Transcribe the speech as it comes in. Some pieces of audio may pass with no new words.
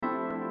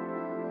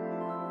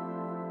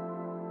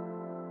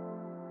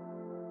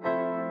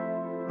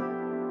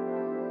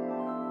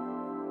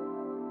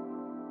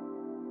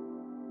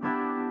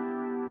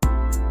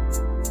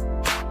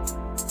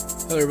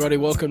Hello, everybody.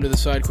 Welcome to the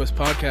Side Quest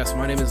Podcast.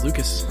 My name is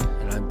Lucas.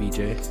 And I'm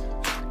BJ.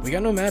 We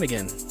got no Matt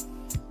again.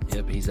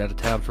 Yep, he's out of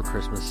town for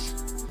Christmas.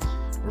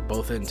 We're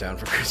both in town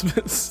for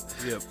Christmas.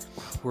 Yep.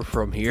 We're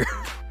from here.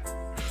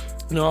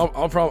 No,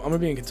 I'm going to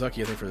be in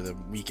Kentucky, I think, for the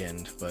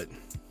weekend. But,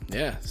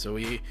 yeah, so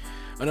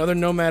another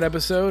Nomad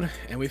episode,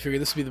 and we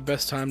figured this would be the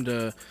best time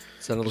to...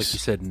 Sounded like you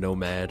said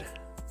nomad.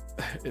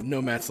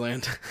 Nomad's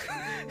Land.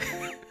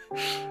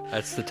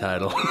 That's the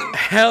title.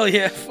 Hell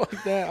yeah, fuck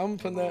that. I'm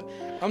putting that...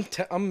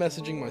 I'm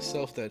messaging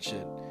myself that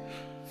shit.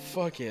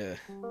 Fuck yeah.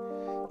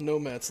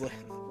 Nomad's Land.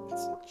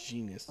 It's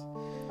genius.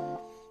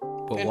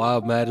 But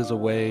while Matt is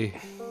away,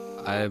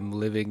 I'm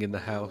living in the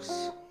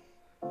house,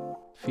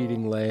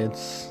 feeding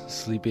Lance,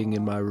 sleeping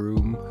in my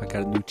room. I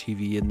got a new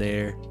TV in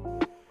there,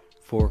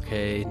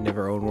 4K,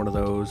 never owned one of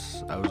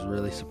those. I was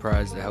really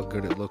surprised at how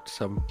good it looked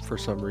for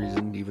some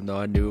reason, even though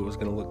I knew it was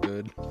going to look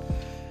good.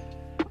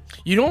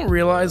 You don't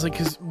realize, like,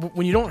 because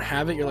when you don't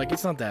have it, you're like,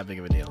 it's not that big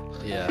of a deal.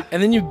 Yeah.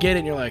 And then you get it,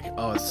 and you're like,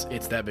 oh,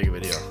 it's that big of a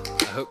deal.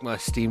 I hooked my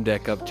Steam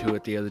Deck up to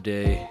it the other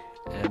day,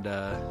 and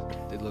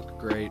it looked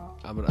great.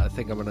 I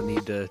think I'm gonna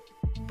need to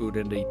boot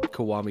into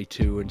Kiwami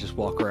 2 and just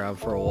walk around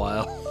for a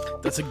while.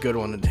 That's a good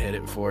one to hit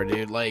it for,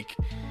 dude. Like,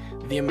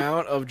 the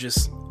amount of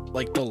just,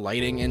 like, the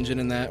lighting engine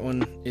in that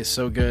one is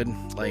so good.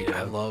 Like,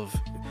 yeah. I love...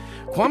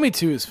 Kiwami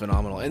 2 is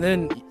phenomenal. And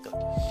then,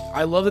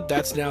 I love that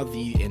that's now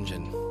the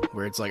engine,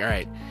 where it's like,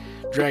 alright,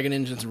 Dragon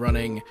Engine's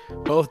running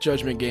both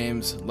Judgment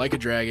games, Like a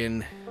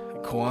Dragon,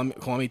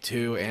 Kiwami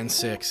 2 and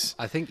 6.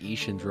 I think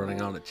Ishin's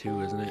running on it too,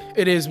 isn't it?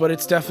 It is, but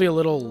it's definitely a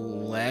little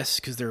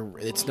less because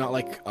it's not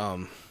like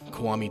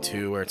Kiwami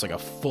 2 where it's like a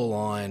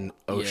full-on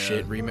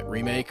shit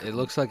remake. It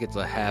looks like it's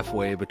a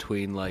halfway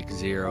between like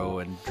Zero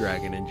and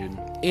Dragon Engine.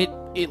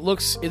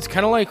 It's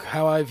kind of like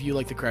how I view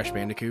like the Crash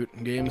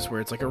Bandicoot games where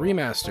it's like a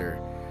remaster,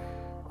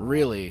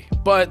 really.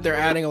 But they're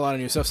adding a lot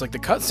of new stuff. So like the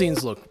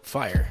cutscenes look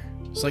fire.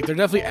 It's like they're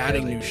definitely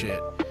adding new shit.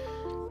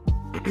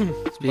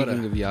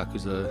 Speaking of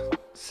Yakuza,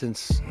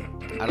 since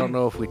I don't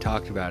know if we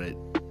talked about it,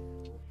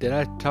 did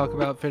I talk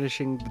about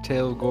finishing the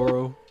Tale of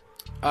Goro?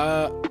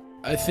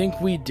 I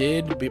think we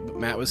did, but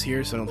Matt was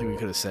here, so I don't think we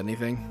could have said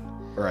anything.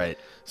 Right.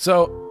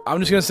 So I'm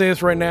just gonna say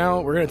this right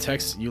now. We're gonna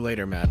text you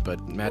later, Matt,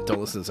 but Matt, don't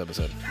listen to this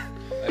episode.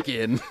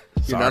 Again,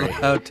 you're not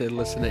allowed to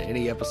listen to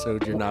any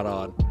episode you're not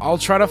on. I'll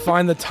try to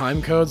find the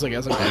time codes, like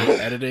as I'm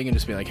editing, and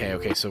just be like, hey,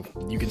 okay, so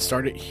you can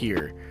start it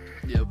here.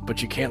 Yep.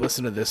 But you can't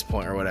listen to this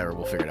point or whatever.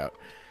 We'll figure it out.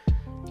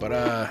 But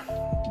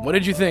what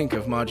did you think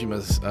of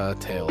Majima's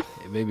tale?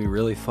 It made me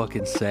really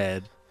fucking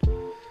sad,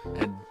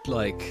 and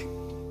like,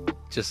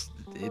 just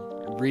it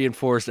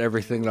reinforced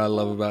everything that I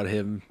love about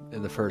him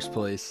in the first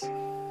place.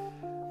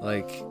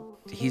 Like,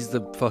 he's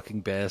the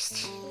fucking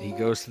best. He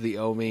goes to the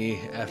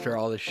Omi after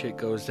all this shit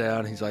goes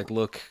down. He's like,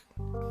 look,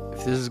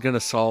 if this is gonna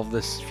solve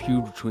this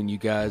feud between you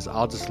guys,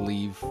 I'll just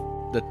leave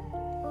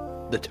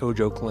the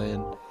Tojo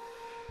clan.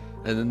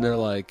 And then they're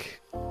like,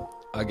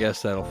 I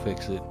guess that'll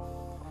fix it.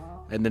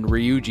 And then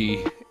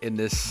Ryuji, in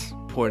this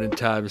point in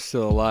time, is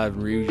still alive.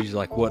 And Ryuji's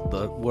like, what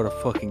a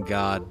fucking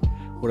god.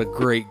 What a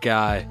great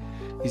guy.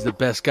 He's the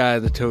best guy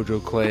in the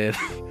Tojo clan.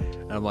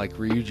 And I'm like,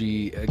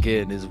 Ryuji,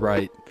 again, is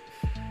right.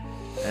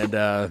 And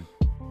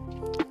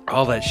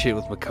all that shit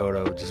with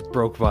Makoto just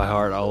broke my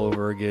heart all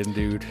over again,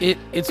 dude.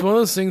 It's one of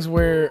those things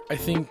where I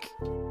think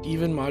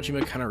even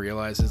Majima kind of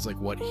realizes,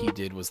 like, what he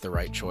did was the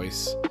right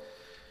choice.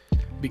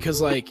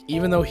 Because, like,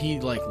 even though he,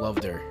 like,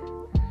 loved her,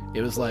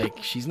 it was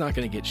like, she's not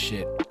gonna get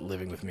shit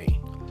living with me.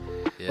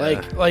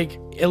 Yeah. Like,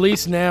 at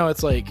least now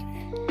it's like,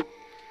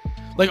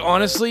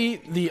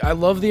 honestly, I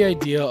love the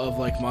idea of,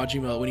 like,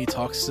 Majima, when he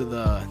talks to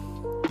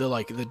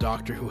the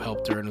doctor who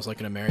helped her and was, like,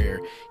 gonna marry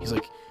her, he's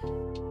like,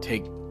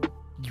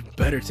 you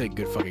better take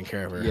good fucking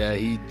care of her. Yeah,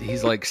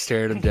 he's, like,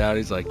 staring him down,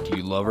 he's like, do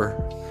you love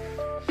her?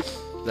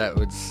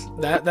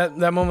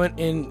 That moment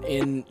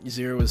in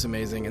Zero was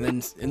amazing,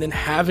 and then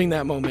having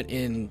that moment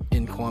in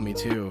Kiwami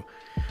 2,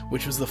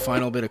 which was the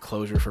final bit of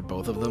closure for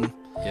both of them.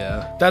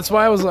 Yeah, that's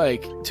why I was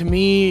like, to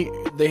me,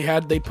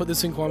 they put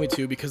this in Kiwami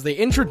 2 because they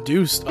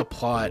introduced a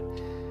plot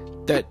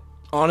that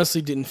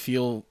honestly did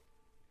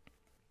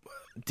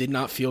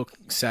not feel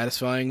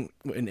satisfying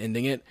in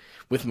ending it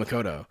with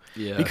Makoto.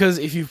 Yeah, because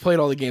if you've played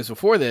all the games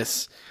before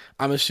this,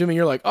 I'm assuming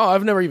you're like, oh,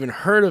 I've never even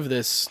heard of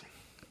this,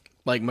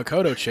 like,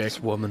 Makoto chick. This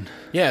woman.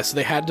 Yeah, so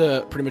they had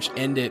to pretty much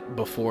end it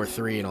before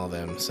 3 and all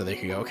them, so they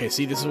could go, okay,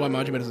 see, this is why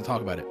Majima doesn't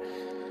talk about it.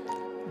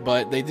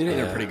 But they did it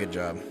in a pretty good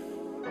job.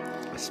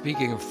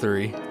 Speaking of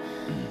 3,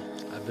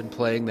 I've been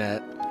playing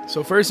that.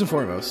 So first and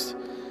foremost,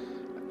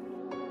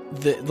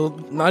 the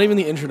not even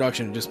the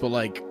introduction, but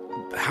like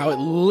how it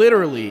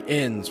literally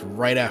ends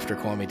right after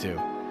Kiwami 2.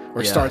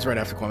 Or starts right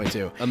after Kiwami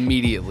 2.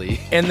 Immediately.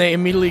 And they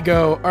immediately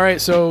go, alright,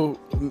 so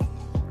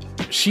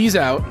she's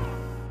out.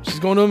 She's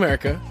going to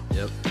America.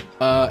 Yep.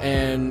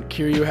 And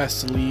Kiryu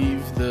has to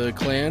leave the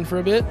clan for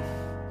a bit.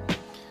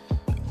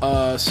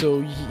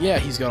 So yeah,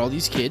 he's got all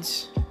these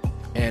kids.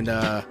 And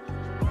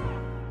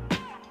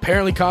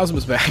apparently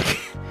Kazuma's back.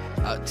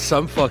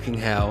 Some fucking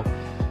how.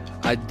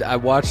 I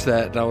watched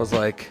that and I was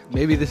like,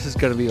 maybe this is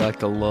going to be like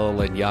the lull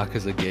in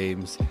Yakuza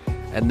games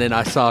And then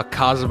I saw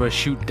Kazuma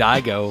shoot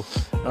Daigo,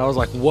 and I was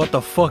like, what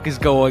the fuck is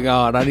going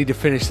on? I need to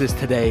finish this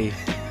today.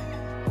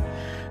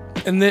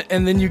 And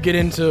then you get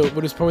into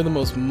what is probably the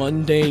most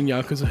mundane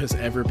Yakuza has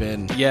ever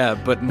been. Yeah,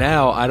 but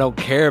now I don't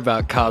care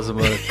about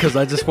Kazuma because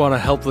I just want to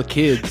help the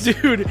kids.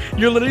 Dude,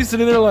 you're literally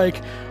sitting there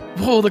like,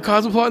 whoa, the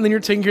Kazuma plot, and then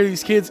you're taking care of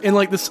these kids. And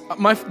like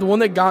the one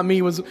that got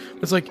me was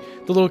like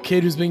the little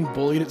kid who's being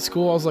bullied at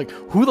school. I was like,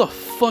 who the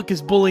fuck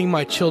is bullying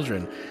my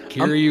children?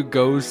 Kiryu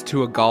goes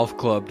to a golf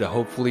club to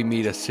hopefully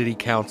meet a city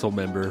council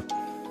member.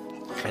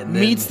 And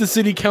then, meets the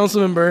city council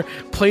member,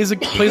 plays a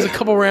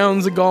couple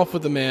rounds of golf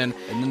with the man.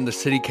 And then the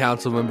city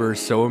council member is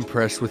so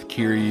impressed with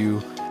Kiryu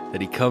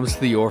that he comes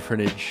to the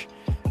orphanage.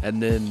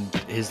 And then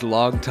his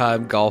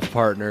longtime golf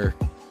partner,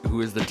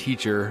 who is the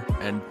teacher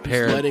and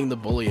parent, he's letting the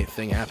bully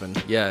thing happen.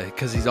 Yeah,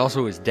 because he's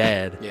also his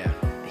dad. Yeah,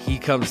 he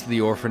comes to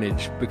the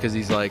orphanage because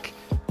he's like,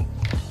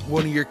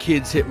 one of your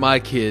kids hit my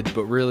kid,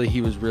 but really he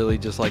was really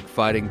just like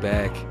fighting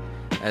back.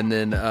 And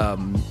then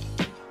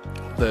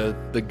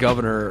the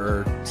governor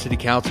or city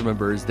council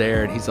member is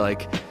there, and he's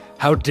like,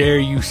 how dare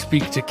you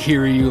speak to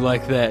Kiryu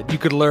like that? You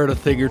could learn a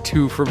thing or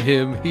two from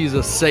him. He's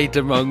a saint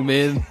among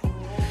men.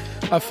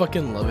 I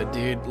fucking love it,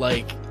 dude.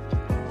 Like,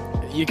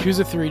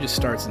 Yakuza 3 just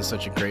starts in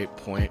such a great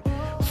point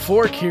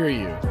for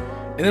Kiryu.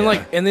 And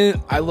then and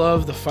then I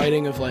love the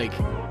fighting of like,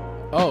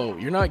 oh,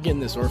 you're not getting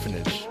this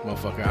orphanage,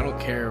 motherfucker. I don't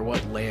care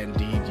what land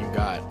deed you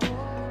got.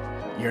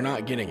 You're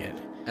not getting it.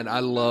 And I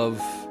love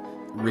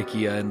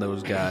Rikia and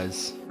those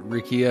guys.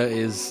 Rikia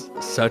is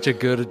such a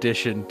good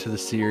addition to the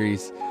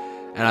series.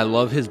 And I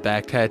love his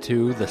back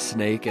tattoo, the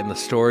snake, and the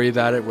story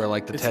about it where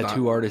like the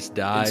tattoo artist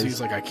dies. So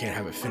he's like, I can't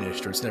have it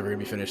finished, or it's never gonna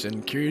be finished.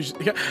 And Kiryu's,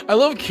 I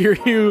love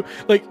Kiryu.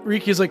 Like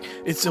Riki's like,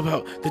 it's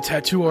about the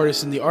tattoo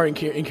artist and the art, and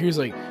Kiryu's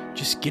like,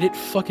 just get it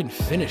fucking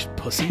finished,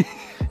 pussy.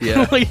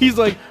 Yeah. Like he's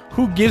like,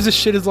 who gives a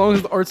shit as long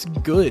as the art's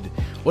good?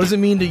 What does it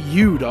mean to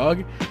you,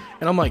 dog?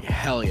 And I'm like,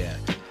 hell yeah.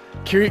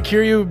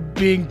 Kiryu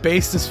being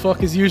based as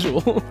fuck as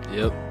usual.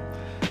 Yep.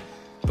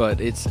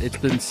 But it's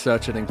been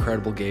such an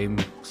incredible game.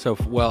 So,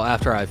 well,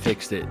 after I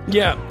fixed it.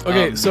 Yeah.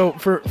 Okay, so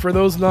for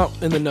those not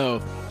in the know,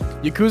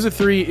 Yakuza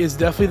 3 is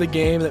definitely the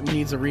game that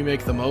needs a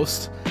remake the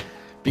most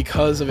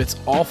because of its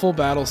awful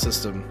battle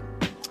system.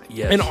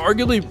 Yes. And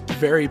arguably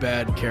very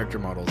bad character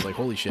models. Like,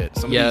 holy shit.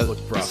 Some of these look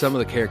rough. Some of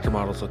the character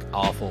models look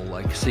awful.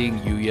 Like, seeing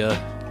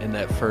Yuya in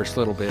that first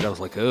little bit, I was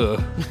like,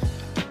 ugh.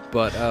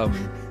 But,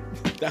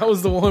 that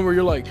was the one where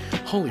you're like,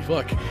 holy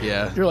fuck.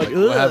 Yeah. You're like, ugh.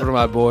 What happened to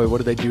my boy? What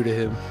did they do to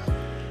him?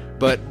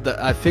 But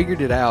I figured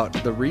it out.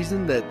 The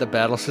reason that the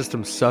battle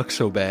system sucks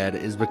so bad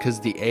is because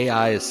the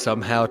AI is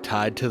somehow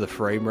tied to the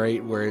frame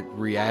rate where it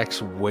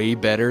reacts way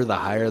better the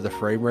higher the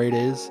frame rate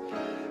is.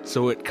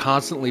 So it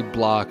constantly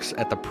blocks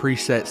at the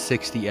preset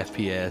 60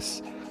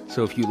 FPS.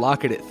 So if you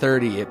lock it at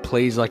 30, it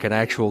plays like an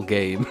actual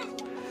game.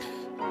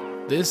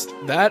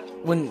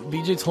 When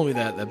BJ told me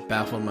that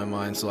baffled my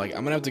mind. So like,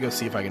 I'm gonna have to go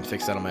see if I can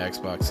fix that on my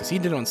Xbox, because he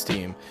did it on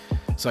Steam.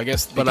 So I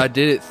guess, but I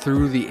did it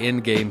through the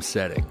in-game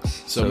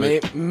settings. So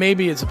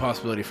maybe it's a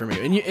possibility for me.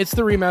 And it's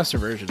the remaster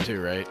version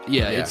too, right?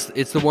 Yeah.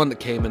 It's the one that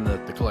came in the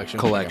collection.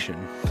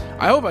 Yeah.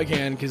 I hope I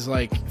can, because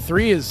like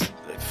 3 is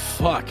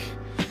fuck.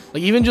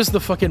 Like even just the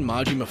fucking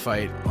Majima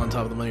fight on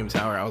top of the Millennium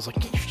Tower, I was like,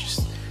 can you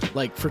just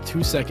like for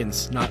 2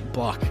 seconds not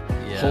block?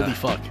 Yeah. Holy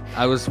fuck.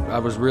 I was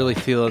really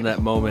feeling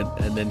that moment,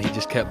 and then he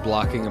just kept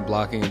blocking and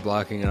blocking and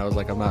blocking, and I was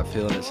like, I'm not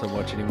feeling it so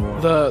much anymore.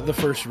 The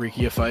first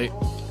Rikia fight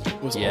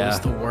was always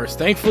the worst.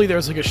 Thankfully, there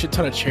was like a shit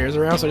ton of chairs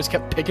around, so I just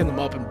kept picking them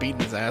up and beating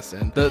his ass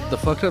in. The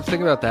fucked up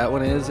thing about that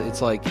one is,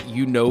 it's like,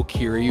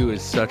 Kiryu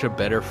is such a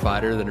better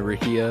fighter than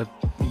Rikia,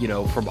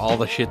 from all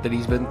the shit that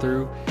he's been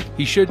through.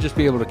 He should just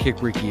be able to kick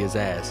Rikia's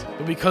ass.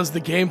 But because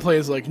the gameplay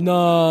is like,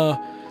 nah,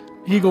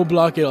 he go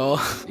block it all.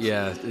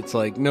 Yeah, it's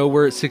like, no,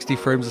 we're at 60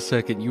 frames a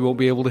second. You won't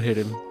be able to hit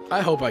him.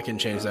 I hope I can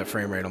change that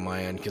frame rate on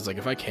my end, because like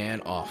if I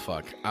can, oh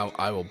fuck,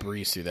 I will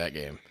breeze through that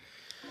game.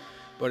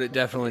 But it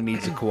definitely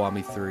needs a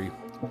Kiwami 3.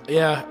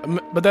 Yeah,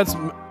 but that's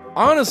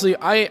honestly,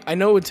 I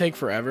know it would take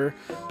forever,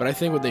 but I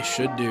think what they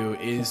should do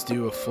is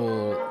do a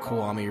full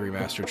Kiwami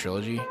remaster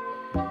trilogy.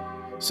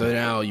 So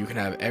now you can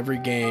have every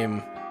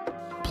game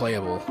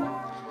playable.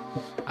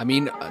 I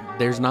mean,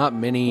 there's not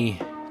many,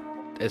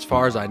 as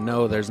far as I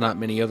know, there's not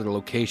many other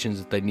locations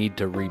that they need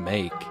to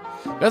remake.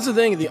 That's the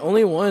thing. The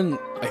only one,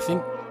 I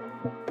think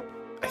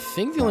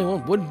the only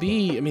one would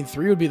be,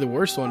 3 would be the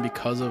worst one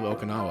because of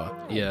Okinawa.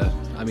 Yeah,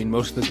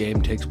 most of the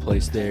game takes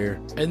place there.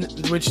 And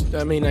which,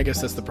 I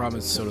guess that's the problem,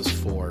 is so does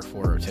 4.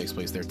 4 takes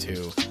place there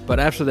too. But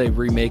after they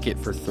remake it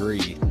for 3,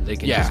 they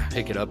can just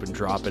pick it up and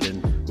drop it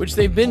in. Which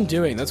they've been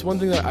doing. That's one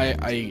thing that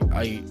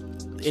I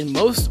in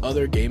most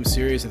other game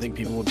series, I think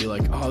people would be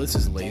like, oh, this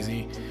is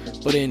lazy.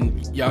 But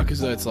in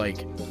Yakuza, it's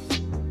like,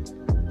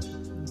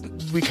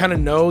 we kind of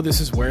know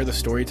this is where the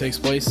story takes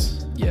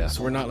place. Yeah.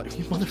 So we're not like,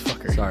 you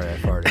motherfucker. Sorry, I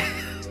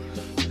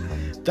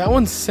farted. That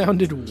one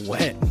sounded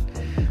wet.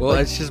 Well,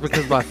 it's just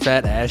because my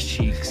fat ass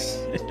cheeks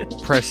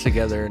press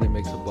together and it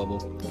makes a bubble.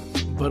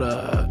 But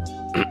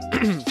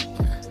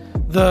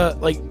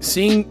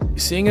seeing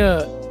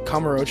a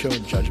Kamurocho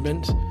in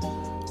Judgment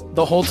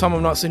the whole time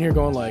I'm not sitting here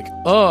going like,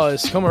 oh,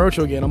 it's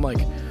Kamurocho again. I'm like,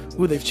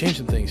 ooh, they've changed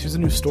some things. Here's a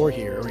new store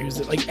here. Or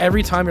here's like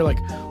every time you're like,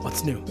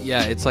 what's new?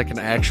 Yeah, it's like an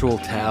actual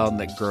town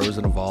that grows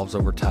and evolves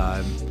over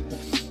time.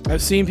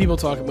 I've seen people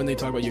talk, when they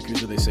talk about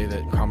Yakuza, they say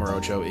that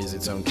Kamurocho is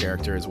its own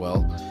character as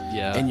well.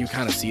 Yeah. And you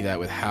kind of see that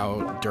with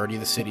how dirty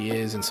the city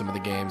is in some of the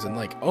games. And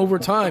like over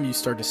time, you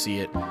start to see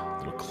it a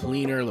little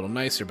cleaner, a little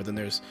nicer, but then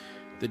there's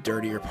the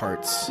dirtier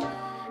parts.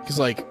 Because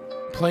like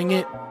playing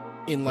it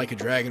in Like a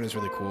Dragon is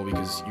really cool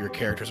because your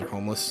characters are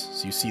homeless,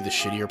 so you see the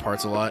shittier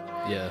parts a lot.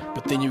 Yeah.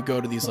 But then you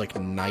go to these like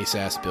nice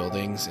ass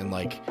buildings, and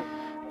like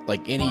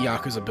any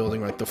Yakuza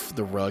building, like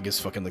the rug is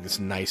fucking like this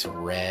nice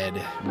red,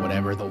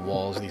 whatever. The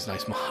walls are these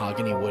nice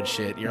mahogany wood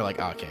shit. You're like,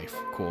 okay,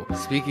 cool.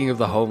 Speaking of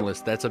the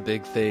homeless, that's a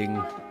big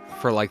thing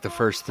for like the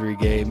first 3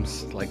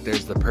 games. Like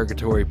there's the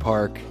Purgatory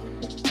Park,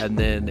 and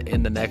then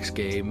in the next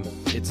game,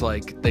 it's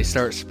like they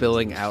start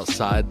spilling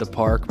outside the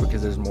park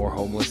because there's more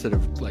homeless that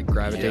have like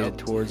gravitated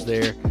towards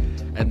there.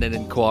 And then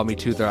in Kiwami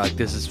 2, they're like,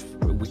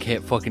 we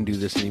can't fucking do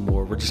this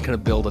anymore. We're just gonna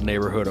build a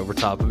neighborhood over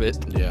top of it.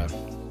 Yeah.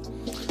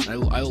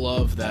 I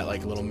love that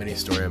like little mini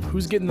story of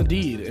who's getting the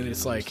deed, and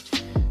it's like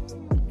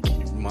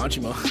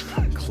Majima,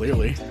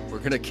 clearly. We're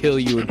gonna kill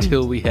you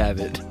until we have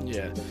it.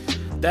 Yeah.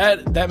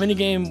 That mini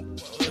game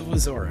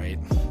was alright.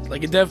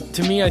 Like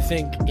to me, I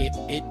think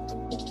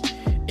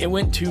it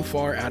went too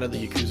far out of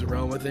the Yakuza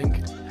realm, I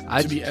think,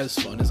 to be as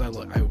fun as I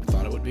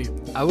thought it would be.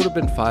 I would have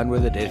been fine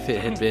with it if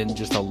it had been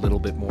just a little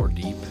bit more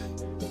deep.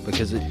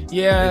 Because it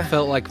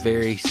felt like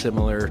very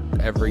similar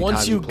every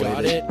time you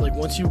played it.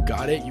 Once you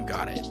got it, you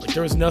got it. Like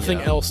there was nothing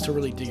else to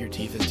really dig your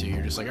teeth into.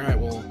 You're just like, all right,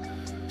 well,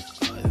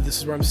 this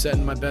is where I'm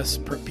setting my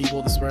best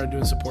people. This is where I'm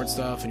doing support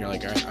stuff, and you're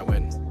like, all right, I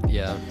win.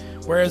 Yeah.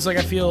 Whereas like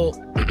I feel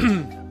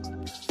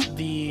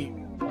the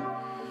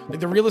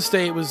real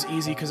estate was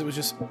easy because it was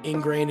just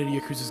ingrained into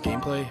Yakuza's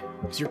gameplay.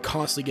 Because you're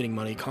constantly getting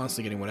money,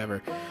 constantly getting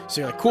whatever.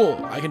 So you're like, cool,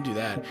 I can do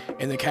that.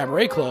 And the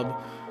Cabaret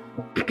Club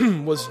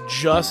was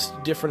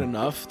just different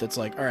enough that's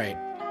like, all right,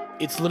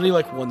 it's literally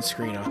like one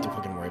screen. I don't have to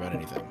fucking worry about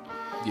anything.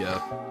 Yeah.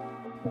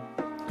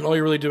 And all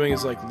you're really doing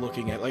is like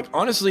looking at, like,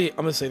 honestly, I'm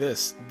gonna say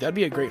this, that'd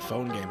be a great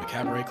phone game, a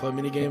Cabaret Club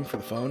minigame for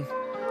the phone.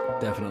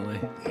 Definitely.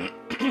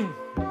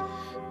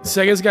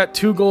 Sega's got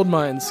 2 gold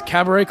mines,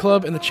 Cabaret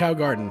Club and the Chow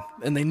Garden,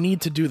 and they need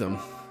to do them.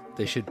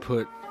 They should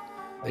put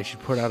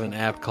out an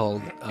app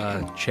called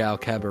Chow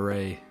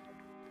Cabaret.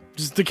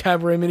 Just the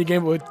Cabaret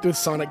minigame with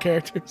Sonic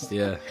characters.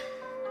 Yeah.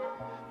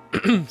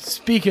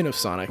 Speaking of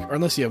Sonic, or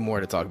unless you have more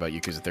to talk about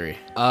Yakuza 3.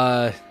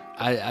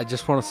 I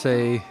just want to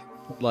say,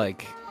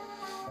 like,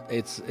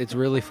 it's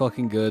really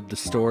fucking good. The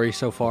story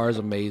so far is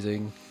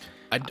amazing.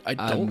 I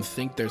don't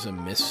think there's a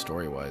miss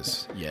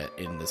story-wise yet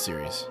in the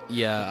series.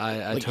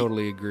 Yeah, I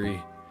totally agree.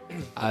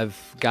 I've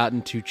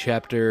gotten to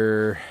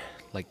chapter,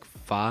 like,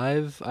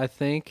 5, I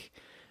think,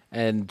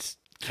 and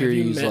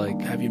Kiryu's like...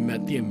 Have you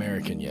met the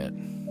American yet?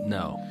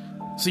 No.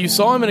 So you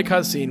saw him in a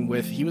cutscene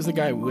he was the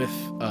guy with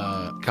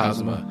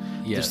Kazuma.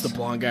 Yes. Just the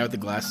blonde guy with the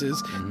glasses.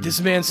 Mm-hmm.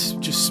 This man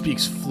just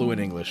speaks fluent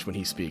English when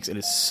he speaks. It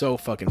is so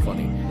fucking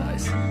funny.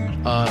 Nice.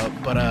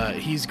 But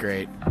he's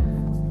great.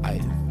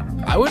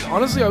 I would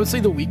say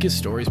the weakest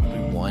story is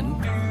probably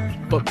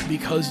 1. But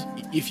because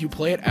if you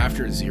play it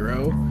after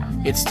 0,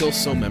 it's still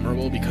so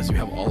memorable because you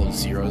have all of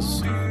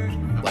Zero's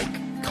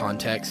like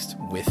context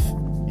with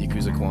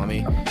Yakuza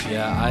Kiwami.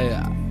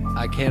 Yeah,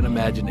 I can't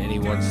imagine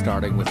anyone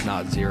starting with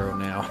not 0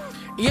 now.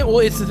 Yeah, well,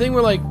 it's the thing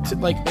where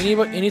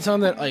anytime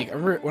that I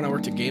remember when I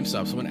worked at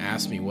GameStop, someone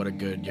asked me what a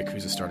good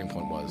Yakuza starting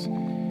point was,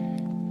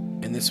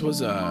 and this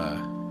was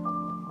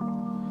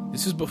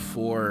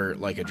before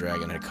Like a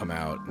Dragon had come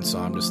out, and so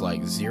I'm just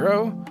like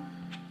 0,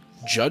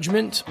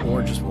 Judgment,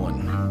 or just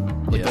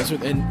 1. Like those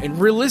are, and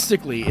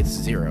realistically, it's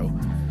 0.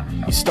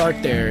 You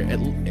start there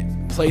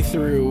and play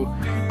through.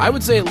 I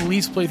would say at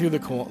least play through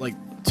the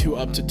 2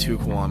 up to 2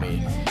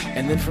 Kiwami,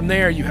 and then from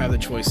there you have the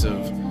choice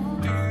of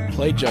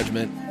play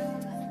Judgment,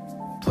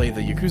 play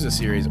the Yakuza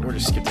series, or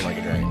just skip to Like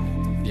a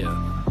Dragon. Yeah.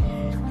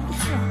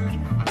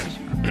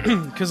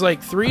 Because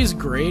 3 is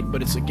great,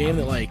 but it's a game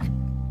that I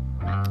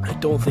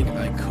don't think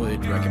I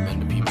could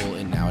recommend to people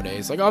in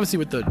nowadays. Like obviously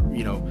with the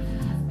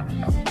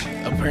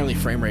apparently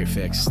frame rate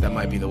fix, that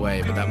might be the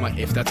way, but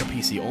if that's a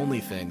PC only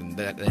thing,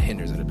 that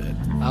hinders it a bit.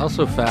 I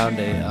also found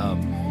a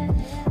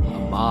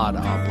mod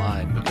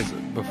online because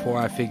before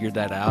I figured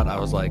that out, I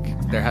was like,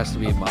 there has to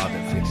be a mod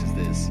that fixes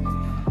this.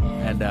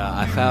 And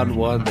I found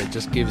one that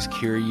just gives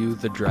Kiryu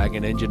the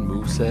Dragon Engine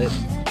moveset.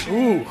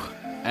 Ooh.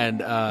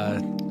 And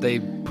they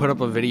put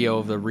up a video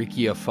of the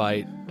Rikia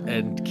fight,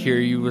 and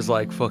Kiryu was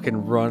like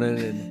fucking running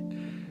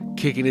and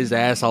kicking his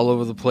ass all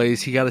over the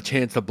place. He got a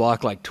chance to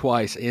block like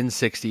twice in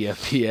 60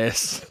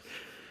 FPS.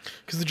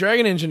 Because the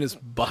Dragon Engine is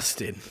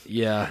busted.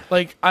 Yeah.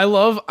 Like, that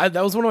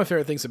was one of my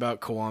favorite things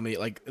about Kiwami.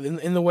 Like,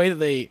 in the way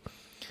that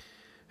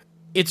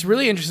it's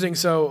really interesting.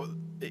 So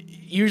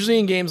usually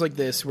in games like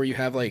this where you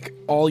have like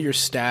all your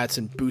stats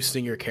and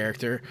boosting your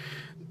character,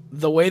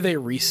 the way they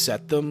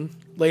reset them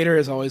later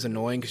is always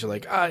annoying because you're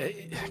like,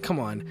 come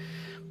on.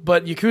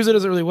 But Yakuza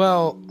does it really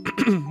well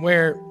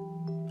where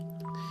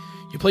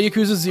you play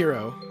Yakuza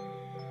 0,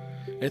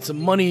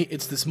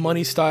 It's this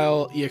money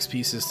style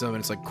EXP system, and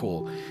it's like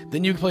cool.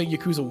 Then you play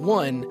Yakuza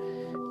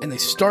 1, and they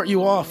start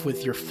you off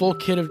with your full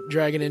kit of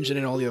Dragon Engine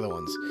and all the other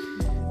ones.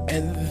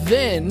 And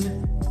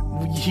then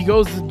he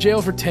goes to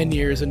jail for 10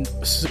 years and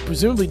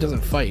presumably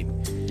doesn't fight.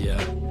 Yeah.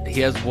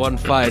 He has one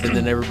fight, and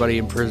then everybody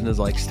in prison is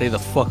like, stay the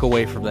fuck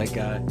away from that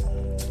guy.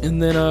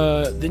 And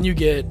then you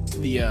get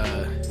the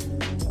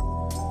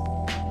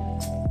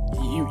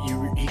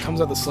he comes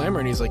out the slammer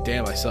and he's like,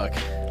 damn, I suck.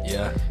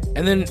 Yeah.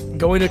 And then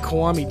going to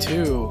Kiwami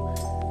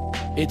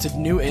 2, it's a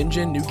new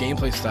engine, new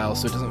gameplay style,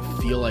 so it doesn't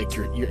feel like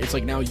you're it's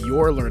like now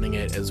you're learning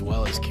it as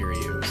well as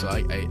Kiryu. So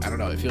I don't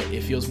know,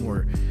 it feels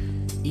more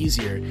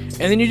easier. And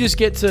then you just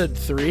get to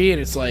 3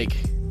 and it's like,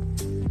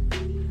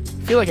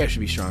 I feel like I should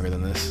be stronger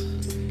than this.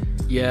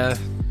 Yeah,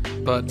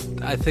 but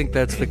I think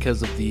that's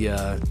because of the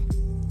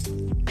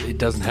it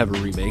doesn't have a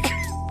remake.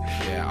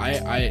 Yeah,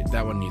 I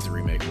that one needs a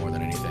remake more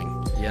than anything.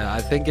 Yeah,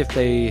 I think if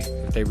they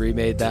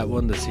remade that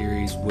one, the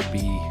series would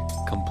be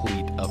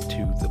complete up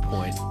to the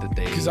point that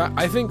they... Because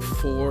I think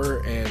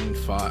 4 and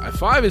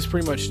 5 is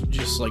pretty much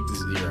just like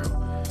 0.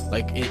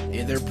 Like,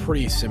 they're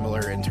pretty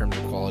similar in terms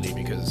of quality,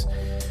 because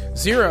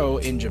 0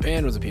 in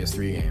Japan was a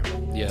PS3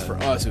 game. Yeah. For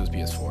us, it was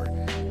PS4.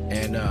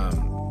 And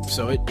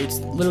so it's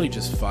literally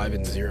just 5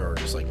 and 0 are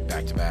just like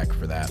back to back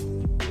for that.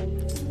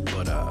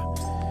 But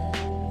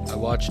I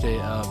watched a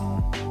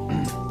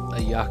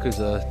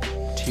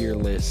Yakuza tier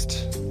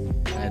list,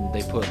 and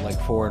they put like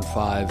 4 and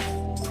 5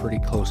 pretty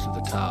close to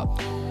the top.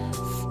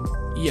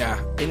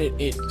 Yeah, and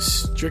it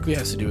strictly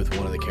has to do with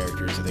one of the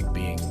characters, I think,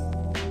 being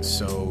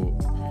so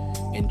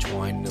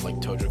entwined into like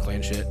Tojo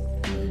Clan shit.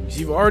 So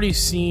you've already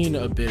seen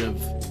a bit of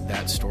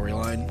that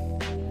storyline,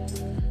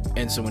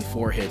 and so when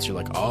 4 hits, you're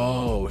like,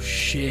 oh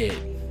shit,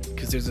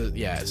 because there's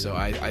so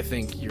I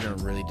think you're gonna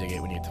really dig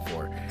it when you get to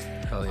 4.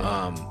 Hell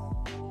yeah.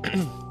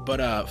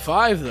 But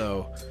 5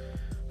 though,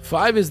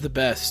 5 is the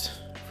best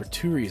for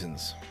 2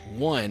 reasons.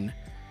 1,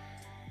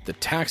 the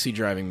taxi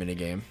driving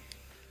minigame,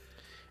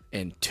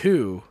 and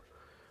 2,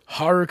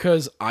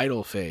 Haruka's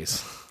idol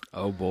face.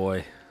 Oh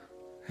boy.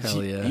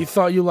 Hell yeah. You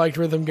thought you liked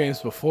rhythm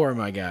games before,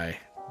 my guy.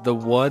 The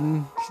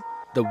one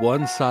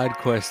side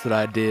quest that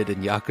I did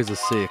in Yakuza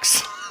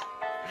 6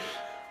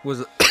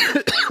 was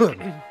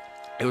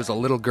it was a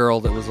little girl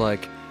that was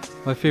like,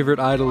 my favorite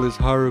idol is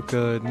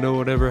Haruka, and no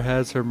one ever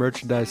has her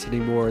merchandise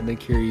anymore. And then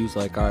Kiryu's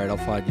like, alright, I'll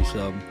find you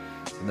some.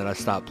 And then I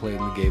stopped playing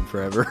the game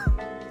forever.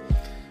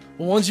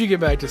 Well, once you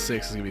get back to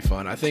 6, it's gonna be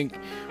fun. I think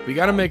we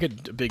gotta make a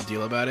big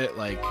deal about it.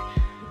 Like,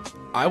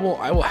 I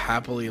will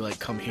happily like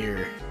come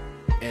here,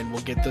 and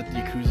we'll get the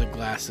Yakuza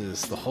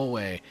glasses the whole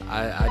way.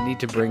 I need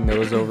to bring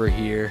those over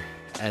here,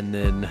 and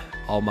then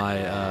all my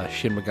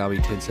Shin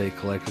Megami Tensei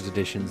collector's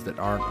editions that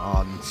aren't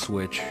on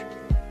Switch.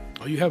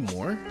 Oh, you have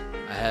more?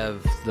 I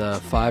have the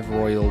 5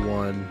 Royal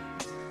one,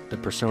 the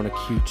Persona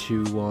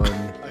Q2 one.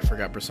 I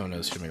forgot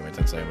Persona's Shin Megami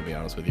Tensei, I'm gonna be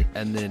honest with you.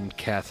 And then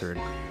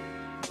Catherine.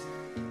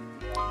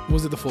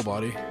 Was it the full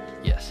body?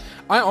 Yes.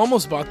 I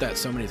almost bought that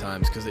so many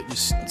times because it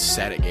just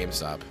sat at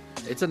GameStop.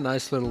 It's a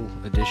nice little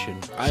edition.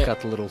 It's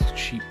got the little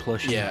cheap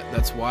plushie. Yeah,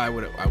 that's why I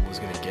was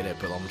gonna get it,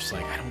 but I'm just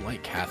like, I don't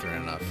like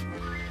Catherine enough.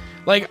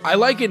 Like, I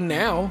like it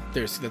now.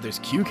 There's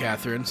Q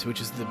Catherine's, which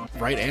is the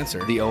right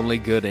answer. The only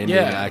good ending,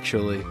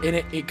 actually. And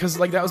it because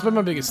like that was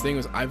my biggest thing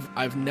was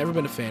I've never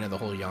been a fan of the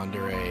whole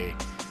yandere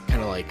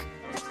kind of like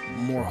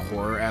more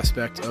horror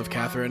aspect of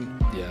Catherine.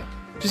 Yeah.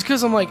 Just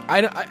because I'm like,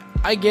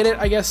 I get it,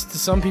 I guess, to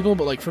some people,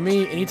 but like for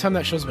me, anytime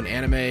that shows up in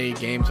anime,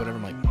 games, whatever,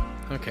 I'm like,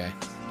 okay.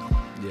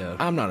 Yeah.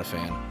 I'm not a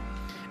fan.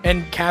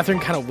 And Catherine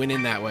kind of went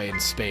in that way in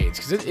spades,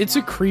 because it's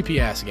a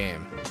creepy-ass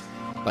game,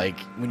 like,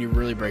 when you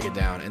really break it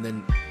down. And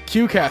then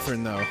Q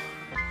Catherine, though,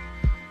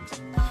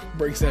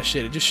 breaks that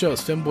shit. It just shows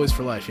femboys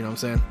for life, you know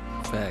what I'm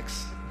saying?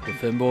 Facts. The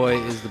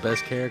femboy is the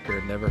best character.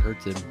 It never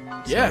hurts him.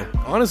 Yeah,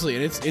 honestly,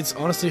 and it's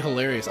honestly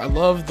hilarious. I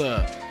love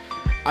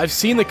I've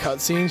seen the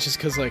cutscenes just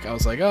because, like, I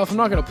was like, oh, if I'm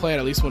not going to play it, I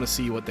at least want to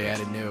see what they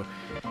added new.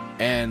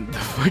 And the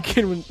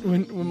fucking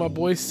when my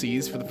boy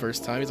sees for the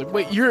first time, he's like,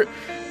 "Wait, you're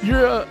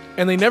a,"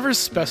 and they never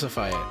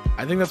specify it.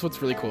 I think that's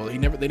what's really cool. They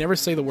never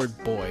say the word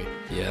boy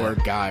or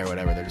guy or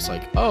whatever. They're just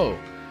like, "Oh,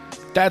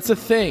 that's a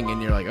thing,"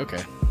 and you're like,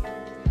 "Okay,"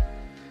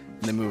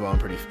 and then move on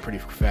pretty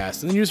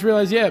fast. And then you just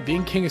realize, yeah,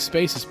 being king of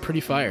space is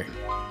pretty fire.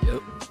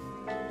 Yep.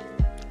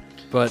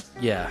 But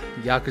yeah,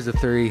 Yakuza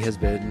 3 has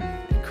been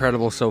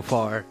incredible so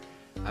far.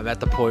 I'm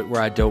at the point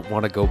where I don't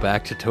want to go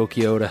back to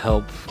Tokyo to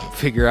help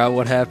figure out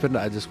what happened.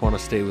 I just want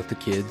to stay with the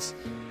kids.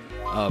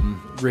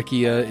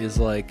 Rikia is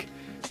like,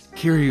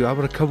 Kiryu, I'm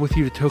going to come with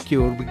you to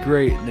Tokyo. It'll be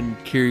great. And then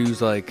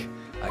Kiryu's like,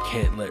 I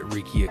can't let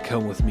Rikia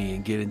come with me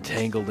and get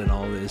entangled in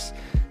all this.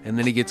 And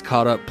then he gets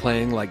caught up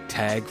playing like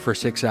tag for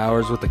 6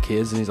 hours with the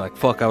kids. And he's like,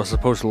 fuck, I was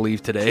supposed to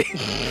leave today.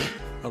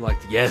 I'm like,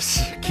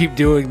 yes, keep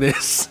doing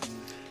this.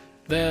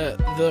 The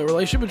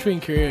relationship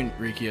between Kiryu and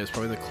Rikia is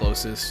probably the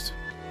closest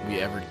we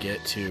ever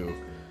get to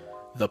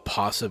the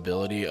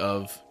possibility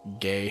of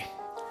gay.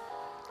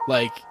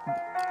 Like,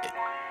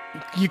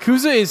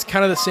 Yakuza is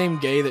kind of the same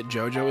gay that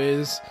JoJo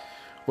is,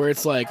 where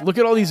it's like, look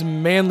at all these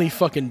manly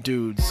fucking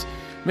dudes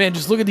man,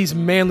 just look at these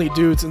manly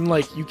dudes, and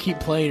like you keep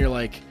playing, you're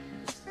like,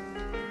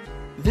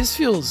 this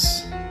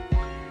feels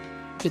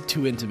a bit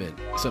too intimate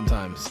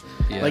sometimes.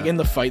 Yeah. Like in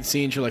the fight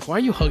scenes, you're like, why are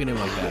you hugging him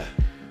like that?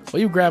 Why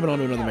are you grabbing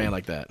onto another man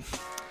like that?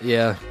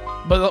 Yeah.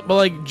 But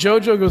like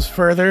JoJo goes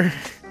further,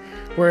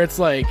 where it's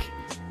like,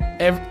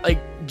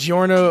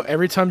 Giorno,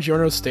 every time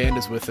Giorno's stand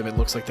is with him, it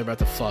looks like they're about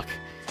to fuck,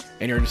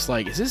 and you're just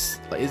like, is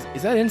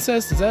that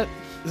incest? Is that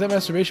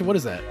masturbation? What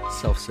is that?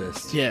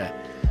 Self-cist. Yeah.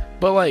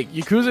 But like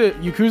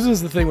Yakuza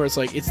is the thing where it's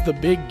like it's the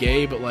big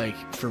gay, but like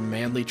for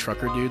manly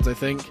trucker dudes, I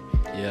think.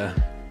 Yeah.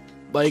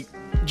 Like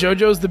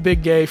JoJo's the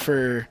big gay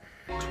for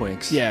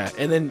twinks. Yeah,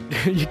 and then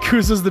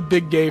Yakuza's the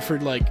big gay for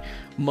like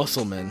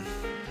muscle men.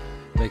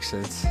 Makes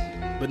sense.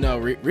 But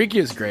no,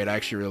 Rikia is great. I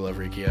actually really love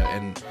Rikia,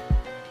 and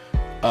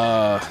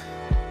I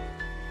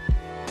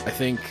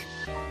think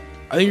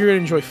you're gonna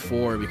enjoy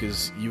 4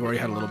 because you've already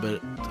had a little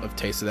bit of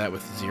taste of that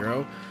with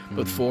 0.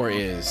 But 4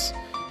 is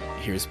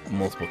here's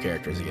multiple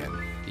characters again.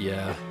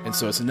 Yeah. And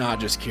so it's not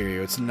just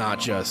Kiryu, it's not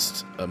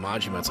just a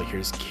Majima, it's like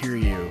here's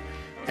Kiryu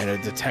and a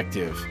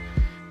detective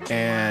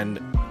and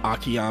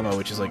Akiyama,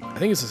 which is like, I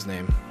think it's his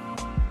name.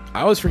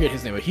 I always forget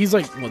his name, but he's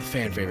like one of the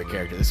fan favorite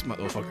characters. This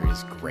motherfucker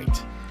is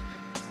great.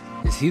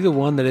 Is he the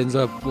one that ends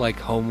up like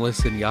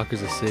homeless in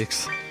Yakuza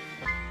 6?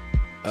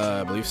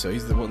 I believe so.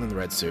 He's the one in the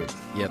red suit.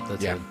 Yep,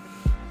 that's him.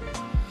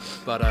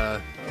 But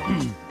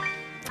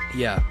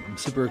yeah, I'm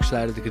super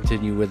excited to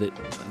continue with it.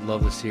 I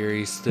love the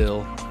series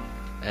still.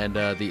 And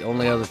the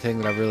only other thing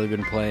that I've really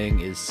been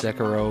playing is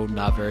Sekiro,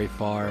 not very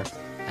far.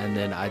 And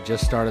then I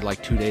just started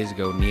like 2 days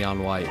ago,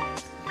 Neon White.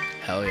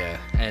 Hell yeah.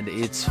 And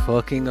it's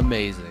fucking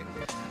amazing.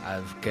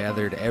 I've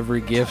gathered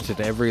every gift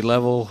at every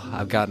level.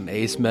 I've gotten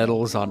ace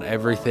medals on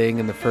everything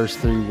in the first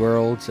 3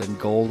 worlds and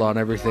gold on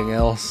everything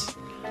else.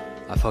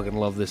 I fucking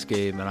love this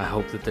game, and I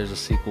hope that there's a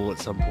sequel at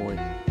some point.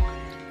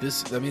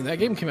 That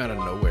game came out of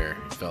nowhere,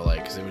 it felt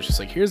like, because it was just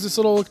like, here's this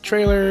little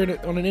trailer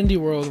on an indie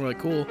world, and we're like,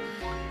 cool.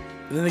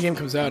 And then the game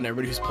comes out, and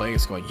everybody who's playing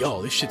is going,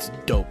 yo, this shit's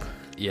dope.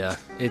 Yeah,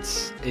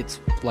 it's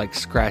like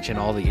scratching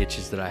all the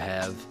itches that I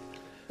have.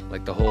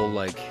 Like the whole,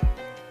 like,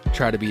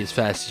 try to be as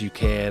fast as you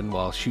can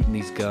while shooting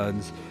these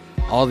guns.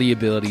 All the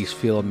abilities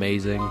feel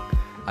amazing.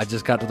 I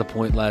just got to the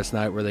point last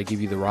night where they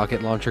give you the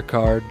rocket launcher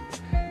card,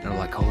 and I'm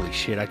like, holy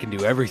shit, I can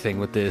do everything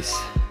with this.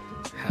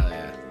 Hell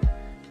yeah.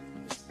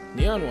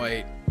 Neon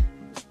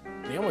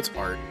White's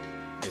art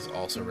is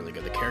also really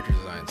good. The character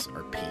designs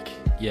are peak.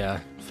 Yeah,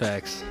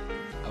 facts.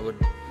 I would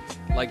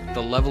like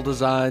the level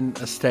design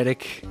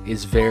aesthetic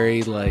is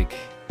very like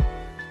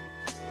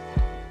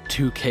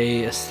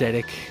 2K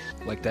aesthetic,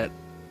 like that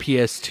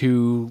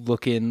PS2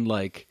 looking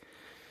like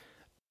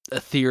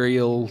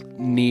ethereal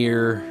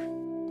near.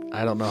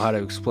 I don't know how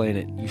to explain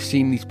it. You've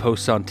seen these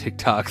posts on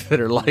TikTok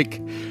that are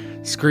like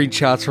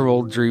screenshots from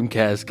old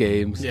Dreamcast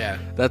games. Yeah.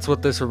 That's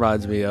what this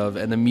reminds me of,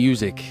 and the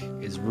music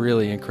is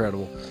really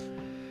incredible.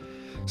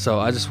 So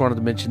I just wanted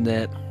to mention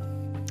that.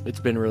 It's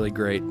been really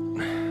great.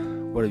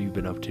 What have you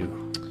been up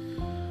to?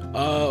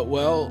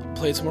 Well,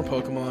 played some more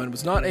Pokemon.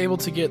 Was not able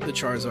to get the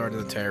Charizard in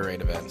the Terra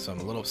Raid event, so I'm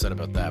a little upset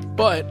about that.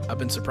 But I've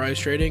been surprise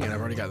trading, and I've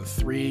already gotten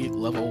 3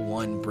 level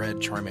 1 bred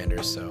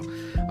Charmanders, so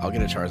I'll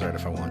get a Charizard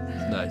if I want.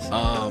 Nice.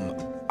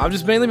 I've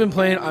just mainly been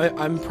playing.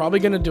 I'm probably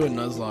gonna do a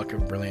Nuzlocke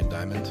of Brilliant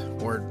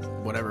Diamond or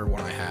whatever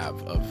one I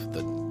have of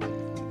the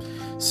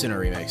Sinnoh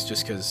remakes,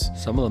 just because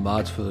some of the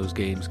mods for those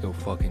games go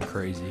fucking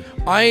crazy.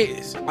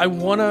 I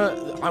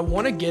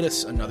wanna get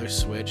us another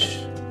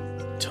Switch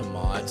to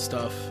mod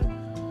stuff,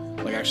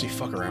 like actually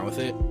fuck around with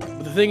it.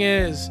 But the thing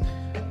is,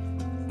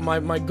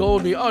 my goal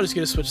would be, oh, just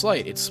get a Switch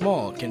Lite. It's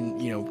small, can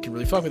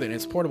really fuck with it, and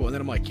it's portable. And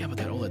then I'm like, yeah, but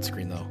that OLED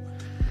screen though.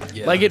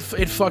 Yeah. Like it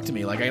fucked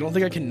me. Like I don't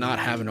think I can not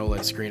have an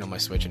OLED screen on my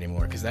Switch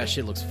anymore because that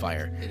shit looks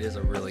fire. It is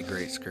a really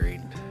great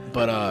screen.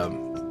 But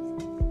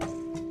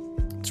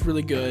it's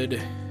really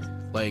good.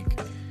 Like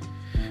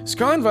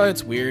Scarlet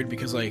Violet's weird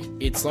because like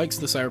it's like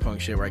the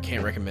Cyberpunk shit where I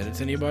can't recommend it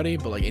to anybody,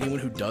 but like anyone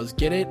who does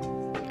get it,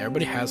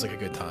 everybody has like a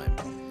good time.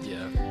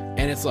 Yeah.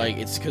 And it's like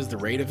it's because the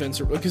raid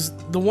events are because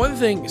the one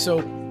thing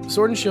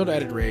Sword and Shield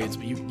added raids,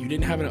 but you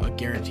didn't have a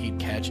guaranteed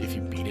catch if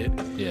you beat it.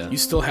 Yeah. You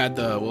still had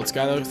it's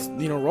got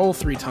to roll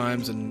 3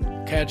 times and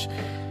catch.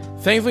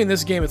 Thankfully in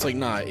this game it's like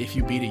if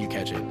you beat it you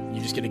catch it. You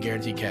just get a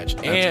guaranteed catch.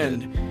 That's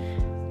and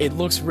good. It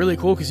looks really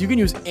cool because you can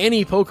use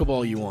any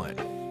Pokeball you want,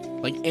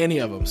 like any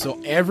of them. So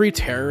every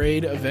Terra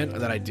Raid event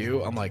that I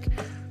do, I'm like,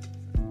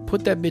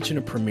 put that bitch in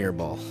a Premier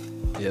Ball.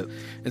 Yep.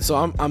 And so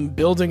I'm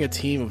building a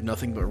team of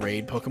nothing but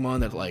raid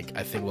Pokemon that like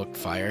I think look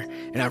fire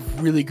and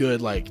have really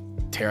good like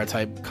Terra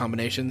type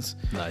combinations.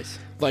 Nice.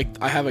 Like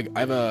I have a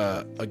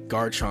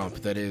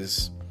Garchomp that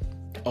is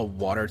a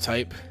water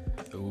type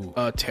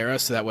Terra,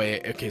 so that way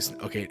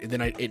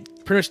then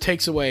it pretty much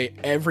takes away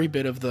every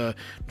bit of the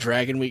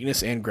dragon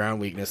weakness and ground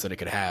weakness that it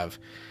could have,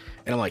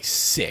 and I'm like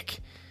sick.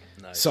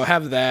 Nice. So I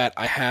have that.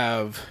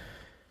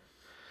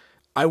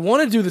 I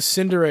want to do the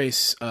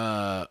Cinderace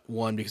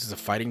one because it's a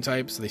fighting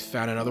type, so they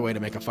found another way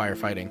to make a fire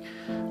fighting.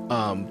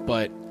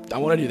 But I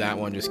want to do that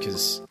one just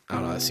because I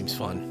don't know, that seems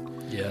fun.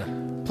 Yeah.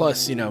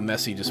 Plus,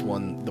 Messi just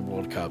won the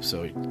World Cup,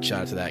 so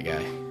shout out to that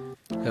guy.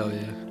 Hell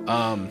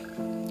yeah.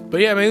 But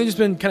yeah, I've mainly just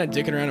been kind of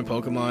dicking around in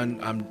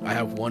Pokemon. I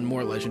have one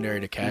more legendary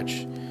to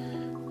catch,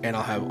 and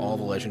I'll have all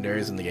the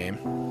legendaries in the game.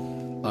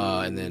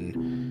 And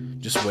then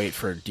just wait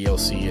for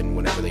DLC and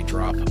whenever they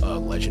drop a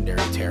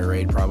legendary Terra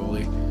Raid,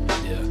 probably.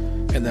 Yeah.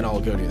 And then I'll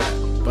go do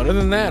that. But other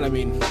than that, I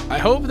mean, I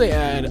hope they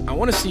add... I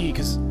want to see,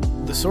 because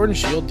the Sword and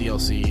Shield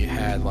DLC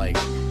had, like,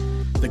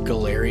 the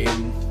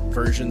Galarian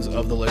versions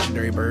of the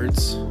legendary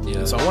birds.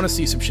 Yeah. So I want to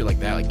see some shit like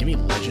that. Like, give me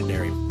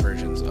legendary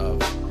versions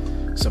of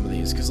some of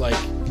these. Because, like,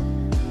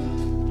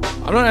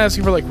 I'm not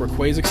asking for, like,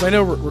 Rayquaza, because I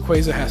know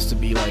Rayquaza has to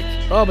be, like,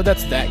 oh, but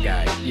that's that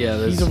guy.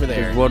 Yeah, he's over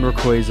there. There's one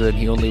Rayquaza, and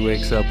he only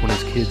wakes up when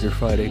his kids are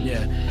fighting.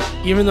 Yeah.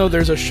 Even though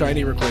there's a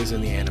shiny Rayquaza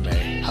in the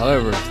anime.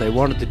 However, if they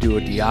wanted to do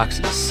a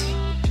Deoxys...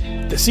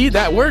 See,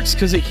 that works,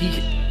 because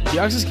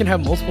Deoxys can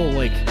have multiple,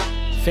 like,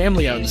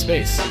 family out in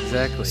space.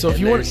 Exactly. So if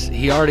you want...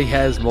 He already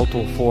has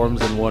multiple forms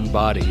in one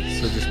body,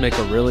 so just make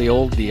a really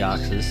old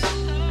Deoxys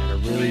and a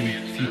really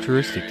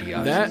futuristic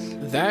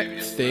Deoxys.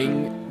 That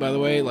thing, by the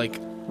way, like...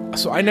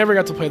 So I never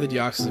got to play the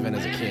Deoxys event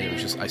as a kid. It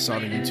was just, I saw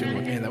it on YouTube, and I'm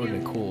like, man, that would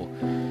have been cool.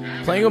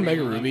 Playing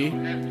Omega Ruby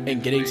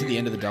and getting to the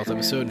end of the Delta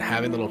episode and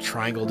having the little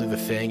triangle do the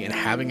thing and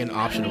having an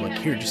option of like,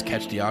 here, just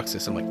catch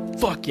Deoxys. I'm like,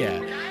 fuck yeah.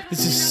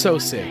 This is so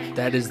sick.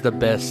 That is the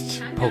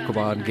best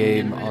Pokemon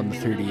game on the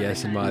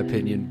 3DS, in my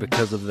opinion,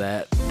 because of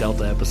that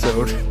Delta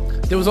episode.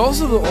 There was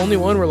also the only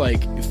one where,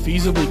 like,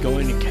 feasibly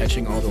going and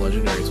catching all the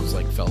legendaries was,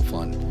 like, felt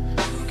fun.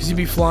 Because you'd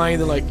be flying,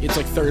 then, like, it's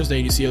like Thursday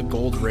and you see a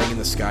gold ring in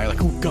the sky,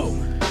 like, ooh, go.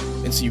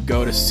 And so you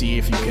go to see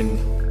if you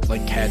can,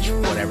 like, catch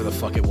whatever the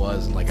fuck it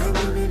was. And, like,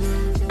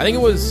 I think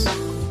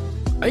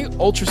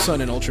Ultra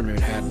Sun and Ultra Moon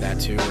had that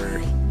too, where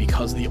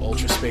because of the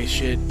Ultra Space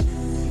shit,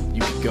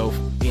 you could go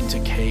into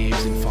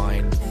caves and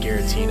find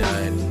Giratina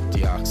and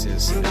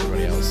Deoxys and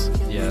everybody else.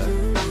 Yeah.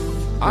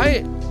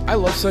 I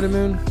love Sun and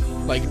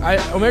Moon. Like,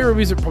 Omega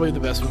Rubies are probably the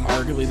best one,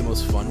 arguably the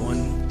most fun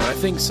one. But I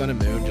think Sun and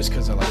Moon just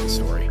because I like the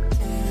story.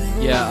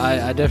 Yeah,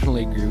 I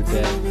definitely agree with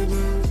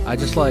that. I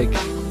just like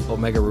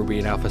Omega Ruby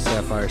and Alpha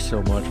Sapphire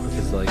so much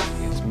because, like,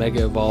 it's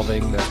mega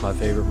evolving. That's my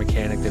favorite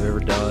mechanic they've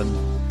ever done.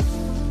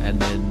 And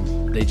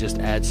then they just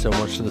add so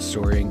much to the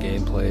story and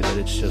gameplay that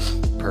it's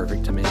just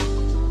perfect to me.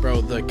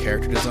 Bro, the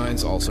character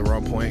designs also were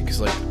on point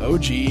because, like,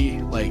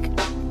 OG, like,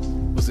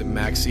 was it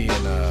Maxie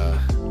and the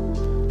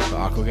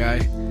Aqua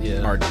guy?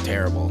 Yeah. Are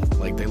terrible.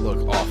 Like, they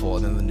look awful.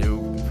 And then the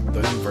new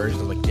version,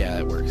 I'm like, yeah,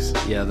 that works.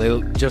 Yeah,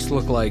 they just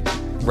look like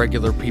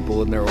regular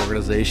people in their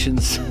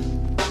organizations.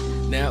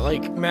 Now,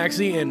 like,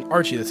 Maxie and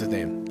Archie, that's his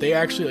name, they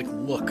actually, like,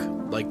 look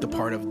like the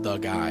part of the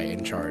guy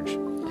in charge.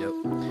 Yep.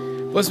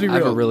 Let's be real. I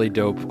have a really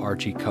dope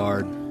Archie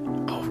card.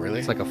 Oh, really?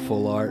 It's like a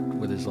full art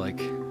with his, like,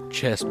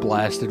 chest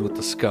blasted with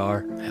the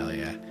scar. Hell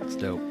yeah. It's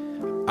dope.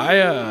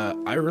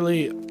 I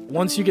really,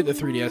 once you get the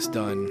 3DS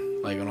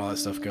done, like, when all that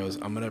stuff goes,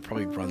 I'm gonna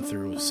probably run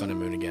through Sun and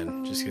Moon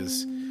again, just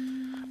because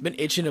I've been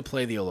itching to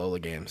play the Alola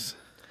games.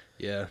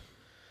 Yeah.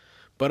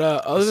 But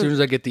as soon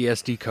as I get the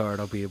SD card,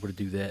 I'll be able to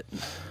do that.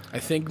 I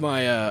think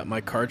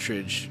my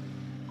cartridge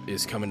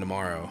is coming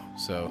tomorrow,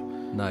 so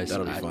nice.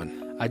 That'll be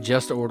fun. I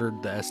just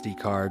ordered the SD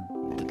card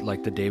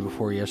like the day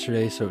before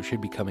yesterday, so it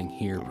should be coming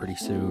here pretty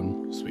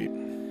soon. Sweet.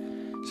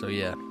 So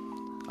yeah,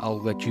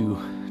 I'll let you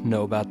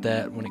know about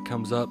that when it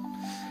comes up.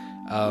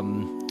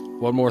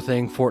 One more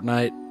thing,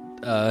 Fortnite,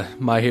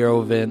 My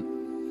Hero event.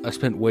 I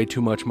spent way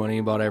too much money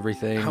about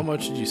everything. How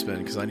much did you spend?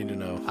 Because I need to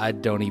know. I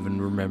don't even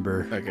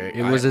remember. Okay.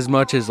 It was as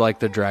much as like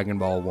the Dragon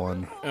Ball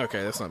one.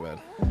 Okay, that's not bad.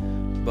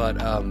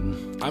 But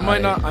I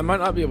might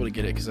not be able to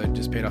get it because I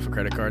just paid off a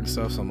credit card and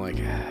stuff. So I'm like,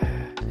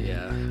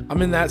 yeah.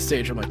 I'm in that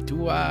stage. I'm like,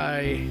 do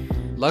I?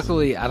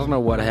 Luckily, I don't know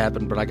what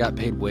happened, but I got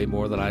paid way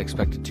more than I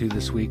expected to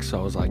this week. So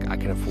I was like, I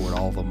can afford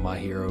all of them, My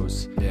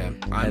Heroes. Yeah.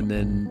 And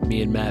then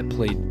me and Matt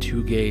played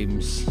 2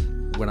 games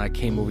when I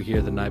came over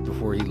here the night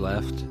before he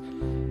left.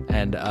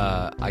 And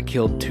I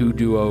killed 2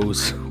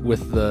 duos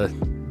with the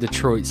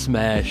Detroit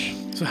Smash.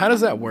 So how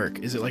does that work?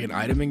 Is it like an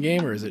item in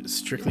game, or is it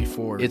strictly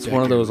for? It's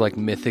one of those like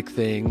mythic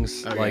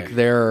things. Okay. Like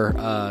there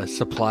are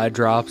supply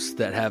drops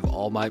that have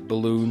All Might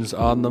balloons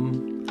on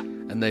them,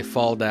 and they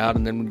fall down.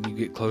 And then when you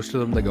get close to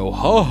them, they go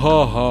ha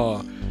ha ha.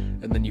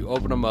 And then you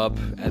open them up,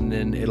 and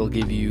then it'll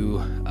give you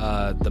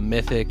the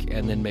mythic,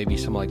 and then maybe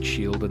some like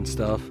shield and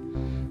stuff.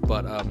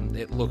 But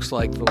it looks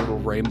like the little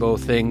rainbow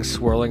thing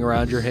swirling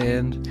around your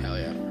hand. Hell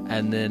yeah.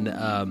 And then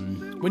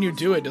when you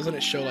do it, doesn't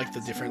it show like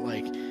the different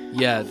like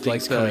things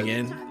like coming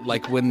in?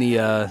 Like when he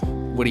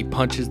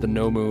punches the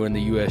Nomu and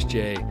the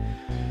USJ.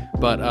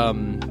 But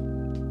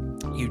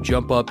you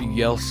jump up, you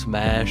yell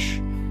smash,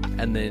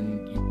 and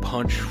then you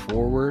punch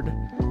forward,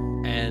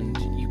 and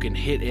you can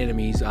hit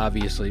enemies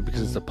obviously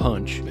because it's a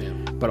punch.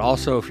 Man. But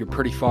also if you're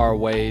pretty far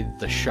away,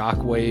 the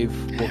shockwave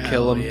will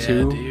kill them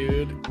too.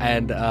 Dude.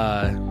 And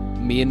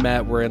me and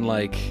Matt were in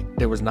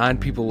there was 9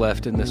 people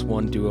left in this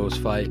one duo's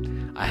fight.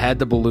 I had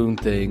the balloon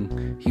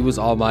thing. He was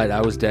All Might.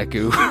 I was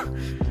Deku.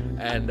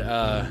 And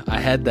I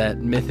had that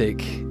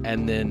mythic.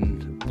 And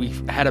then we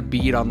had a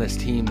beat on this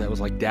team that was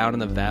like down in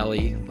the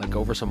valley, like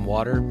over some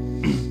water.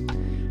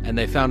 and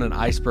they found an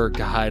iceberg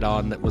to hide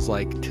on that was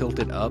like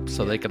tilted up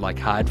so they could like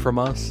hide from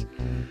us.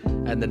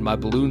 And then my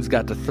balloons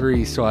got to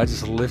 3, so I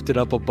just lifted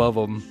up above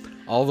them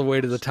all the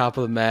way to the top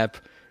of the map,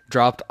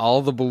 dropped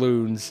all the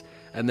balloons,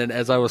 and then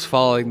as I was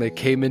falling, they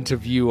came into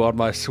view on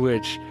my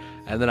Switch,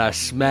 and then I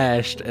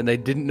smashed, and they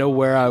didn't know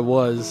where I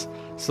was,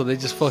 so they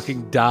just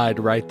fucking died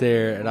right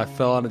there, and I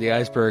fell onto the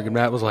iceberg, and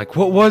Matt was like,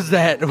 "What was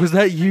that? Was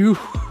that you?"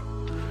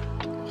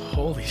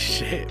 Holy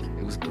shit.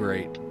 It was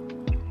great.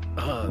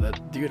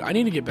 Dude, I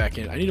need to get back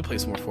in. I need to play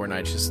some more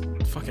Fortnite. It's just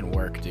fucking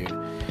work, dude.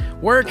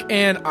 Work,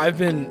 and I've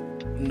been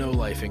no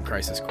life in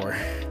Crisis Core.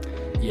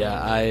 Yeah,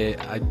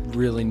 I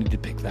really need to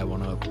pick that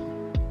one up.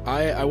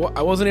 I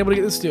wasn't able to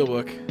get the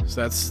Steelbook,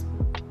 so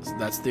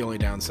that's the only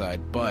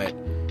downside. But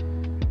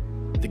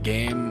the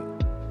game,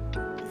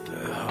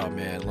 oh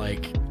man,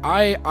 like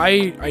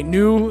I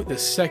knew the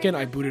second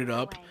I booted it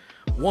up,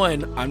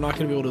 1, I'm not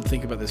gonna be able to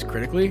think about this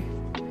critically,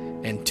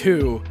 and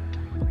 2,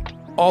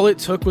 all it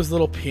took was a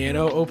little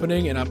piano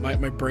opening, and my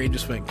brain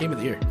just went Game of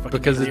the Year.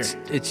 Because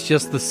it's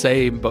just the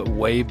same, but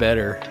way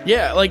better.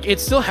 Yeah, like it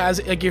still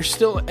has, like you're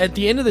still, at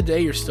the end of the day,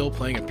 you're still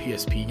playing a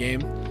PSP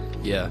game.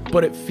 Yeah.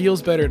 But it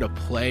feels better to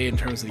play in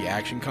terms of the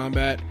action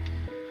combat.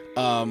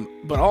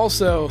 But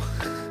also,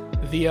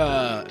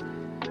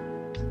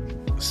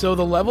 so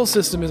the level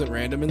system isn't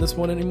random in this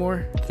one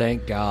anymore.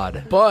 Thank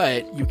God.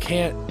 But you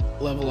can't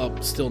level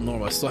up still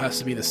normal. It still has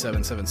to be the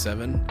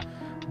 777.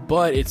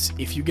 But it's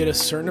if you get a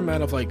certain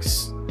amount of like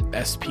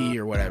SP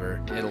or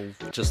whatever, it'll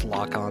just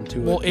lock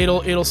onto it. Well,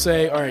 it'll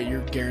say, all right,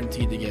 you're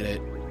guaranteed to get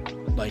it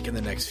like in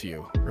the next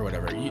few or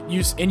whatever. And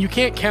you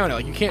can't count it.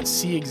 Like you can't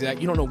see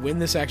you don't know when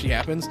this actually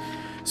happens.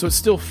 So it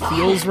still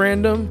feels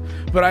random,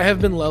 but I have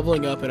been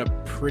leveling up at a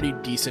pretty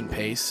decent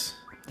pace.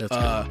 That's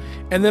good.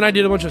 And then I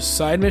did a bunch of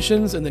side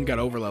missions and then got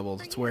over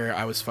leveled. It's where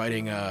I was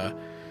fighting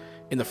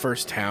in the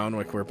first town,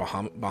 like where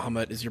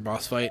Bahamut is your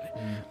boss fight.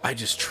 I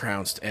just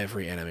trounced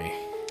every enemy.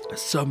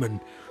 Summon.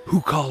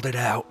 Who called it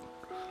out?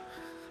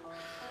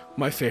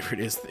 My favorite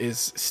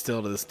is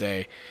still to this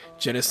day.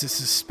 Genesis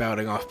is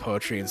spouting off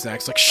poetry and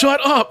Zach's like, "Shut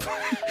up!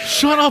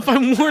 Shut up!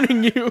 I'm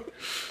warning you!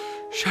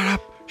 Shut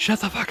up!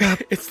 Shut the fuck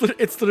up!" It's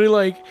literally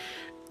like,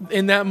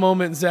 in that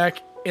moment,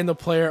 Zach and the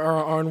player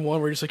are on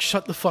one. We're just like,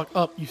 "Shut the fuck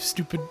up, you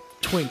stupid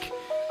twink!"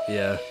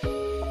 Yeah.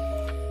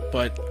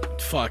 But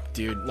fuck,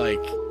 dude.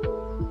 Like,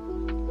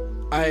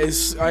 I'm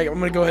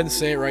gonna go ahead and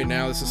say it right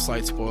now. This is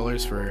slight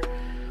spoilers for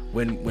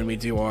when we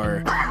do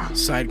our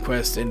side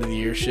quest end of the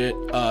year shit.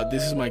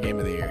 This is my game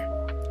of the year.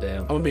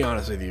 Damn. I'm gonna be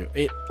honest with you.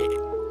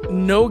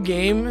 No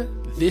game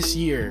this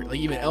year, like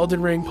even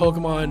Elden Ring,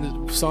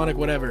 Pokemon, Sonic,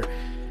 whatever,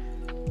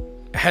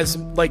 has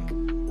like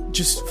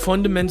just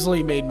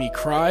fundamentally made me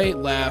cry,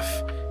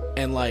 laugh,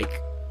 and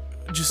like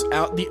just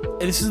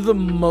this is the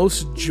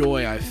most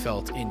joy I've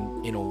felt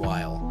in a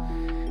while.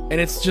 And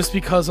it's just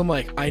because I'm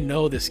like, I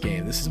know this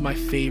game. This is my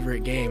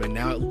favorite game, and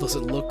now it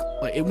doesn't look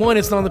like it. One,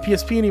 it's not on the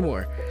PSP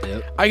anymore.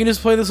 Yep. I can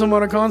just play this on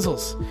modern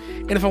consoles,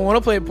 and if I want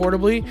to play it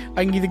portably,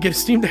 I can either get a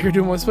Steam Deck or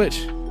do it on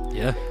Switch.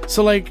 Yeah.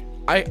 So like,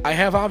 I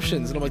have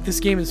options, and I'm like, this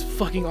game is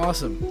fucking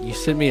awesome. You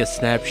sent me a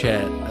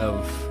Snapchat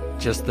of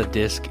just the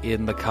disc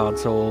in the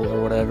console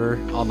or whatever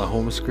on the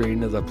home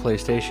screen of the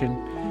PlayStation,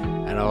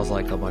 and I was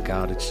like, oh my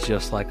god, it's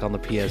just like on the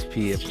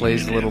PSP. It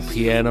plays a little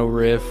piano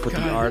riff with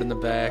the art in the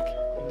back.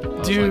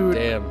 Dude,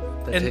 like, damn,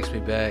 that takes me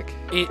back.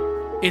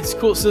 It's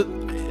cool. So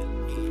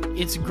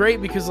it's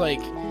great because like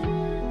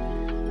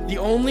the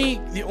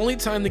only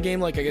time the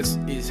game, like, I guess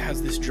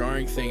has this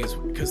jarring thing is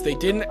because they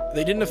didn't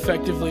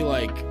effectively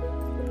like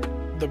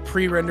the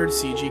pre-rendered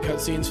CG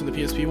cutscenes from the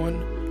PSP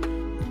one.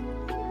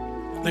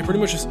 They pretty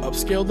much just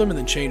upscaled them and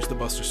then changed the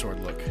Buster Sword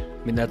look.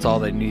 I mean, that's all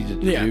they needed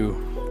to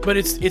do. But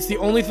it's the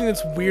only thing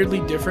that's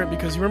weirdly different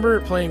because you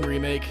remember playing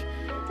Remake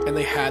and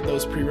they had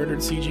those pre-rendered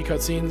CG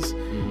cutscenes.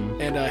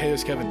 And hey,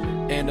 there's Kevin.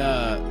 And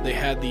they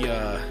had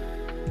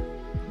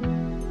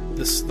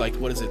this, like,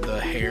 what is it? The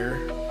hair,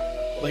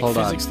 like, hold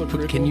physics on. look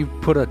really Can cool. you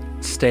put a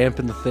stamp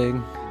in the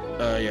thing?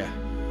 Yeah.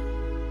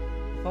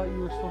 I thought you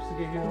were supposed to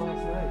get here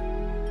last night.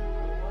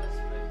 I was,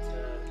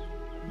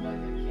 but I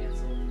got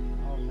canceled.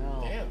 Oh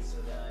no. Damn. So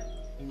that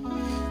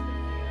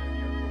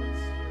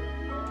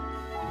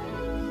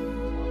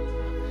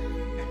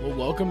Well,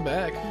 welcome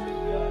back.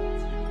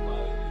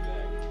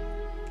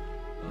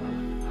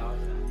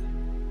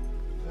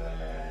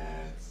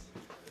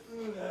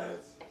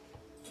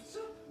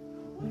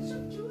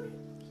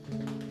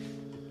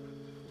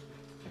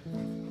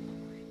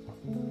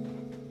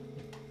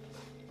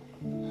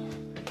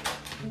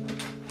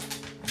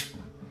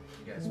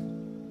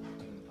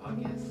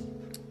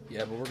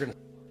 Yeah, but we're gonna.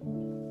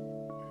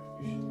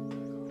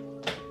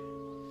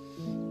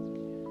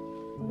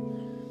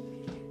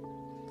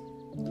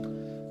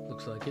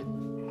 Looks like it.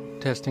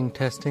 Testing.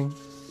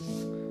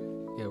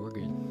 Yeah, we're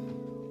good.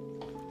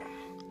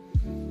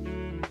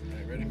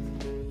 Alright, ready?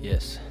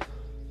 Yes.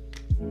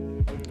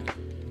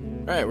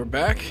 Alright, we're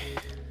back.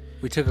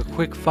 We took a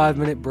quick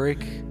 5-minute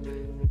break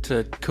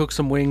to cook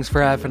some wings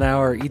for half an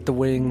hour, eat the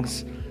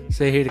wings,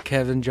 say hey to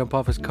Kevin, jump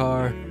off his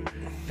car,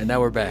 and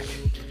now we're back.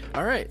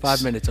 All right.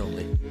 5 minutes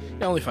only.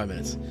 Yeah, only 5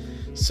 minutes.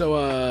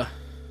 So,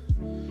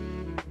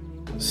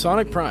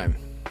 Sonic Prime.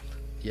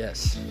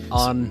 Yes.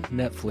 On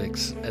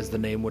Netflix, as the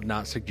name would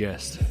not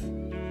suggest.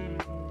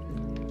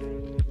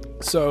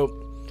 So,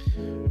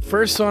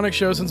 first Sonic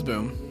show since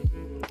Boom.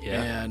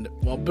 Yeah. And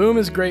while Boom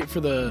is great for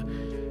the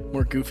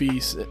more goofy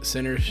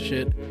center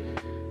shit,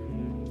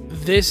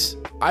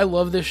 I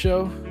love this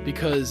show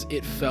because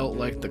it felt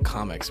like the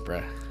comics,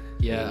 bruh.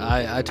 Yeah,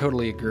 I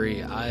totally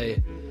agree.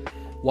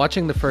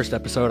 Watching the first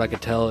episode, I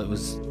could tell it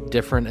was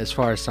different as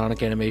far as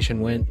Sonic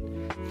animation went.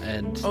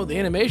 And Oh, the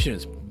animation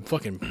is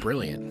fucking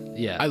brilliant.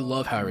 yeah. I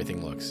love how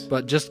everything looks.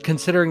 But just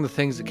considering the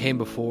things that came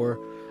before,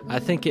 I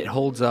think it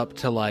holds up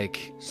to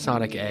like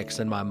Sonic X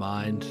in my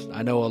mind.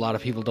 I know a lot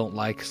of people don't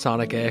like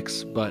Sonic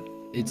X, but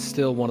it's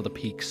still one of the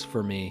peaks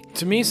for me.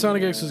 To me,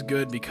 Sonic X was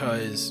good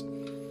because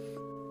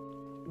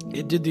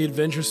it did the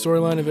Adventure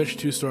storyline, Adventure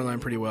 2 storyline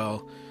pretty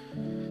well.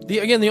 The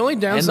only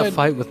downside... And the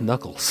fight with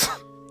Knuckles.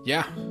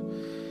 Yeah.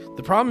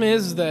 The problem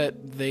is that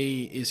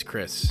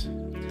Chris.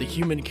 The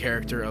human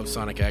character of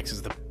Sonic X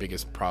is the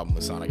biggest problem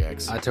with Sonic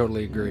X. I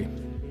totally agree.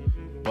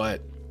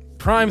 But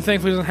Prime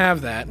thankfully doesn't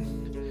have that.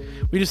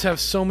 We just have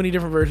so many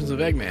different versions of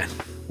Eggman.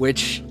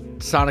 Which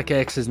Sonic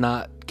X is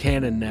not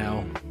canon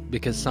now,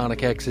 because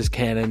Sonic X is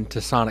canon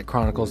to Sonic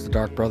Chronicles: The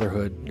Dark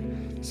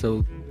Brotherhood.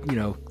 So,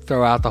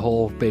 throw out the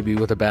whole baby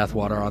with the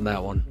bathwater on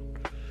that one.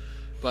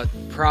 But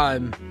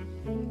Prime,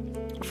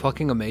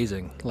 fucking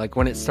amazing. Like,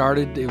 when it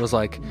started, it was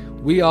like,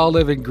 we all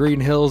live in Green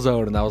Hill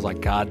Zone, and I was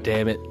like, God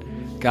damn it,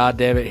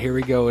 here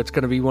we go. It's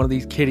going to be one of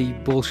these kiddie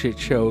bullshit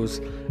shows.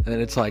 And then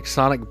it's like,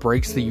 Sonic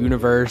breaks the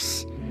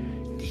universe.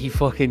 He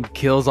fucking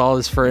kills all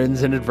his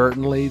friends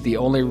inadvertently. The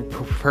only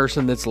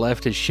person that's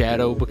left is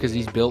Shadow because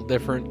he's built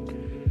different.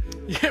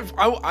 Yeah,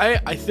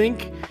 I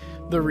think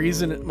the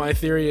reason, my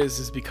theory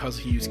is because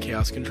he used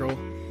Chaos Control.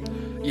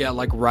 Yeah,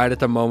 like right at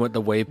the moment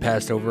the wave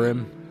passed over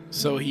him.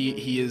 So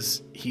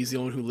he's the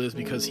only one who lives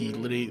because he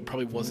literally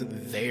probably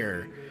wasn't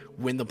there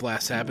when the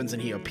blast happens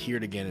and he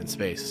appeared again in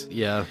space.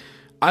 Yeah.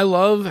 I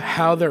love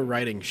how they're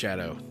writing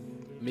Shadow.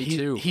 Me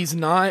too. He's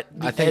not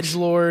the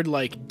edgelord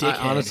like dickhead.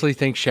 I honestly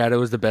think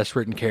Shadow is the best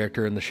written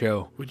character in the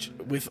show.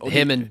 With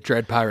him and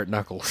Dread Pirate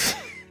Knuckles.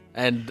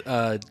 And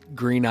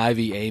Green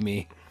Ivy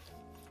Amy.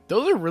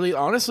 Those are really,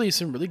 honestly,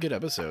 some really good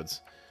episodes.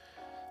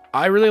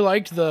 I really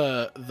liked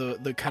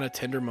the kind of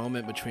tender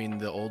moment between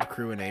the old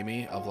crew and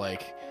Amy of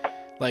like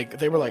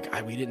they were like,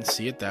 we didn't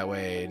see it that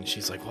way, and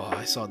she's like, well,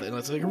 I saw that, and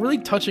it's like a really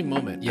touching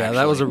moment. Yeah, actually.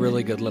 that was a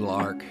really good little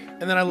arc.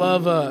 And then I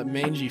love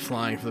Mangy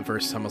flying for the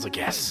first time. I was like,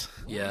 yes.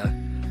 Yeah,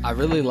 I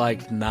really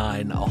liked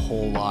Nine a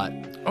whole lot.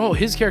 Oh,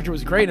 his character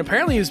was great. And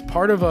apparently, he's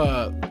part of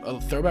a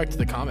throwback to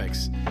the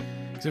comics.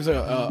 There's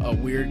a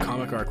weird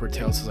comic arc where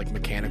Tails has like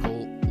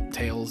mechanical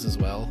tails as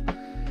well.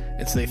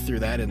 And so they threw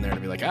that in there to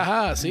be like,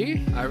 aha,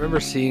 see? I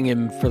remember seeing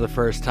him for the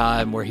first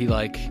time where he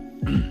like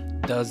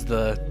does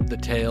the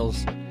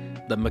tails,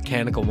 the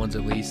mechanical ones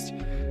at least.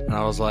 And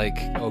I was like,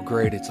 oh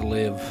great, it's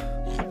Liv.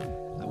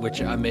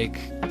 Which I make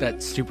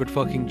that stupid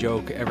fucking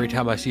joke every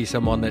time I see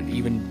someone that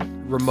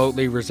even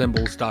remotely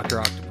resembles Dr.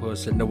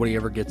 Octopus and nobody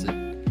ever gets it.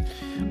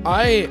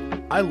 I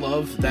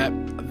love that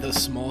the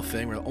small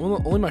thing where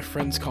only my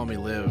friends call me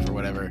Liv or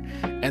whatever.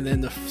 And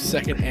then the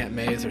second Aunt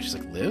May is there, she's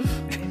like, Liv?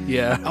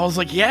 Yeah. I was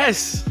like,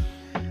 yes!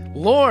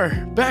 Lore,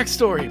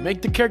 backstory,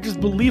 make the characters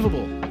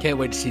believable. Can't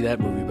wait to see that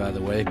movie, by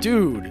the way.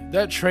 Dude,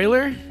 that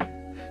trailer?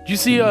 Do you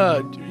see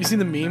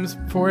the memes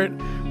for it?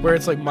 Where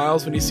it's like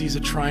Miles when he sees a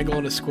triangle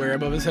and a square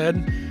above his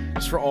head?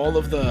 Just for all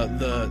of the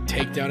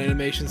takedown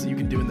animations that you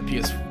can do in the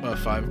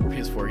PS5 or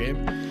PS4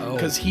 game.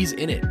 Because he's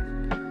in it.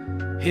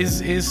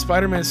 His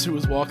Spider-Man suit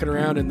was walking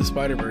around in the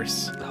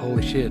Spider-Verse.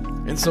 Holy shit.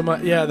 And so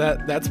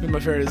that's been my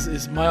favorite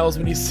is Miles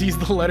when he sees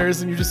the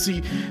letters and you just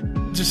see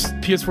just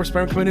PS4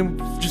 Spider-Man coming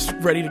in just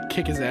ready to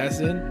kick his ass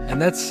in. And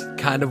that's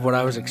kind of what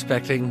I was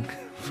expecting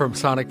from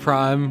Sonic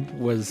Prime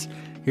was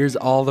here's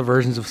all the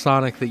versions of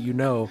Sonic that you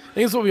know. I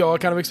think it's what we all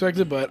kind of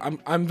expected, but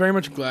I'm very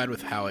much glad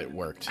with how it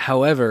worked.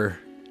 However,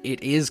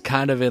 it is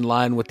kind of in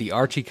line with the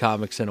Archie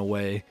comics in a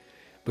way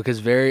because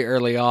very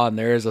early on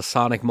there is a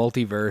Sonic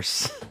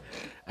multiverse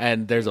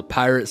and there's a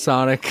pirate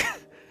Sonic,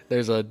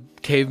 there's a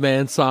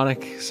caveman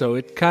Sonic, so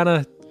it kind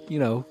of,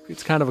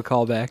 it's kind of a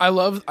callback. I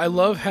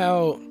love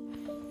how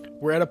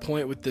we're at a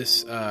point with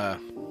this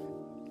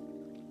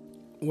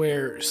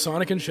where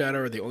Sonic and Shadow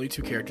are the only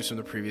two characters from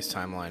the previous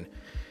timeline,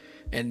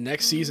 and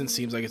next season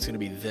seems like it's going to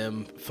be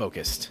them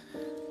focused,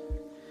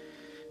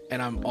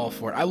 and I'm all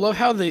for it. I love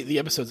how the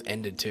episodes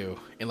ended too,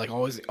 and like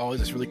always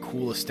this really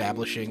cool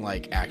establishing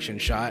like action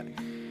shot.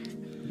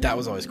 That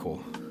was always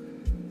cool.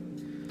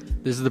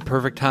 This is the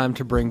perfect time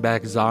to bring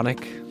back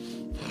Sonic.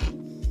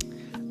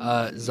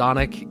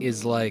 Sonic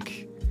is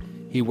like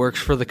he works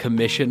for the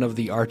commission of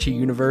the Archie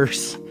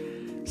universe.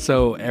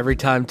 So every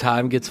time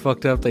time gets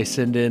fucked up, they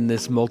send in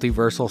this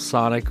multiversal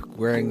Sonic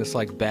wearing this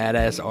like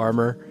badass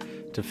armor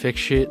to fix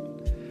shit.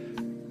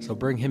 So So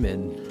bring him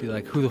in. Be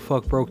like, who the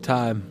fuck broke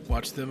time?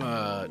 Watch them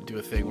do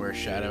a thing where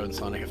Shadow and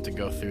Sonic have to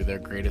go through their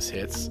greatest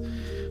hits.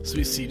 So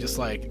we see just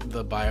like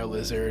the Bio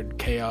Lizard,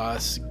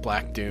 Chaos,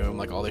 Black Doom,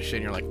 like all this shit,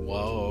 and you're like,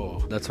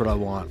 whoa. That's what I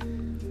want.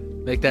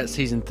 Make that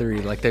season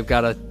 3. Like they've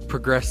got to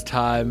progress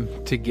time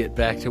to get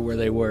back to where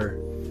they were.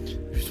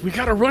 We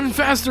gotta run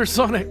faster,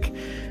 Sonic.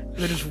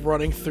 They're just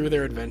running through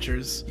their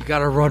adventures. You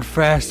gotta run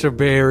faster,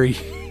 Barry.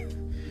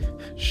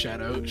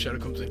 Shadow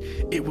comes in.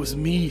 It was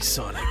me,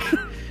 Sonic.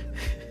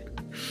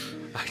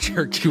 I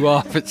jerked you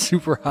off at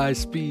super high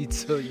speed,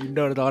 so you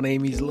nutted on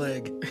Amy's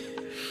leg.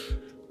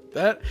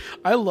 That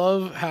I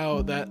love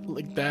how that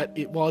like that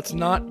while it's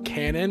not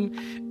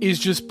canon, is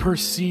just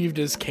perceived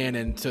as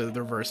canon to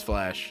the Reverse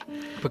Flash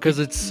Because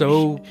it's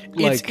so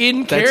like it's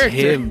in that's character.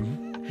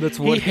 him. That's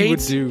what he would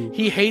do.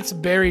 He hates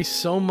Barry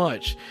so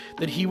much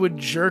that he would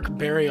jerk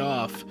Barry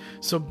off,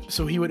 so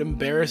he would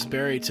embarrass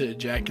Barry to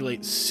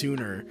ejaculate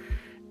sooner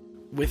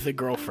with a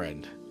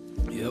girlfriend.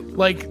 Yep.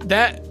 Like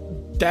that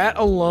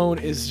alone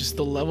is just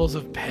the levels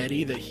of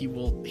petty that he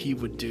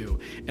would do,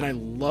 and I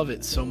love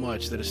it so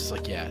much that it's just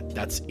like, yeah,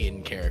 that's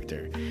in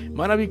character.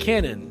 Might not be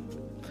canon,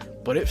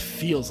 but it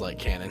feels like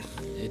canon.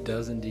 It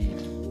does indeed.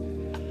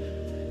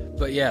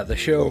 But yeah, the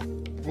show.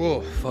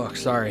 Whoa, fuck.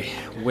 Sorry,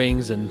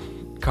 wings and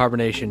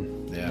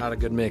carbonation. Yeah. Not a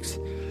good mix.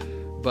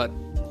 But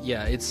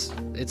yeah, it's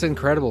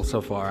incredible so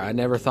far. I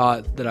never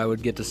thought that I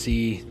would get to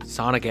see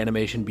Sonic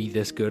animation be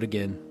this good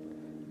again.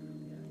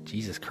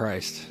 Jesus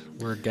Christ.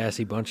 We're a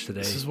gassy bunch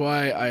today. This is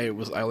why I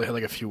only had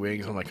like a few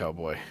wings on my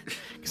cowboy,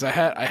 because I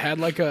had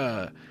like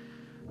a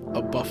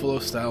buffalo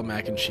style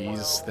mac and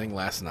cheese thing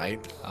last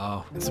night.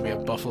 Oh, And so we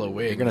have buffalo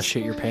wings. you're gonna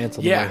shit your pants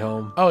on the Yeah. way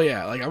home. Oh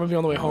yeah. Like I'm gonna be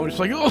on the way home, just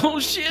like, oh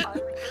shit.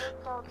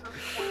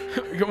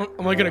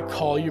 I'm like gonna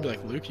call you, be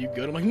like, Luke, you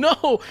good? I'm like,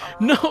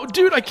 no,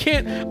 dude, I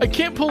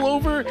can't pull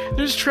over.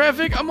 There's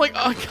traffic. I'm like,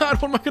 oh god,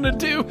 what am I gonna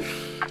do?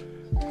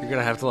 You're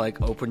gonna have to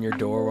like open your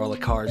door while the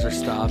cars are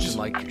stopped and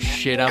like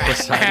shit out the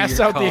side Ass of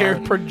your out car. the air,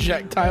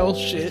 projectile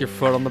shit. Your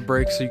foot on the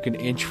brake so you can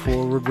inch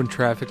forward when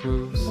traffic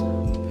moves.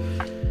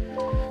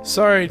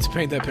 Sorry to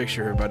paint that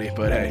picture, everybody,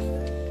 but hey.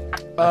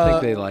 I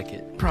think they like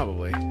it.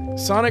 Probably.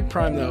 Sonic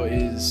Prime though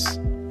is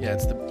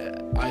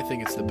I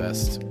think it's the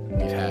best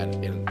we've had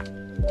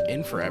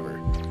in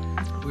forever.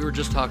 We were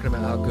just talking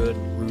about how good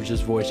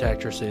Rouge's voice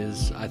actress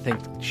is. I think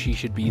she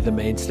should be the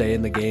mainstay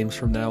in the games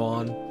from now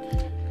on.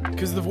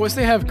 Because the voice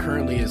they have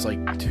currently is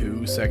like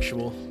too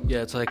sexual.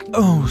 Yeah, it's like,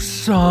 oh,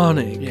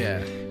 Sonic.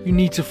 Yeah. You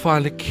need to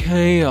find a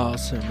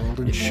Chaos Emerald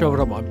and shove it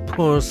up my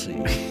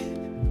pussy.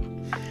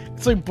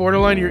 It's like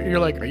borderline. You're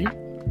like, are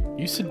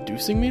you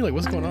seducing me? Like,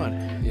 what's going on?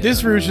 Yeah.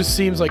 This Rouge just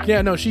seems like,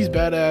 yeah, no, she's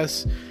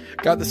badass,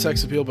 got the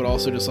sex appeal, but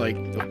also just like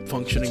a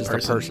functioning Just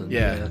person. a person.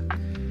 Yeah.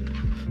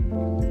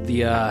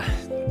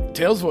 The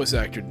Tails' voice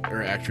actor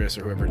or actress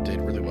or whoever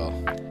did really well.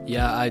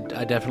 yeah, I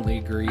definitely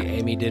agree.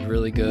 Amy did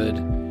really good.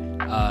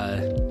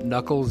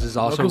 Knuckles is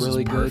also Knuckles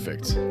really is good.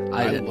 perfect.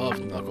 I love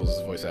Knuckles as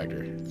a voice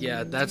actor.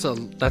 Yeah, that's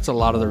a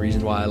lot of the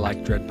reason why I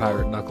like Dread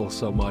Pirate Knuckles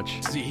so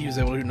much. See, he was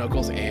able to do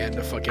Knuckles and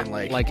a fucking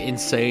like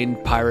Insane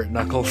Pirate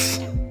Knuckles.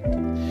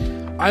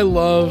 I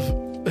love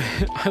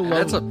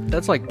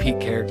That's like peak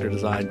character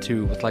design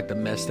too, with like the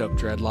messed up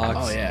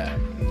dreadlocks. Oh yeah.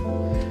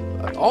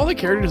 All the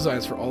character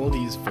designs for all of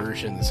these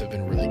versions have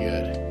been really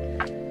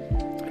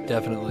good.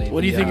 Definitely.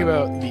 What do you think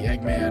about the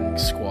Eggman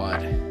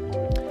squad?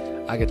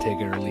 I could take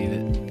it or leave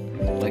it.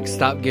 Like,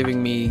 stop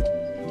giving me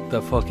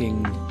the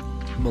fucking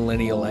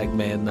millennial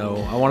Eggman though.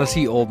 I want to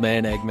see old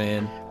man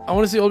Eggman. I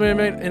want to see Old Man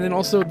Eggman, and then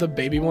also the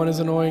baby one is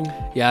annoying.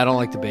 Yeah, I don't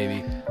like the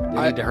baby.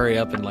 They need to hurry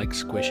up and like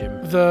squish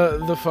him. The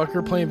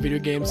fucker playing video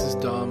games is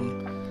dumb.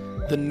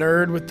 The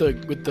nerd with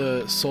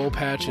the soul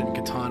patch and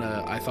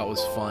katana I thought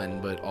was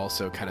fun, but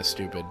also kind of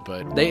stupid.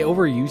 But They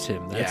overuse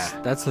him.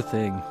 Yeah. That's the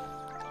thing.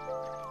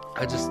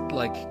 I just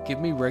like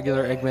give me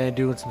regular Eggman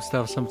doing some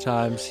stuff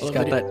sometimes. He's love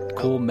got that that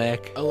cool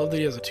mech. I love that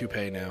he has a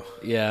toupee now.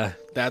 Yeah.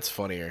 That's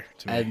funnier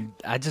to me. And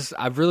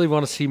I really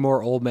want to see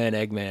more old man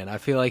Eggman. I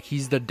feel like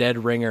he's the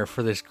dead ringer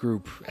for this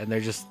group, and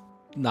they're just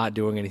not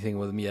doing anything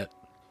with him yet.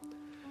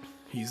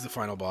 He's the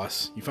final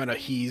boss. You find out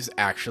he's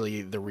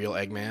actually the real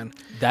Eggman.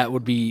 That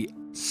would be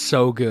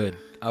so good.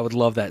 I would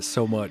love that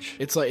so much.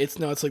 It's like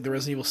the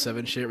Resident Evil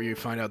 7 shit where you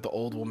find out the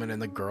old woman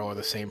and the girl are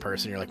the same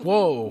person. You're like,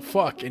 whoa,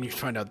 fuck, and you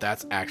find out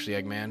that's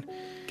actually Eggman.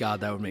 God,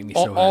 that would make me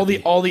all, so all happy.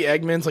 the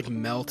Eggmans like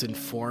melt and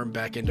form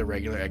back into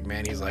regular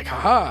Eggman. He's like,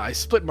 haha, I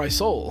split my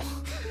soul.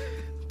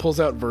 Pulls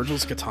out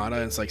Virgil's katana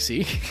and it's like,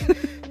 see?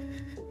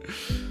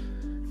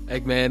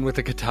 Eggman with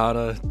a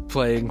katana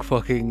playing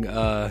fucking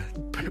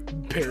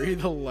Bury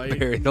the light.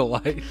 Bury the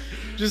Light.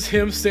 Just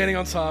him standing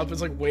on top.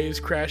 It's like waves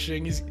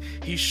crashing.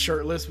 He's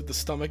shirtless with the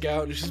stomach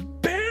out and it's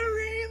just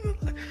bury the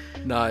light.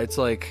 No, it's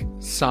like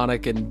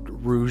Sonic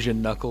and Rouge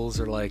and Knuckles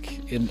are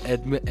like in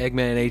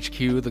Eggman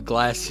HQ. The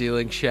glass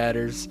ceiling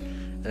shatters,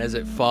 and as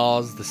it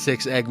falls, the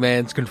 6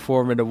 Eggmans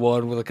conform into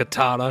one with a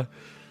katana.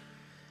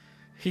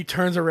 He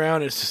turns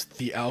around. It's just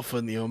the Alpha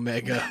and the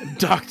Omega.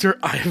 Dr.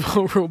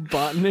 Ivo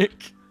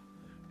Robotnik.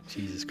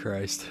 Jesus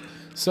Christ.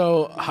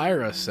 So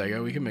hire us,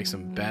 Sega. We can make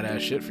some badass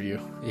shit for you.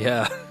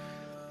 Yeah.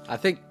 I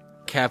think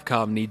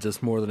Capcom needs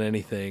us more than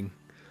anything.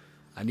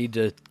 I need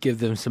to give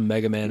them some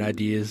Mega Man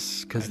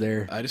ideas because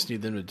they're... I just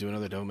need them to do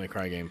another Devil May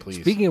Cry game, please.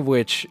 Speaking of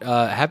which,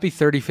 happy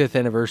 35th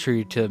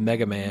anniversary to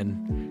Mega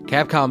Man.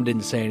 Capcom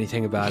didn't say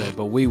anything about it,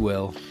 but we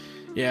will.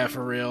 Yeah,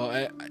 for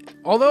real.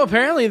 Although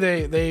apparently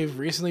they've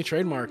recently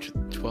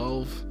trademarked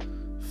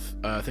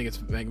 12. I think it's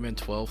Mega Man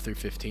 12 through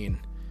 15.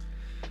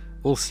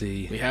 We'll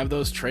see. We have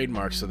those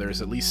trademarks, so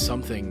there's at least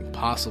something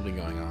possibly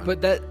going on.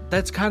 But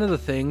that's kind of the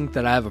thing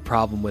that I have a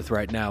problem with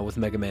right now with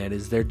Mega Man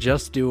is they're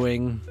just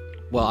doing...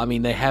 Well, I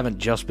mean, they haven't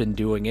just been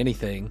doing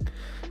anything.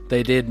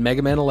 They did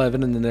Mega Man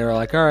 11, and then they were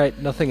like, all right,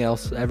 nothing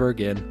else ever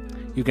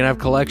again. You can have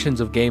collections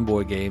of Game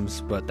Boy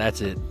games, but that's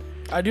it.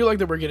 I do like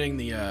that we're getting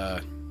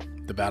the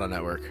Battle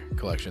Network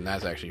collection.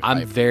 That's actually I'm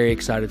hype. very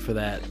excited for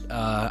that.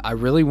 I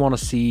really want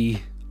to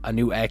see a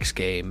new X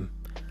game.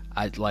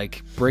 I'd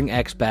like bring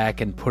X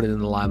back and put it in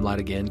the limelight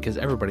again because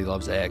everybody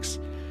loves X.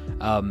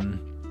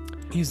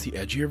 He's the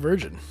edgier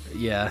version.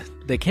 Yeah,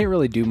 they can't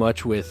really do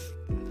much with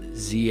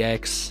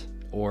ZX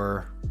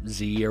or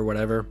Z or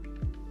whatever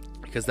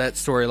because that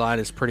storyline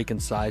is pretty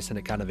concise and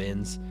it kind of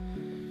ends.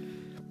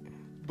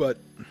 But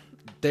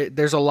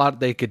there's a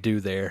lot they could do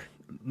there.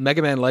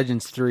 Mega Man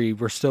Legends 3,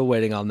 we're still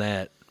waiting on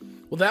that.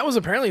 Well, that was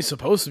apparently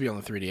supposed to be on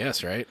the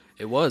 3DS, right?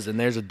 It was, and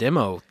there's a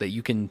demo that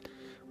you can,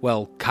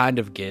 well, kind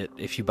of get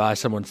if you buy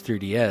someone's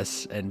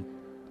 3DS and,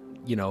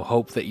 you know,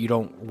 hope that you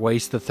don't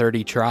waste the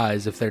 30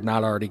 tries if they're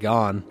not already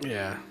gone.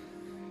 Yeah.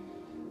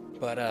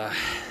 But,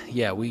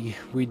 yeah, we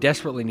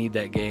desperately need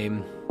that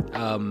game.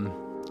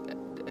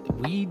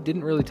 We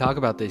didn't really talk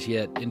about this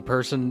yet in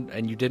person,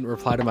 and you didn't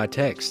reply to my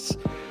texts,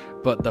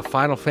 but the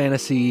Final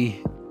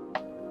Fantasy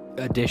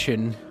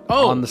edition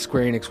on the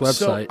Square Enix website.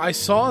 So I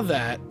saw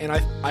that, and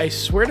I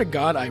swear to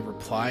God I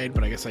replied,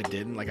 but I guess I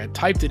didn't. Like, I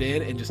typed it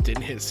in and just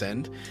didn't hit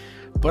send.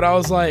 But I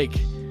was like,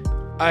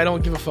 I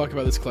don't give a fuck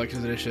about this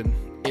collector's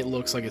edition. It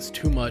looks like it's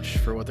too much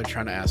for what they're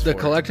trying to ask for. The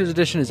collector's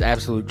edition is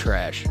absolute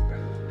trash.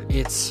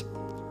 It's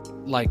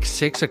like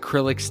 6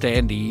 acrylic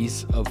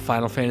standees of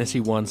Final Fantasy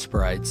 1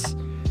 sprites.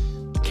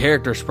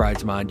 Character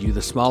sprites, mind you,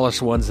 the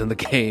smallest ones in the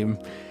game.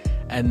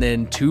 And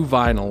then 2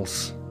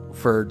 vinyls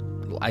for,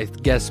 I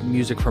guess,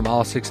 music from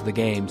all 6 of the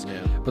games.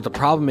 Yeah. But the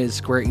problem is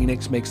Square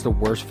Enix makes the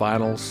worst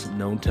vinyls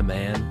known to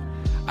man.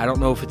 I don't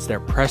know if it's their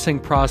pressing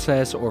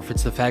process or if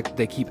it's the fact that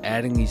they keep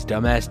adding these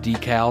dumbass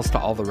decals to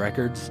all the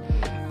records.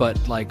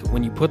 But, like,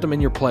 when you put them in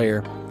your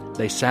player,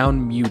 they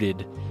sound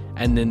muted.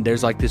 And then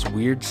there's, like, this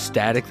weird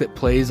static that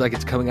plays like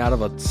it's coming out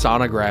of a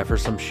sonograph or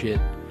some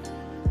shit.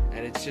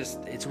 And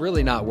it's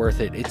really not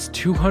worth it. It's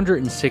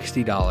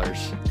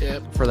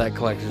 $260 for that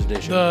collector's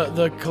edition.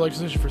 The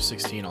collector's edition for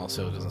 16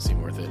 also doesn't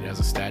seem worth it. It has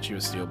a statue, a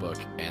steelbook,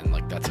 and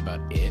like that's about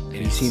it. Have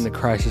you seen the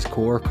Crisis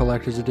Core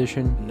collector's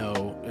edition?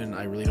 No, and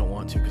I really don't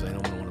want to because I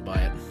don't want to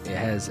buy it. It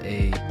has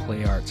a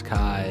Play Arts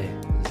Kai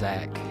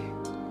Zack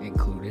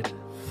included.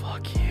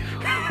 Fuck you.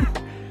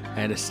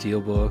 And a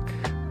steelbook.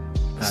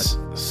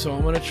 So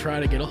I'm gonna try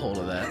to get a hold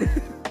of that.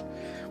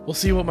 We'll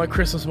see what my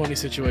Christmas money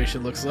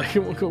situation looks like,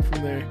 and we'll go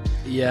from there.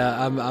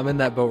 Yeah, I'm in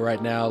that boat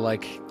right now.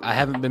 Like, I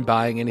haven't been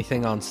buying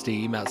anything on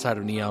Steam outside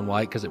of Neon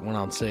White because it went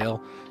on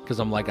sale. Because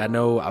I'm like, I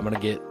know I'm going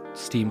to get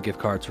Steam gift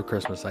cards for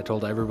Christmas. I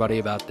told everybody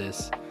about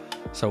this.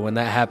 So when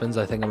that happens,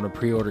 I think I'm going to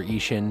pre-order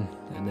Ishin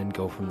and then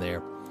go from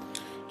there.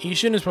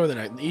 Ishin is probably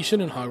the next.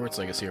 Ishin and Hogwarts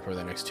Legacy are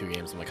probably the next 2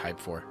 games I'm like hyped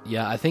for.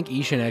 Yeah, I think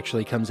Ishin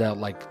actually comes out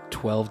like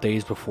 12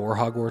 days before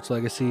Hogwarts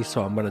Legacy.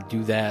 So I'm going to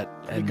do that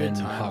and then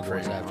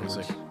Hogwarts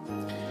afterwards.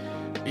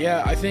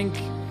 Yeah, I think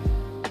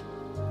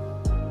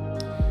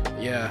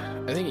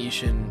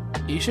Ishin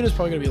is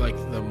probably gonna be like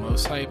the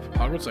most hype.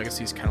 Hogwarts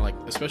Legacy is kind of like,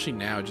 especially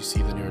now. Did you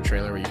see the newer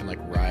trailer where you can like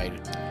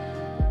ride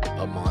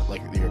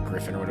like your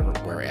Griffin or whatever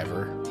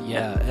wherever?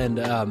 Yeah, and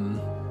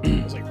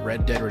it was like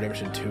Red Dead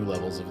Redemption 2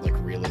 levels of like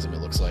realism.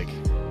 It looks like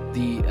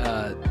the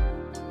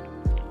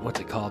what's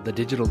it called? The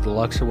Digital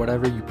Deluxe or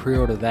whatever. You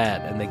pre-order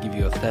that, and they give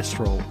you a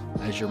Thestral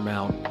as your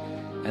mount,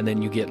 and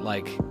then you get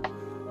like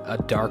a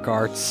Dark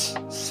Arts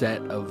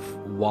set of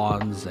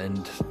wands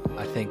and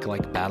I think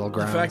like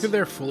battlegrounds. The fact that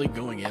they're fully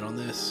going in on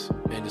this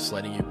and just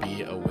letting you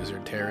be a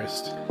wizard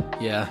terrorist.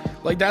 Yeah.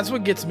 Like that's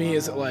what gets me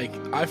is that, like,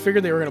 I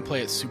figured they were going to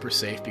play it super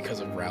safe because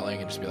of rallying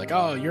and just be like,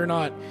 oh,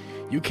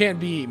 you can't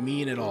be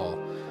mean at all.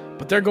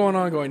 But they're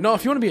going, no,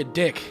 if you want to be a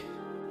dick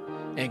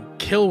and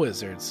kill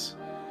wizards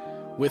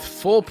with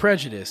full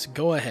prejudice,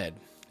 go ahead.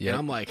 Yep. And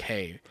I'm like,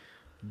 hey,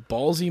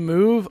 ballsy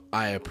move,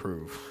 I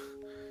approve.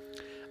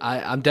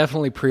 I'm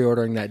definitely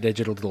pre-ordering that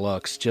Digital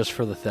Deluxe just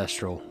for the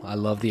Thestral. I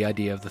love the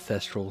idea of the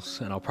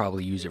Thestrals, and I'll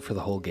probably use it for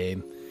the whole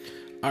game.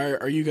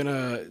 Are you going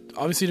to...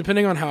 Obviously,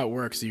 depending on how it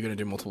works, are you going to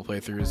do multiple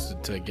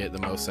playthroughs to get the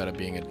most out of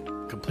being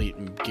a complete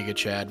Giga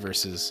Chad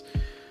versus...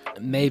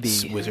 Maybe.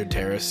 Wizard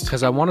Terrorist?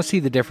 Because I want to see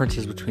the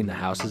differences between the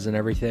houses and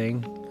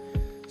everything.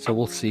 So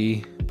we'll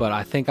see. But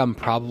I think I'm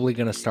probably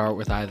going to start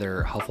with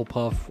either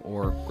Hufflepuff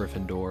or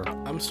Gryffindor.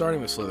 I'm starting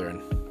with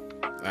Slytherin.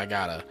 I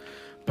gotta...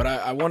 But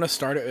I want to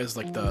start it as,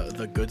 like,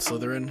 the good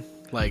Slytherin.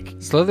 Like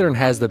Slytherin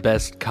has the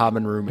best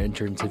common room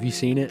entrance. Have you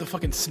seen it? the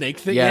fucking snake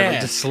thing. Yeah,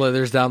 it just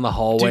slithers down the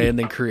hallway Dude, and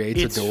then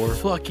creates it's a door.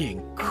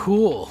 fucking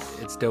cool.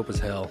 It's dope as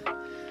hell.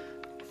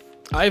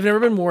 I've never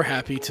been more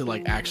happy to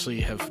like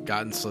actually have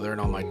gotten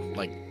Slytherin on my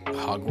like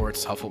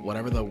Hogwarts, Huffle,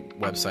 whatever the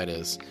website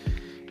is.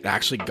 I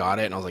actually got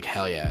it, and I was like,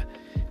 hell yeah.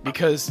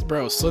 Because,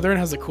 bro, Slytherin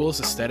has the coolest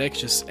aesthetic.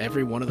 Just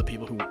every one of the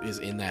people who is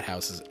in that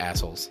house is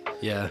assholes.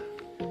 Yeah.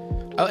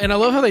 And I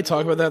love how they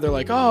talk about that. They're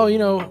like, oh, you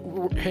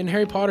know, in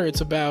Harry Potter, it's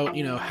about,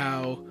 you know,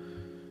 how,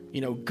 you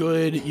know,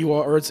 good you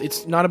are. Or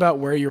it's not about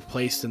where you're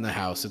placed in the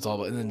house. It's all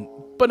about, and then,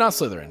 but not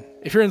Slytherin.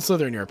 If you're in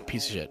Slytherin, you're a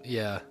piece of shit.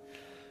 Yeah.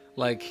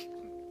 Like,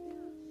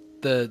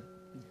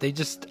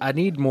 I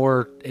need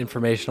more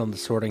information on the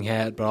Sorting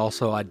Hat, but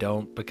also I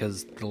don't,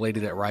 because the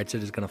lady that writes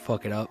it is going to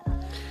fuck it up.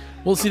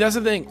 Well, see, that's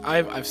the thing.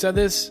 I've said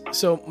this.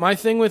 So my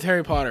thing with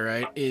Harry Potter,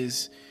 right,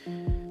 is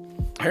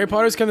Harry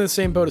Potter's kind of the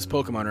same boat as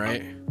Pokemon,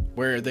 right?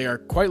 Where they are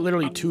quite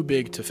literally too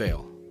big to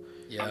fail.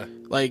 Yeah.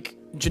 Like,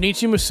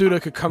 Junichi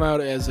Masuda could come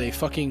out as a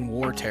fucking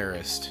war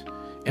terrorist,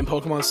 and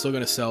Pokemon's still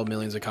going to sell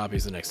millions of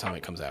copies the next time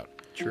it comes out.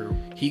 True.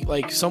 He,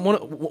 like,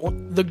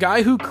 the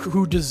guy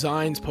who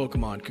designs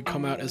Pokemon could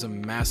come out as a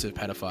massive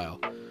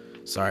pedophile.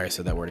 Sorry, I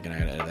said that word again. I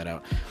gotta edit that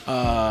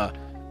out.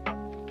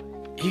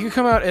 He could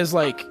come out as,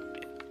 like,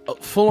 a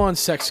full-on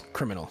sex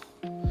criminal.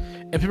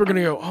 And people are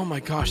gonna go, oh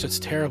my gosh, that's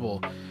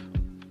terrible.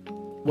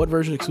 What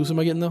version exclusive am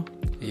I getting, though?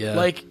 Yeah.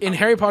 Like, in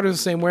Harry Potter the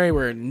same way,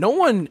 where no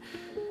one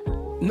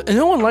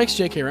likes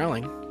J.K.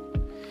 Rowling.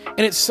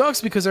 And it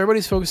sucks because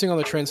everybody's focusing on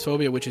the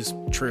transphobia, which is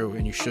true,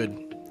 and you should,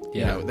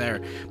 you know,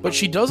 there. But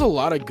she does a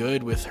lot of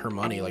good with her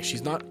money. Like,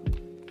 she's not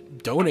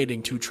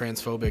donating to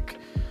transphobic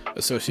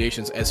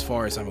associations, as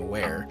far as I'm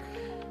aware.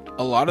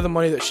 A lot of the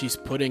money that she's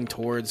putting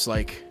towards,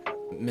 like,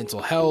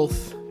 mental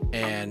health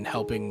and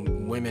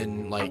helping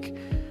women, like,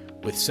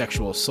 with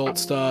sexual assault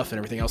stuff and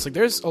everything else. Like,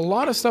 there's a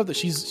lot of stuff that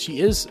she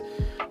is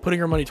putting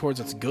her money towards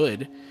that's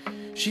good.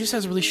 She just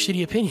has really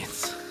shitty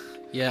opinions.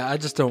 Yeah, I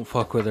just don't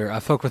fuck with her. I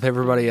fuck with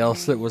everybody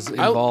else that was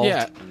involved.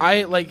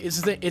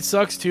 It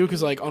sucks too,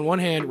 because, like, on one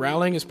hand,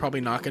 Rowling is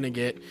probably not going to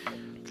get,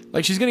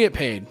 like, she's going to get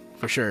paid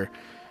for sure,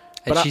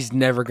 and she's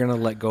never going to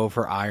let go of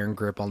her iron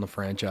grip on the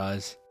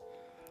franchise.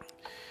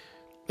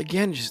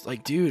 Again, just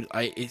like, dude,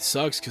 it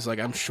sucks because, like,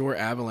 I'm sure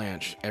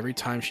Avalanche, every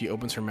time she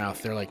opens her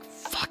mouth, they're like,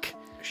 fuck,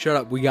 shut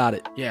up, we got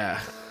it. Yeah.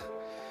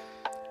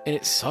 And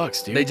it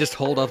sucks, dude. They just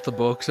hold up the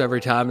books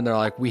every time, and they're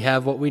like, we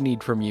have what we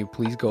need from you.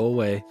 Please go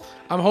away.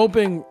 I'm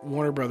hoping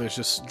Warner Brothers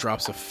just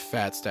drops a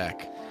fat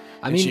stack,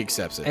 and she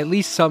accepts it. At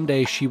least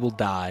someday she will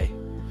die,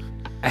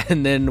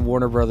 and then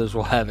Warner Brothers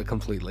will have it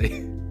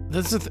completely.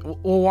 That's the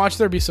we'll watch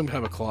there be some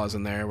kind of clause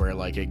in there where,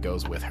 like, it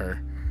goes with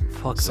her.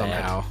 Fuck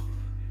somehow.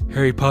 That.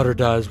 Harry Potter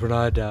dies when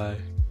I die.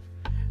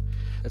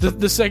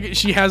 The second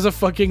she has a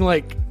fucking,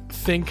 like,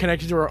 thing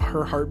connected to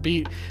her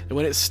heartbeat, and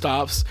when it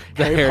stops,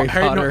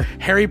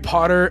 Harry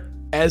Potter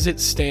as it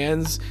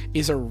stands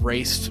is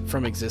erased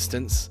from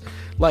existence.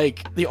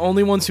 Like, the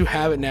only ones who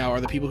have it now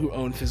are the people who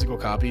own physical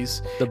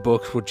copies. The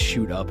books would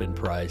shoot up in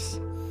price.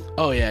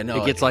 Oh yeah,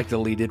 no, it gets, like,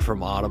 deleted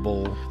from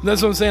Audible.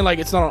 That's what I'm saying. Like,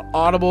 it's not on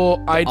Audible,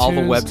 iTunes. All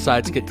the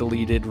websites get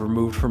deleted,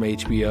 removed from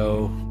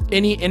HBO.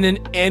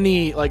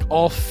 Any like,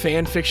 all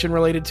fan fiction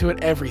related to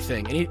it,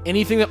 everything.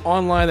 Anything that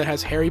online that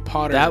has Harry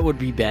Potter. That would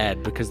be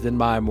bad, because then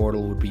my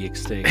Immortal would be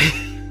extinct.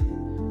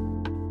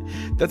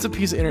 That's a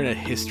piece of internet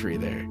history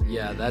there.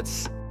 Yeah,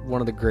 that's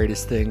one of the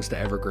greatest things to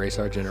ever grace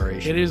our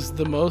generation. It is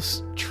the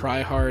most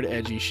try-hard,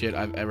 edgy shit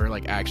I've ever,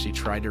 like, actually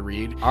tried to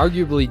read.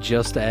 Arguably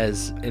just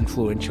as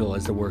influential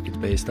as the work it's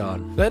based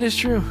on. That is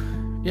true.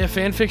 Yeah,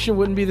 fan fiction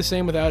wouldn't be the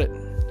same without it.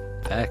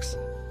 Facts.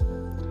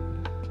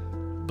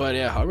 But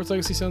yeah, Hogwarts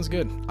Legacy sounds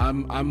good.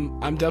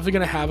 I'm definitely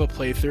gonna have a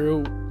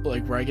playthrough,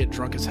 like, where I get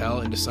drunk as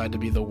hell and decide to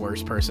be the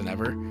worst person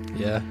ever.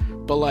 Yeah.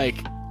 But, like,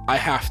 I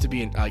have to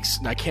be, like,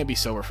 I can't be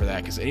sober for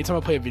that, because anytime I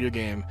play a video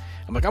game,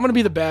 I'm like, I'm gonna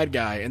be the bad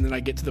guy, and then I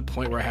get to the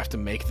point where I have to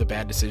make the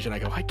bad decision. I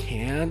go, I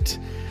can't.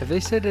 Have they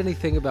said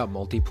anything about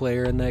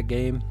multiplayer in that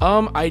game?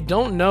 I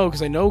don't know,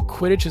 because I know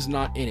Quidditch is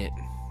not in it.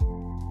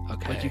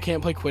 Okay. Like, you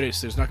can't play Quidditch,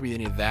 so there's not gonna be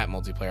any of that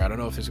multiplayer. I don't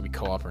know if there's gonna be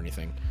co-op or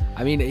anything.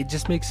 I mean, it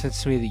just makes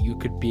sense to me that you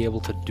could be able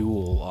to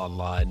duel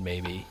online,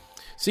 maybe.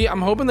 See,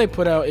 I'm hoping they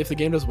put out, if the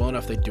game does well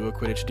enough, they do a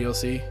Quidditch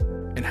DLC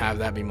and have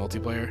that be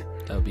multiplayer.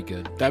 That would be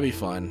good. That'd be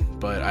fun,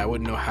 but I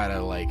wouldn't know how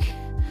to, like,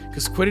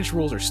 because Quidditch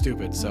rules are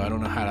stupid, so I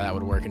don't know how that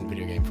would work in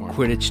video game form.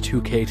 Quidditch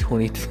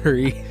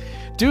 2K23.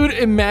 Dude,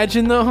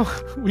 imagine, though,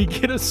 we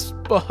get a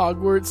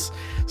Hogwarts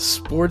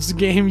sports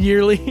game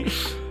yearly.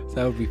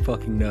 That would be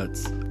fucking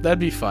nuts. That'd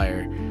be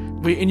fire.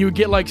 And you would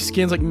get, like,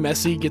 skins, like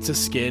Messi gets a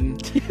skin.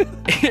 You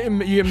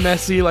get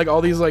Messi, like,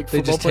 all these, like,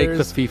 football players.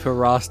 They just take the FIFA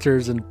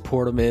rosters and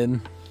port them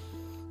in.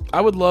 I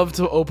would love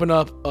to open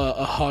up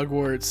a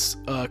Hogwarts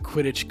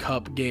Quidditch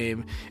Cup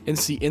game and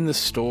see in the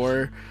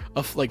store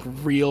of, like,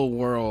 real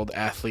world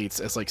athletes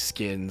as, like,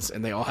 skins,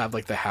 and they all have,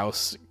 like, the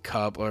house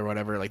cup or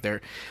whatever. Like,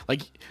 they're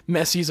like,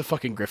 Messi's a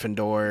fucking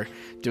Gryffindor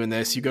doing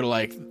this. You go to,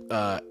 like,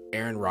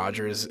 Aaron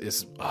Rodgers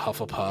is a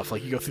Hufflepuff.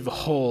 Like, you go through the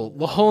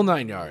whole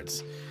 9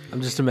 yards.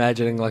 I'm just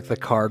imagining like the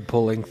card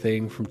pulling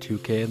thing from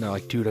 2K, and they're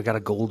like, "Dude, I got a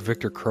gold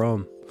Victor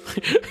Crumb."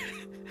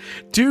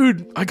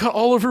 Dude, I got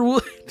Oliver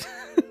Wood.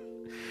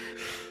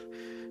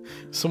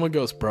 Someone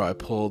goes, bro, I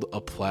pulled a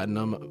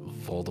platinum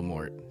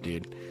Voldemort,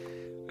 dude.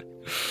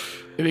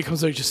 It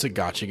becomes like just a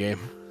gotcha game.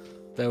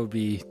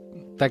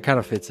 That kind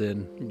of fits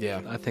in.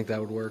 Yeah, I think that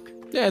would work.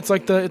 Yeah, it's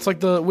like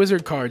the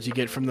wizard cards you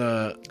get from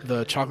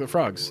the chocolate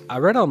frogs. I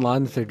read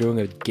online that they're doing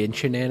a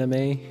Genshin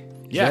anime.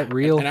 Is that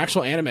real? An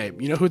actual anime.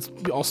 You know who it's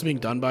also being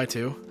done by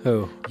too?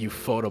 Who?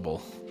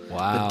 Ufotable.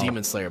 Wow. The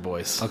Demon Slayer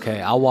boys.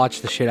 Okay, I'll watch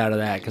the shit out of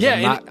that because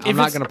I'm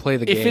not going to play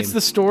the game. If it's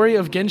the story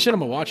of Genshin, I'm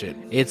going to watch it.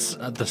 It's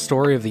the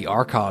story of the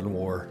Archon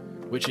War.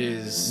 Which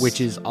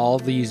is all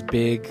these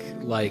big,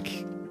 like,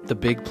 the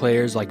big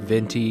players like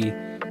Venti,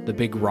 the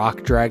big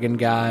rock dragon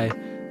guy.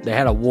 They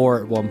had a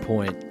war at one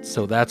point,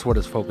 so that's what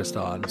it's focused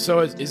on. So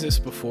is this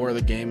before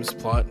the game's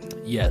plot?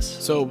 Yes.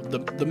 So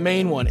the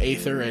main one,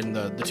 Aether, and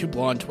the two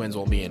blonde twins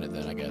will be in it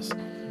then, I guess.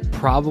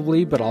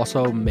 Probably, but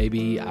also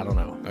maybe, I don't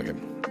know. Okay.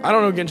 I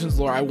don't know Genshin's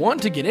lore. I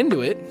want to get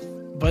into it,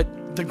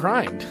 but the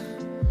grind.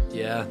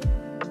 Yeah.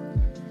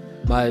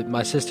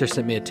 My sister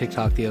sent me a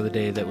TikTok the other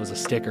day that was a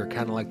sticker,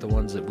 kind of like the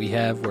ones that we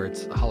have, where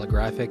it's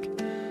holographic,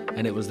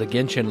 and it was the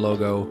Genshin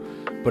logo,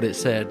 but it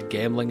said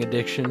gambling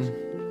addiction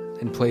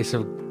in place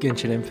of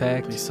Genshin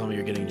Impact. Please tell me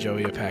you're getting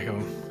Joey a pack of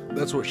them.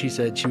 That's what she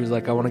said. She was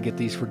like, I want to get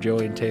these for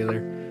Joey and Taylor.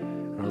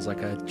 And I was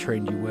like, I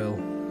trained you well.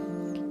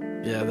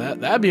 Yeah,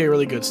 that'd be a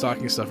really good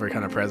stocking stuffer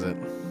kind of present.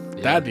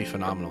 Yeah. That'd be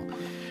phenomenal.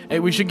 Hey,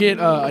 we should get,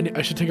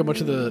 I should take a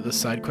bunch of the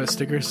side quest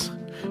stickers,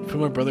 put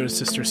my brother and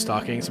sister's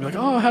stockings, and be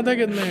like, oh, how'd that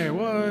get in there?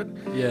 What?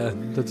 Yeah,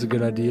 that's a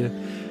good idea.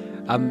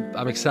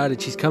 I'm excited.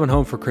 She's coming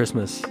home for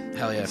Christmas.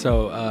 Hell yeah.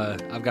 So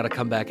I've got to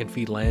come back and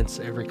feed Lance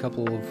every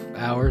couple of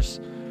hours.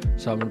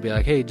 So I'm going to be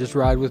like, hey, just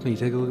ride with me,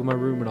 take a look at my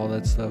room and all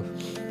that stuff.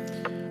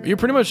 You're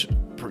pretty much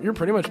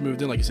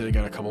moved in, like you said. You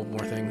got a couple more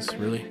things,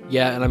 really.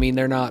 Yeah, and I mean,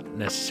 they're not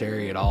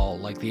necessary at all.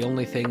 Like, the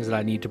only things that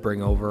I need to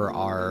bring over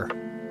are,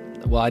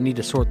 well, I need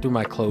to sort through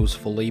my clothes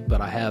fully,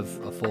 but I have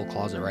a full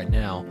closet right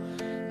now.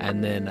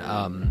 And then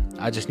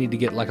I just need to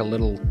get like a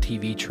little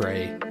TV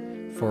tray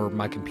for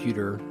my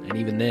computer, and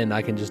even then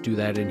I can just do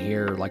that in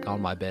here, like on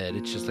my bed.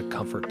 It's just a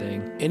comfort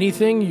thing.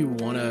 Anything you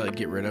want to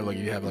get rid of, like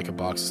you have like a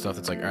box of stuff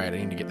that's like, all right, I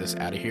need to get this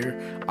out of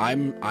here. I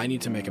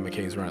need to make a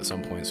McKay's run at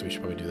some point, so we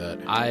should probably do that.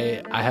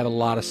 I have a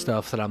lot of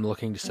stuff that I'm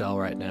looking to sell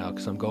right now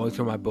because I'm going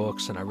through my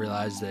books, and I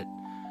realize that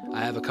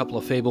I have a couple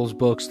of Fables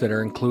books that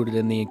are included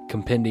in the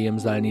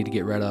compendiums that I need to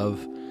get rid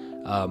of.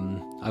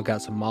 I've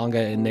got some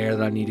manga in there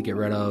that I need to get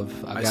rid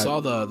of. I saw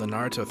the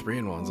Naruto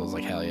 3-in-1s. I was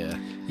like, hell yeah.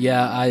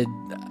 Yeah,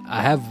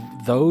 I have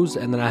those,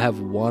 and then I have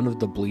one of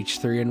the Bleach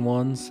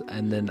 3-in-1s,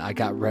 and then I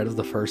got rid of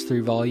the first 3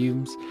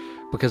 volumes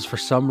because for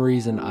some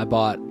reason I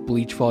bought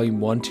Bleach Volume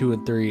 1, 2,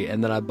 and 3,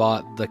 and then I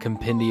bought the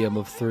compendium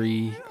of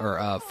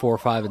 4,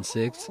 5, and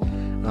 6,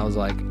 and I was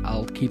like,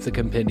 I'll keep the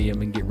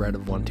compendium and get rid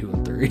of 1, 2,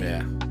 and 3.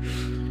 Yeah.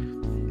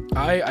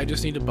 I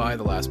just need to buy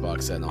the last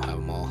box set and I'll have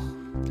them all.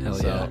 Hell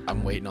so yeah.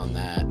 I'm waiting on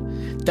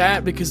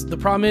that. Because the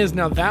problem is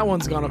now that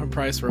one's gone up in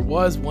price where it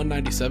was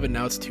 $197,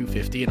 now it's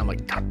 $250, and I'm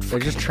like, God, they're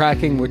just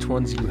tracking which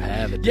ones you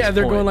have at yeah, this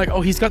they're point. going like,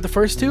 oh, he's got the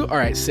first 2? All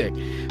right, sick.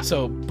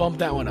 So bump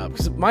that one up.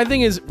 Because my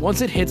thing is,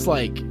 once it hits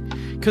like,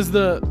 because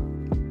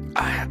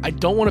I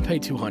don't want to pay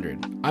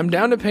 $200. I'm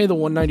down to pay the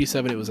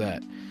 $197 it was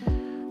at.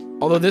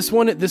 Although this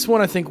one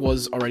I think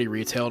was already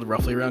retailed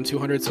roughly around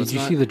 $200. So did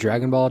you see the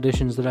Dragon Ball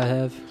editions that I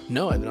have?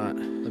 No, I did not.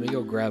 Let me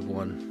go grab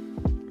one.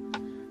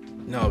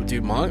 No,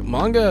 dude,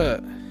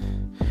 manga.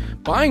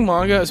 Buying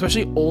manga,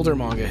 especially older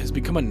manga, has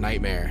become a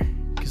nightmare.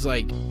 Because,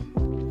 like,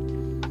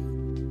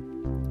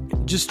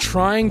 just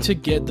trying to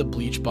get the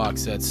Bleach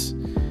box sets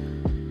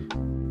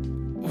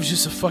was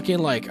just a fucking,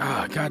 like,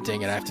 god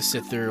dang it, I have to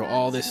sit through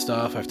all this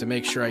stuff. I have to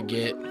make sure I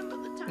get,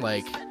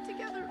 like,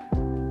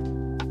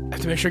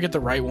 the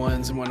right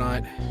ones and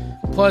whatnot.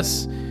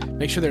 Plus,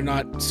 make sure they're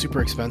not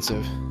super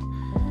expensive.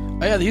 Oh,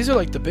 yeah, these are,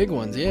 like, the big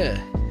ones,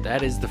 yeah.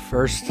 That is the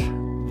first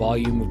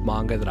volume of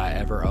manga that I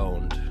ever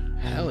owned.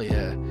 Hell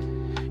yeah.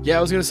 Yeah,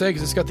 I was going to say,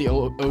 because it's got the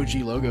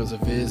OG logos of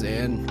Viz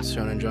and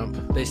Shonen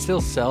Jump. They still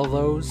sell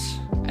those,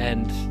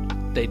 and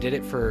they did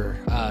it for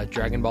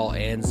Dragon Ball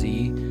and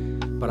Z,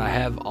 but I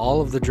have all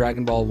of the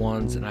Dragon Ball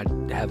ones, and I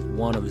have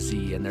one of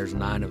Z, and there's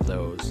 9 of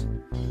those.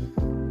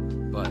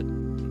 But,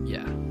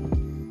 yeah.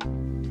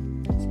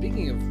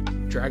 Speaking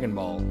of Dragon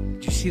Ball,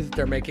 did you see that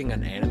they're making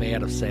an anime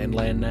out of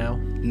Sandland now?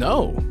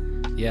 No.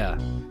 Yeah.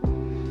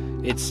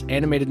 It's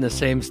animated in the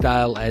same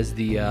style as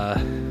the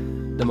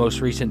most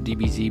recent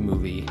DBZ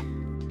movie.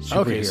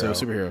 Okay, so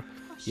superhero.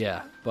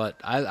 Yeah, but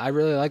I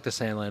really like the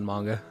Sandland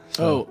manga.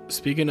 So. Oh,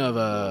 speaking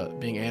of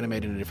being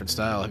animated in a different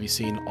style, have you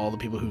seen all the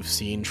people who've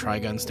seen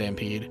Trigun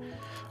Stampede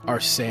are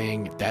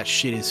saying that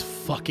shit is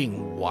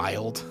fucking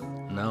wild?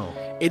 No.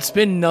 It's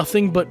been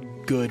nothing but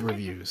good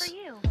reviews.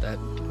 That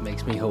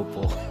makes me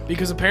hopeful.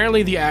 Because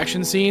apparently the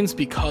action scenes,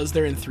 because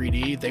they're in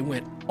 3D, they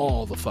went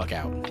all the fuck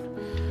out.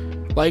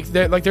 Like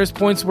there's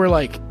points where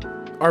like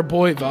our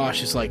boy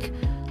Vosh is like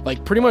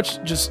pretty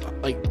much just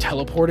like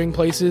teleporting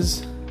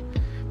places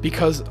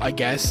because I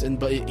guess,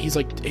 but he's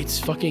like, it's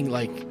fucking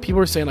like,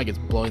 people are saying like it's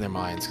blowing their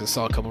minds, because I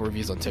saw a couple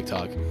reviews on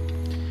TikTok,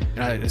 and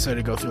I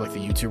decided to go through like the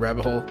YouTube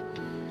rabbit hole.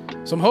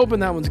 So I'm hoping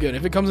that one's good.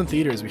 If it comes in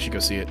theaters, we should go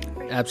see it.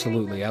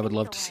 Absolutely, I would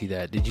love to see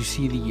that. Did you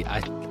see the?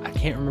 I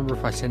can't remember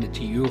if I sent it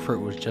to you or if it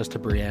was just to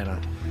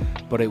Brianna,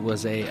 but it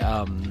was a.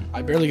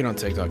 I barely get on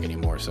TikTok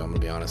anymore, so I'm gonna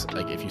be honest.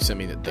 Like, if you sent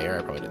me that there,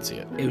 I probably didn't see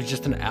it. It was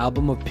just an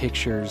album of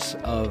pictures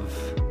of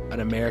an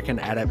American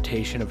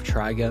adaptation of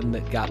Trigun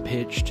that got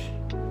pitched,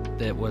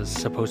 that was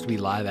supposed to be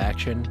live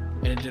action.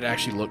 And it did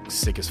actually look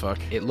sick as fuck.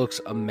 It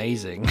looks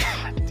amazing.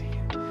 God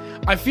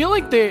damn. I feel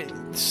like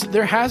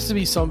there has to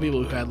be some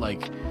people who had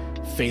like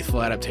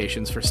faithful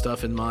adaptations for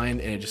stuff in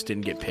mind, and it just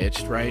didn't get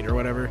pitched right or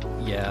whatever.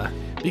 Yeah,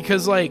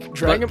 because like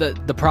Dragon.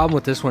 But the problem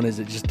with this one is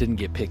it just didn't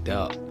get picked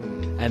up,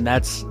 and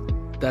that's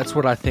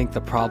what I think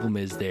the problem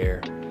is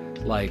there.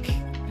 Like,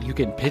 you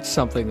can pitch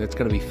something that's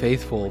going to be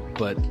faithful,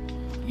 but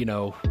you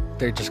know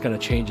they're just going to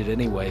change it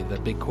anyway. The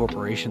big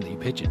corporation that you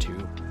pitch it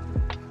to.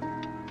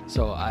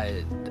 So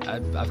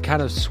I've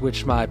kind of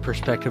switched my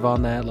perspective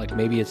on that. Like,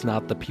 maybe it's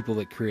not the people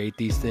that create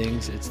these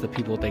things, it's the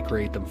people they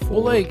create them for.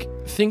 Well, like,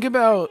 think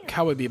about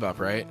Cowboy Bebop,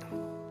 right?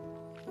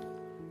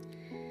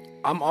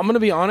 I'm gonna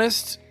be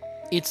honest,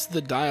 it's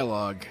the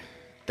dialogue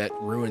that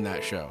ruined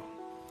that show.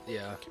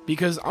 Yeah.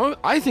 Because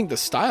I think the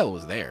style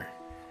was there.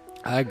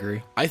 I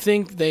agree. I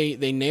think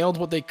they nailed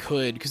what they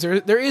could, because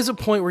there is a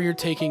point where you're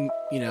taking,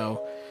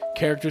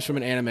 characters from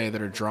an anime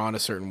that are drawn a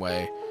certain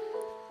way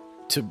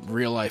to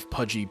real life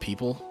pudgy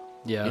people.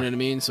 Yeah. You know what I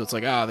mean? So it's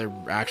like, they're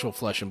actual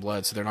flesh and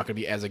blood, so they're not going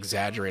to be as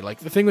exaggerated. Like,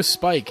 the thing with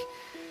Spike,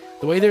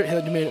 the way it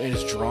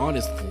is drawn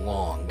is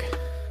long.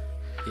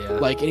 Yeah.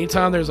 Like,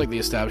 anytime there's, like, the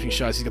establishing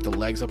shots, he's got the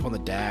legs up on the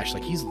dash,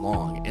 like, he's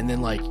long. And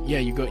then, like, yeah,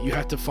 you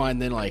have to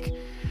find, then, like,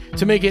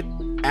 to make it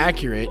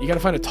accurate, you got to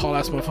find a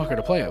tall-ass motherfucker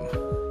to play him.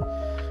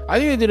 I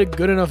think they did a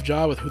good enough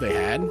job with who they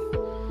had.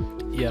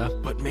 Yeah.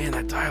 But, man,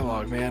 that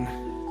dialogue, man.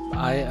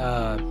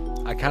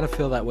 I kind of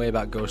feel that way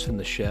about Ghost in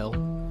the Shell.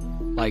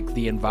 Like,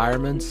 the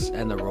environments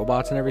and the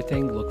robots and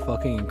everything look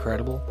fucking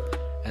incredible,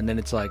 and then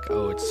it's like,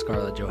 oh, it's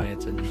Scarlett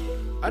Johansson.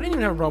 I didn't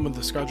even have a problem with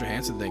the Scarlett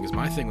Johansson thing, because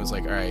my thing was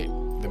like, all right,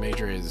 the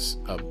Major is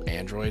an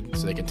android,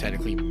 so they can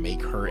technically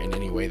make her in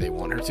any way they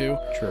want her to.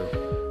 True.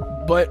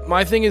 But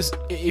my thing is,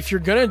 if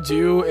you're gonna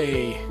do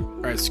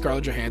all right,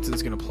 Scarlett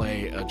Johansson's gonna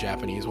play a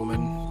Japanese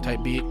woman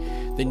type beat,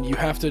 then you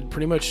have to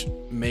pretty much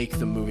make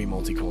the movie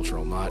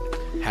multicultural, not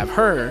have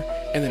her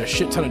and then a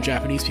shit ton of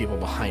Japanese people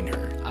behind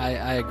her.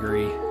 I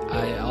agree.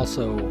 I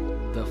also,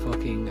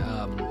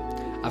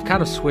 I've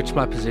kind of switched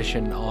my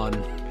position on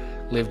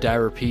Live, Die,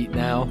 Repeat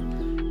now,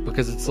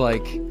 because it's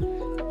like,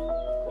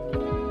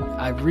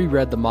 I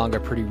reread the manga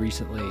pretty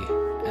recently,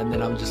 and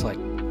then I'm just like,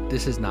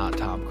 this is not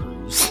Tom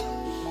Cruise.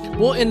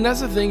 Well, and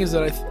that's the thing, is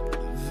that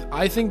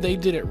I think they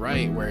did it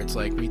right, where it's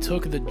like, we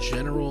took the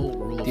general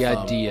rule of the thumb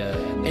idea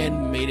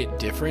and made it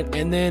different,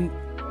 and then,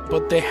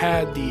 but they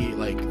had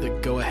the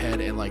go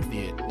ahead and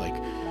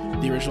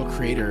the original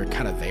creator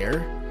kind of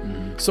there.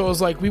 So I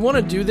was like, we want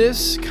to do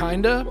this,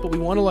 kinda, but we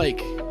want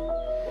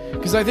to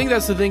because I think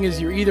that's the thing,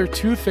 is you're either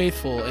too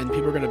faithful and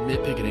people are going to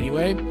nitpick it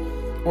anyway,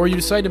 or you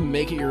decide to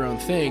make it your own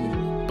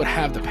thing, but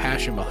have the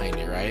passion behind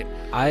it, right?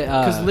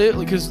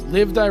 Because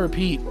Live, Die,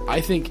 Repeat,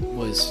 I think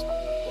was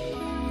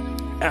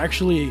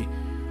actually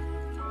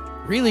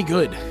really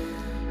good.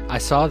 I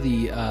saw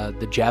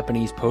the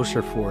Japanese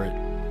poster for it,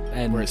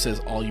 and where it says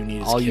all you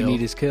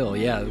need is kill,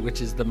 yeah, which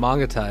is the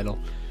manga title,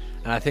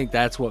 and I think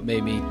that's what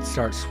made me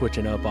start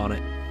switching up on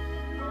it.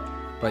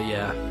 But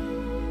yeah,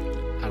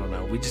 I don't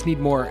know. We just need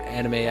more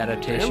anime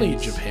adaptations.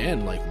 Apparently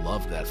Japan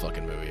loved that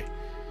fucking movie.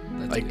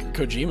 That's good.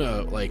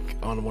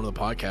 Kojima, on one of the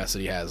podcasts that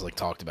he has,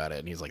 talked about it,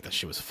 and he's like, that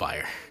shit was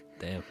fire.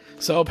 Damn.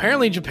 So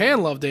apparently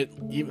Japan loved it.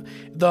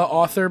 The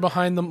author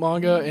behind the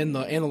manga and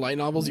the light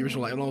novels, the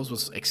original light novels,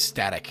 was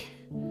ecstatic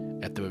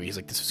at the movie. He's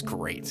like, this is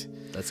great.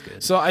 That's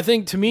good. So I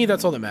think, to me,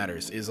 that's all that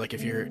matters, is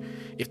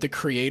if the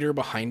creator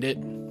behind it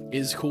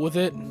is cool with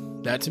it,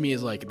 that to me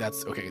is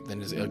that's okay,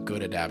 then it's a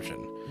good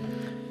adaptation.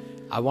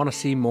 I want to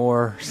see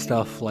more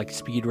stuff like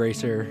Speed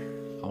Racer.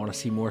 I want to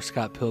see more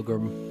Scott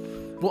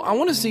Pilgrim. Well, I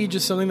want to see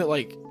just something that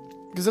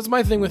because that's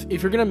my thing with,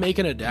 if you're gonna make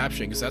an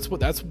adaptation, because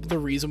that's the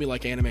reason we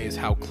like anime, is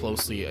how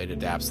closely it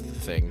adapts to the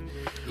thing.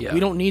 Yeah. We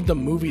don't need the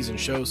movies and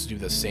shows to do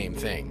the same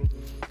thing,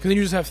 because then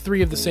you just have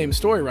 3 of the same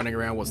story running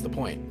around. What's the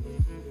point?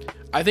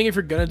 I think if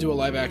you're going to do a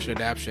live-action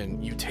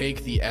adaptation, you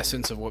take the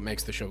essence of what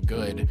makes the show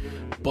good,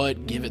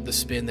 but give it the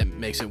spin that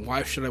makes it,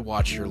 why should I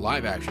watch your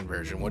live-action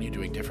version? What are you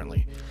doing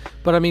differently?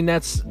 But, I mean,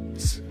 that's...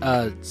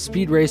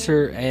 Speed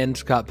Racer and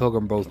Scott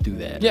Pilgrim both do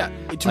that. Yeah,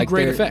 to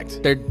great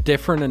effect. They're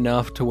different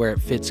enough to where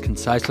it fits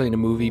concisely in a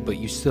movie, but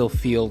you still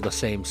feel the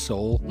same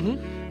soul.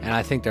 Mm-hmm. And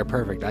I think they're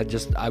perfect.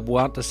 I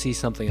want to see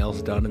something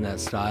else done in that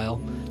style,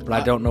 but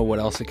I don't know what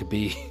else it could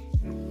be.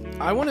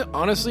 I want to,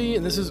 honestly,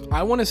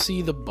 I want to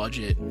see the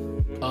budget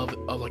of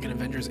an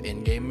Avengers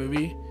Endgame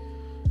movie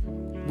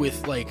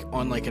with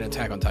on an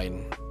Attack on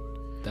Titan.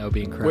 That would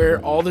be incredible.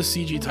 Where all the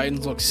CG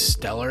Titans look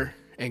stellar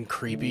and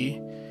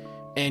creepy,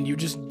 and you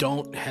just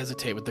don't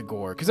hesitate with the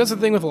gore. Because that's the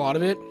thing with a lot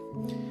of it.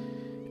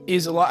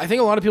 is a lot. I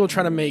think a lot of people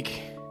try to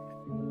make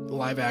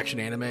live action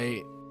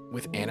anime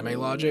with anime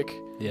logic.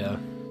 Yeah.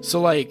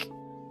 So like,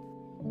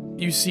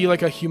 you see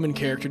like a human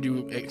character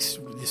do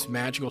this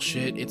magical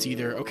shit. It's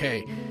either a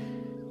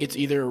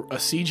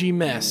CG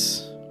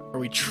mess, or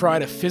we try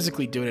to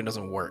physically do it and it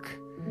doesn't work.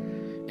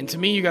 And to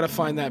me, you got to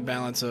find that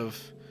balance of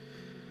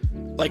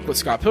like what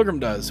Scott Pilgrim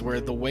does,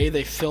 where the way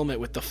they film it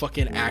with the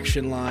fucking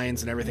action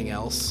lines and everything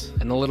else,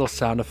 and the little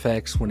sound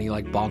effects when he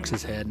like bonks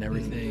his head and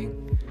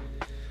everything.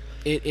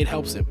 It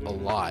helps it a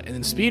lot. And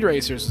then Speed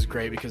Racers is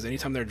great because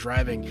anytime they're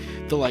driving,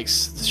 the like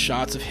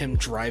shots of him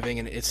driving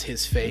and it's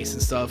his face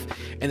and stuff,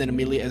 and then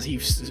immediately as he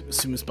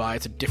zooms by,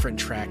 it's a different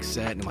track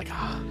set, and I'm like,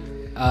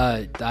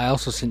 I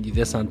also sent you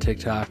this on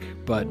TikTok,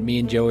 but me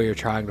and Joey are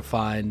trying to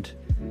find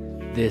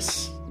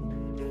this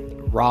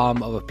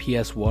ROM of a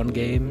PS1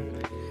 game.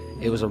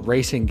 It was a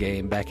racing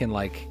game back in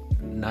like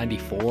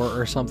 94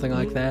 or something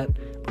like that,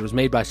 but it was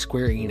made by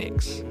Square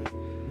Enix.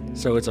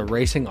 So it's a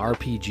racing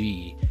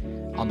RPG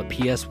on the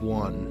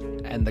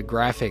PS1, and the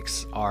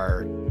graphics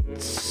are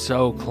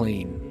so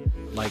clean.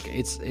 Like,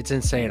 it's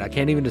insane. I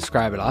can't even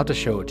describe it. I'll have to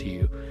show it to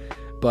you.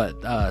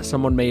 But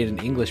someone made an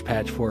English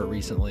patch for it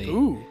recently.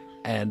 ooh.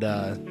 And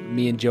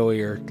me and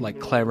Joey are like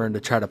clamoring to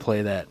try to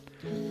play that.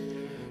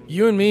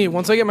 You and me,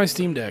 once I get my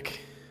Steam Deck,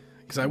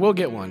 because I will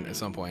get one at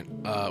some point,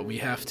 we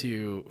have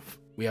to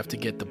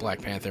get the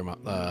Black Panther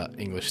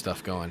English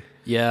stuff going.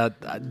 Yeah,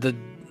 the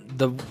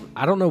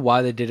I don't know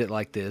why they did it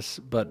like this,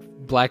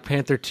 but Black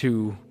Panther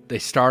 2, they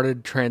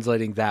started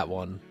translating that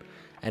one,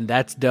 and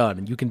that's done,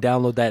 and you can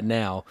download that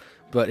now.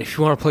 But if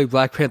you want to play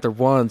Black Panther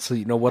 1 so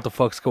you know what the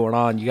fuck's going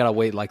on, you gotta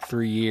wait like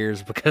 3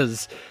 years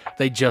because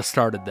they just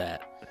started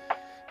that.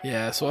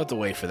 Yeah, so I'll have to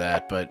wait for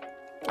that, but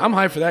I'm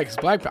hyped for that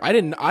because I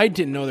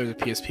didn't know there was a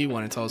PSP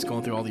one until I was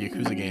going through all the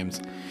Yakuza games.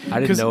 I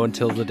didn't know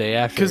until the day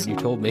after you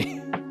told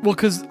me. Well,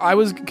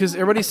 because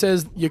everybody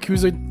says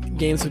Yakuza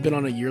games have been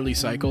on a yearly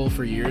cycle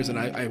for years, and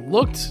I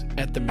looked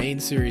at the main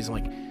series. I'm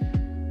like,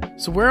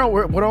 so what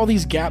are all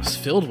these gaps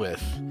filled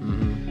with?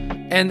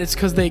 Mm-hmm. And it's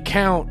because they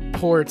count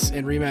ports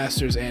and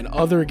remasters and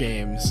other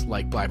games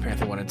like Black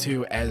Panther 1 and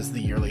 2 as the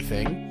yearly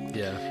thing.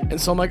 Yeah.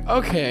 And so I'm like,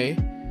 okay,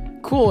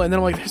 cool. And then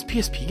I'm like, there's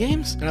PSP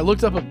games? And I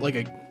looked up a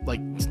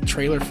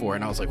trailer for it,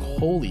 and I was like,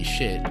 holy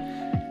shit.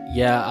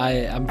 Yeah,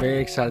 I'm very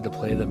excited to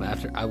play them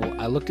after.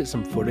 I looked at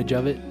some footage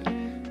of it,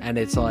 and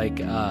it's like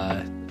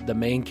the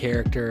main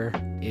character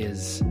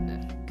is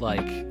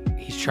like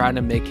he's trying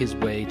to make his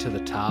way to the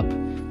top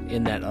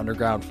in that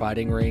underground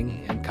fighting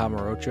ring in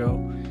Kamurocho,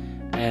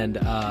 and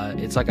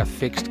it's like a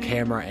fixed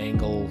camera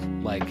angle,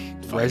 like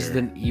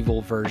Resident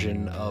Evil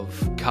version of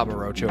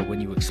Kamurocho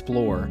when you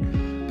explore,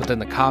 but then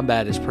the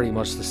combat is pretty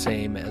much the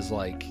same as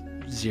like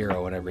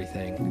Zero and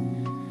everything.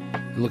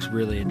 It looks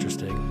really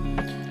interesting,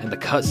 and the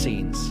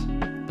cutscenes,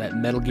 that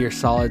Metal Gear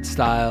Solid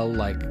style,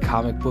 like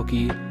comic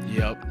booky.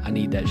 Yep. I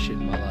need that shit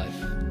in my life.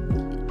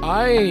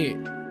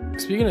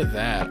 Speaking of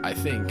that, I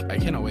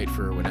cannot wait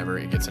for whenever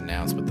it gets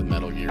announced with the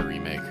Metal Gear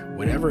remake.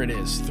 Whenever it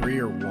is, 3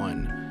 or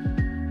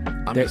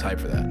 1, I'm just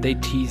hyped for that. They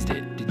teased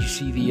it. Did you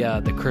see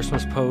the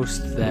Christmas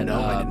post that No,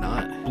 I did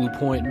not. Blue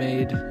Point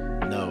made?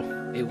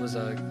 No. It was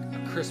a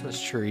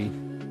Christmas tree,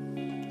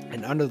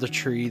 and under the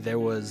tree there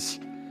was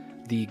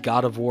the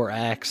God of War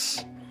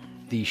axe,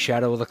 the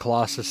Shadow of the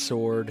Colossus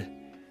sword,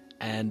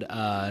 and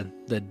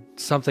the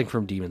something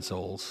from Demon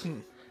Souls.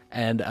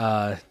 And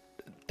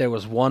there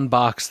was one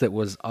box that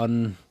was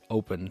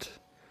unopened,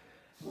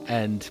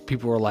 and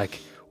people were like,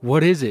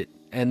 what is it?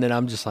 And then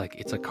I'm just like,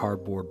 it's a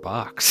cardboard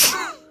box.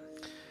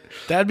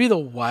 That'd be the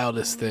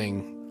wildest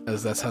thing,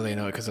 as that's how they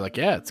know it, because they're like,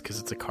 yeah, it's because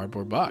it's a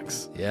cardboard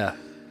box. Yeah,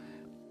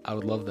 I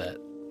would love that.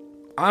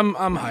 I'm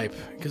hype,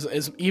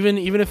 because even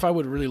if I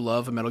would really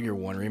love a Metal Gear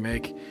 1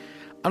 remake,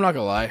 I'm not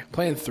gonna lie,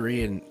 playing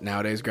 3 in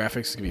nowadays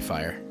graphics is gonna be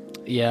fire.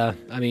 Yeah,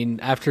 I mean,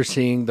 after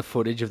seeing the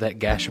footage of that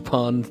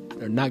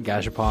Gashapon, or not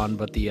Gashapon,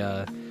 but the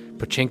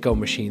pachinko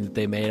machine that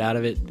they made out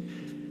of it,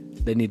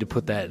 they need to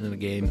put that in the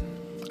game.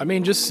 I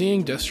mean, just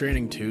seeing Death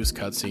Stranding 2's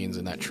cutscenes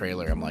in that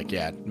trailer, I'm like,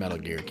 yeah, Metal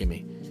Gear,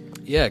 gimme.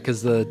 Yeah,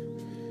 because the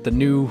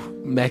new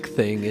mech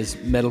thing is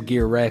Metal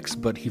Gear Rex,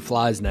 but he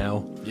flies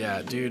now.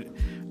 Yeah, dude,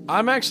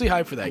 I'm actually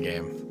hyped for that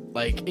game.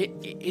 Like,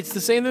 it's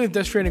the same thing with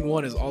Death Stranding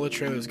 1, is all the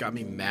trailers got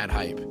me mad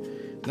hype.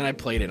 Then I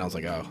played it and I was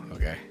like, oh,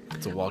 okay.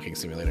 It's a walking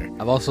simulator.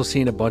 I've also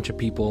seen a bunch of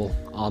people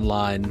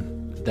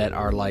online that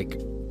are like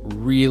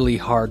really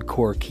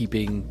hardcore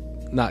gatekeeping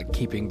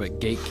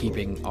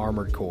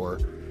Armored Core.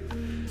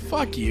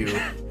 Fuck you.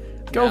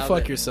 Go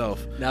fuck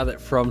yourself. Now that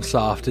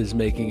FromSoft is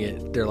making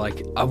it, they're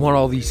like, I want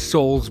all these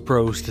Souls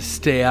bros to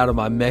stay out of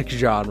my mech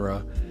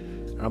genre.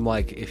 And I'm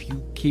like, if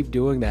you keep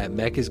doing that,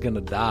 mech is going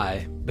to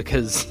die,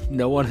 because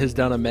no one has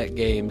done a mech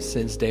game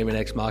since Daemon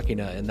X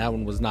Machina, and that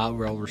one was not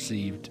well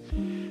received.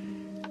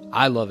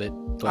 I love it.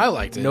 I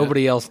liked it.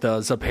 Nobody else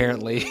does,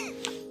 apparently.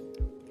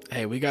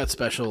 Hey, we got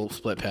special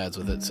split pads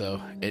with it,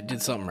 so it did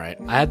something right.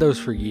 I had those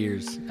for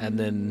years, and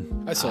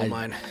then I sold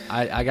mine.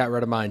 I got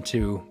rid of mine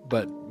too,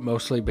 but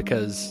mostly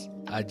because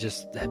I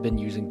just have been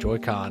using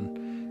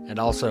Joy-Con, and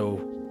also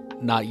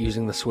not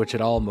using the Switch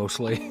at all,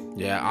 mostly.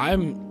 Yeah,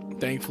 I'm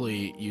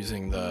thankfully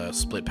using the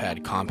split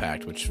pad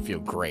compact, which feel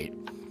great.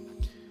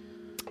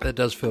 That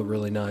does feel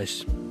really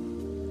nice.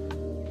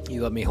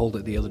 You let me hold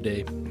it the other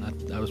day.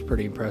 I was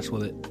pretty impressed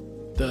with it.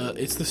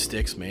 It's the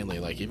sticks mainly.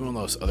 Like, even on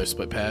those other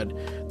split pad,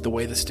 the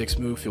way the sticks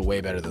move feel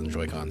way better than the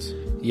Joy-Cons.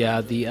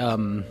 Yeah,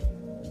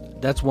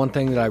 that's one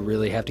thing that I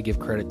really have to give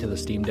credit to the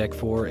Steam Deck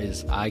for,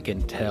 is I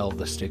can tell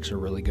the sticks are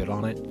really good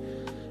on it.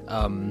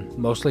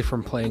 Mostly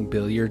from playing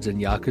billiards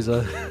and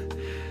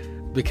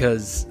Yakuza,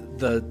 because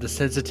the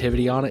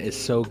sensitivity on it is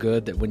so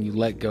good that when you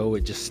let go,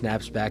 it just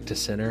snaps back to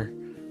center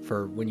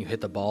for when you hit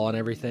the ball and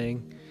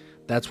everything.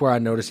 That's where I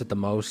notice it the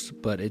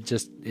most, but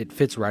it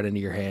fits right into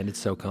your hand. It's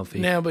so comfy.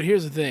 Now, but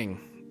here's the thing.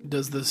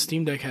 Does the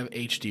Steam Deck have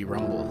HD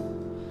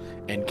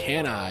Rumble? And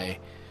can I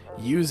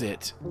use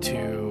it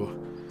to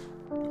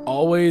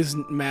always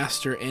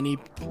master any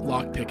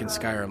lockpick in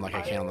Skyrim like I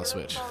can on the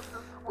Switch?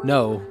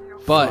 No,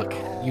 but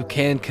you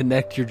can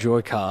connect your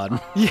Joy-Con.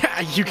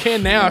 Yeah, you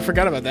can now. I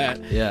forgot about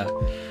that. Yeah,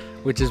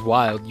 which is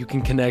wild. You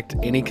can connect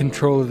any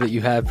controller that you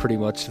have pretty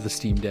much to the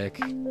Steam Deck.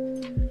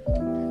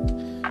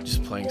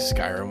 Just playing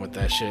Skyrim with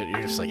that shit,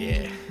 you're just like,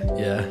 yeah.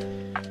 Yeah.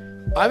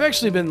 I've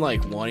actually been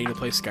like wanting to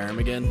play Skyrim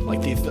again. Like,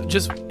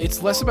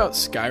 it's less about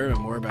Skyrim and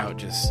more about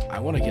just I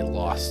want to get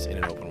lost in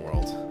an open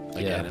world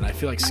again. Yeah. And I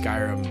feel like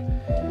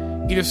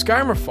either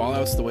Skyrim or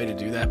Fallout's the way to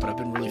do that. But I've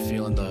been really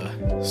feeling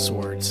the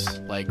swords.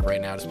 Like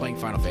right now, just playing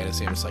Final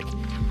Fantasy, I'm just like,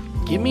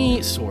 give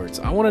me swords.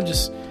 I want to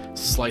just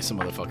slice a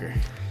motherfucker.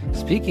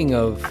 Speaking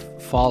of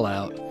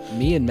Fallout,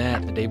 me and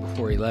Matt, the day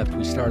before he left,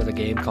 we started a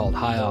game called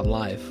High on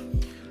Life.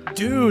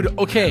 Dude,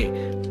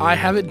 okay, I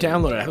have it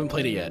downloaded. I haven't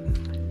played it yet.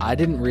 I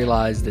didn't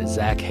realize that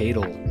Zach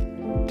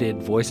Hadel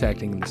did voice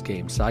acting in this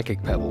game,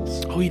 Psychic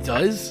Pebbles. Oh, he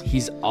does?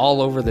 He's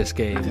all over this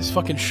game. This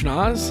fucking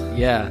schnoz?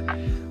 Yeah.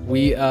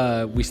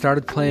 We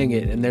started playing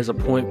it, and there's a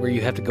point where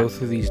you have to go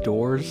through these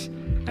doors,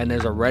 and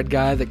there's a red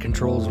guy that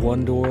controls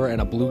one door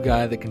and a blue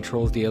guy that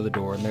controls the other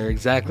door, and they're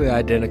exactly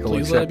identical.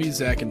 Please let it be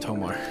Zach and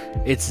Tomar.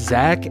 It's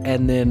Zach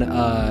and then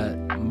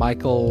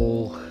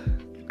Michael,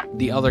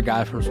 the other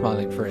guy from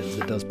Smiling Friends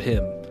that does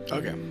Pim.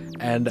 Okay.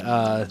 And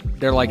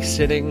they're like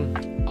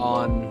sitting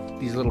on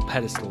these little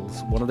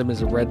pedestals. One of them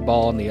is a red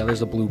ball and the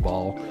other's a blue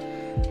ball.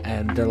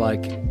 And they're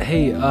like,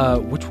 hey,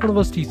 which one of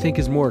us do you think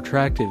is more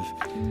attractive?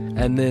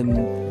 And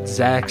then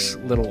Zach's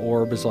little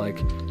orb is like,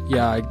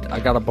 yeah,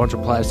 I got a bunch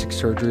of plastic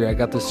surgery. I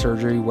got this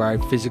surgery where I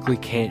physically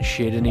can't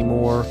shit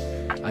anymore.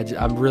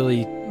 I'm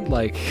really,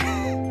 like,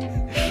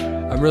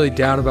 I'm really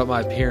down about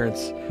my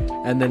appearance.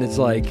 And then it's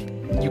like,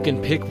 you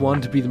can pick one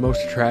to be the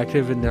most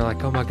attractive, and they're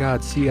like, oh my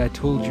god, see, I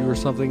told you or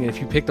something. And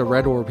if you pick the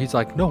red orb, he's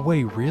like, no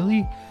way,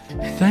 really?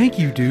 Thank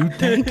you, dude,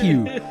 thank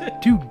you.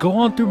 Dude, go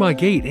on through my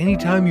gate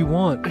anytime you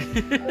want.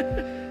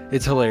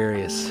 It's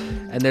hilarious.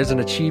 And there's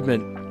an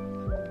achievement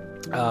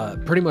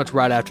pretty much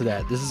right after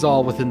that. This is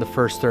all within the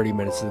first 30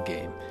 minutes of the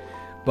game.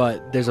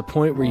 But there's a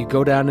point where you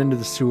go down into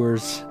the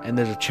sewers, and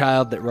there's a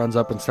child that runs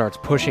up and starts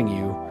pushing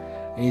you.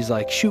 And he's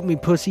like, shoot me,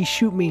 pussy,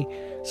 shoot me.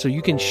 So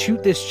you can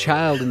shoot this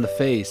child in the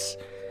face.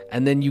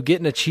 And then you get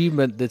an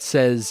achievement that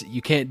says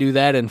you can't do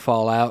that in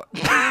Fallout.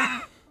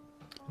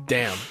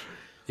 Damn.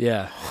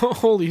 Yeah.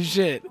 Holy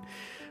shit.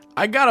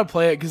 I gotta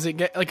play it because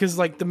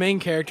the main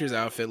character's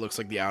outfit looks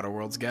like the Outer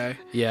Worlds guy.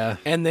 Yeah.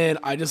 And then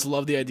I just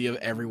love the idea of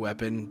every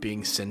weapon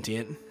being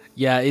sentient.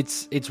 Yeah,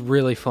 it's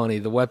really funny.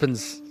 The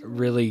weapons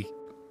really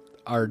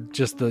are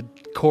just the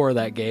core of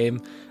that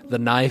game. The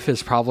knife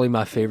is probably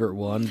my favorite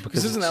one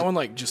because isn't that one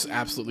like just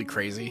absolutely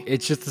crazy?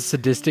 It's just a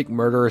sadistic,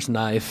 murderous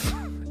knife.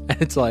 And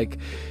it's like,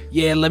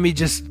 yeah, let me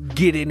just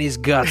get in his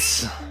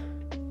guts.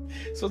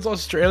 So it's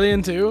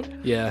Australian too?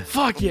 Yeah.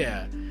 Fuck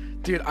yeah.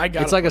 Dude, I got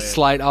it. It's like a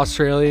slight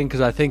Australian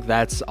because I think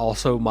that's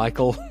also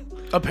Michael.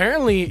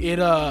 Apparently,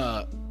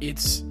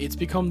 it's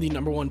become the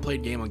 #1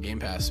 played game on Game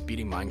Pass,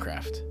 beating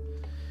Minecraft.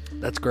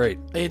 That's great.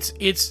 But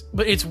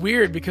it's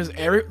weird because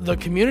the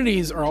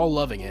communities are all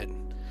loving it.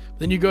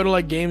 Then you go to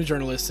like games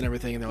journalists and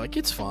everything, and they're like,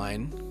 it's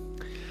fine.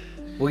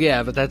 Well,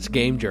 yeah, but that's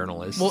game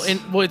journalists. Well,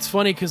 it's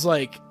funny because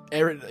like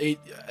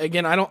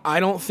again, I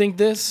don't think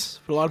this,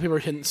 but a lot of people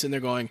are sitting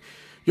there going,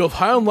 "Yo, if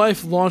High on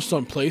Life launched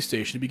on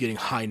PlayStation, it'd be getting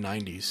high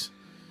 90s."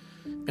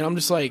 And I'm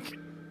just like,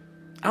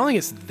 I don't think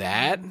it's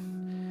that.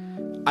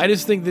 I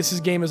just think this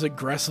game is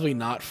aggressively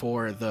not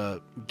for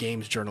the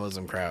games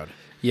journalism crowd.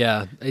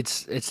 Yeah,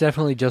 it's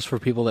definitely just for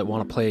people that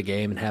want to play a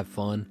game and have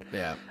fun.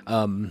 Yeah.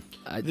 From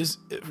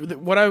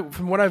what I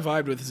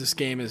vibed with is this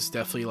game is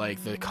definitely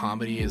like the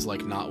comedy is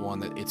like not one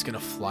that it's gonna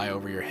fly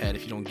over your head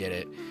if you don't get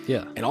it.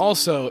 Yeah. And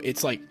also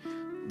it's like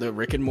the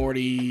Rick and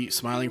Morty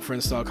Smiling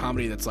Friends style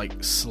comedy that's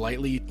like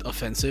slightly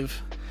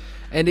offensive.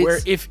 And where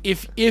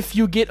if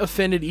you get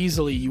offended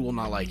easily, you will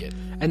not like it.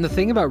 And the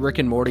thing about Rick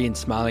and Morty and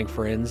Smiling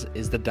Friends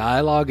is the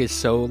dialogue is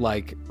so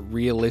like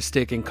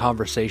realistic and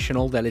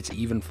conversational that it's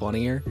even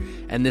funnier.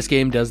 And this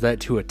game does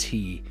that to a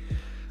T.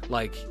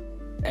 Like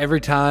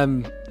every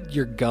time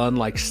your gun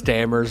like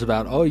stammers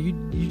about, oh,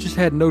 you just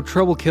had no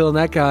trouble killing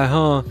that guy,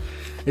 huh?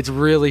 It's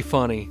really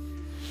funny.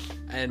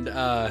 And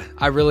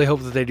I really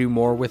hope that they do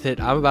more with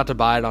it. I'm about to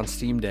buy it on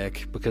Steam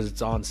Deck because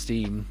it's on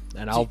Steam,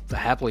 and I'll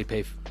happily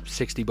pay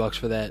 $60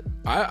 for that.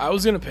 I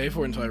was gonna pay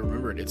for it until I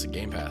remembered it's a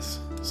Game Pass,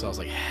 so I was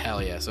like,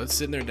 hell yeah! So it's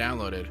sitting there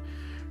downloaded.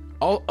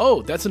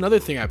 Oh, that's another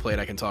thing I played.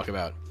 I can talk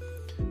about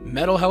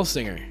Metal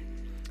Hellsinger.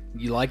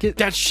 You like it?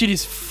 That shit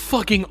is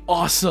fucking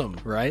awesome,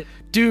 Right?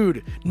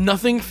 dude.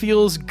 Nothing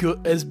feels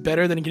good as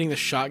better than getting the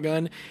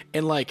shotgun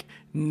and like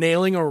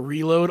nailing a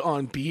reload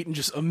on beat and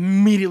just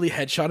immediately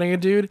headshotting a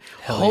dude.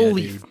 Hell yeah,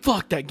 Holy dude.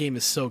 fuck, that game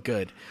is so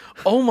good.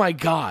 Oh my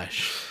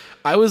gosh.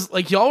 I was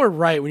like, y'all were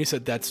right when you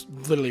said that's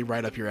literally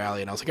right up your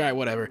alley, and I was like, all right,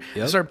 whatever.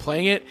 Yep. I started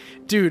playing it,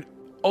 dude.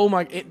 Oh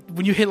my!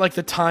 When you hit like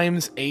the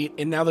 ×8,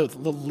 and now the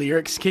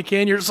lyrics kick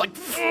in, you're just like,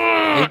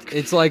 fuck.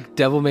 It's like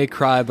Devil May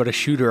Cry, but a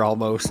shooter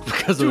almost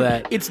because of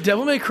that. It's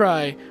Devil May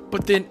Cry,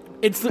 but then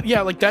it's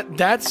like that.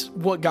 That's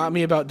what got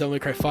me about Devil May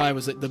Cry 5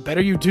 was that the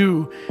better you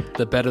do,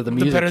 The better the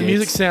music the better the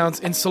music gets.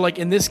 sounds. And so like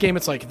in this game,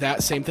 it's like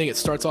that same thing. It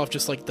starts off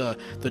just like the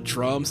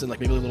drums and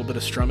like maybe a little bit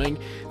of strumming.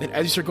 Then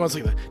as you start going, it's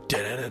like the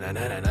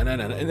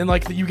and then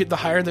like you get the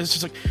higher. Then it's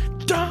just like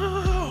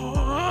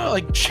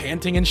like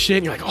chanting and shit.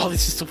 And you're like, oh,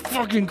 this is so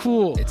fucking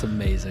cool. It's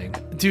amazing.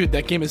 Dude,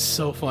 that game is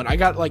so fun. I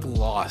got like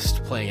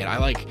lost playing it.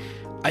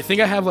 I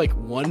think I have like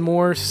one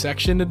more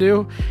section to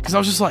do because I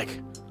was just like,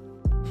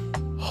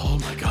 oh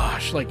my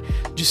gosh, like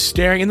just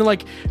staring. And then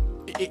like,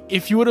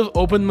 if you would have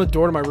opened the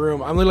door to my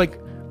room, I'm literally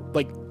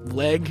like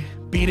leg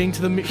beating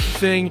to the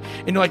thing,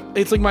 and like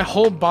it's like my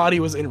whole body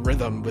was in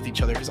rhythm with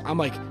each other because I'm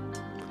like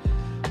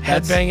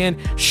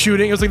headbanging,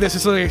 shooting. It was like this.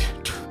 It's like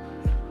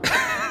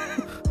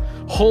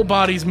whole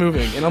body's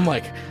moving, and I'm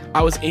like,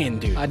 I was in,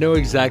 dude. I know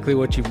exactly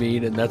what you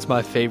mean, and that's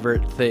my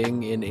favorite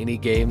thing in any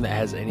game that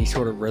has any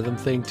sort of rhythm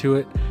thing to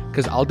it.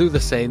 Because I'll do the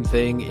same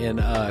thing in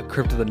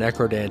Crypt of the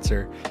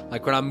Necrodancer.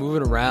 Like when I'm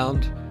moving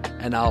around,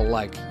 and I'll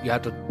like you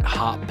have to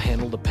hop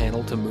panel to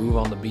panel to move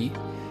on the beat.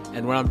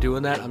 And when I'm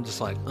doing that, I'm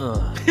just like,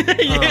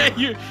 yeah,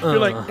 you're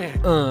like,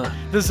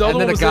 The Zelda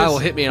and then a was guy this. will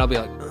hit me, and I'll be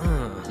like,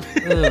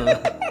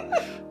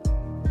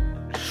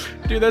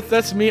 Dude,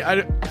 that's me.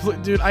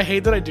 Dude, I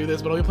hate that I do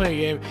this, but I'll be playing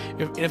a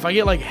game. If I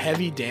get like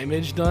heavy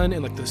damage done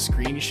and like the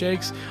screen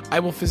shakes, I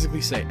will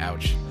physically say,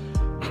 ouch.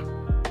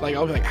 Like,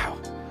 I'll be like, ow.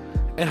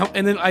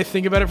 And then I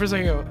think about it for a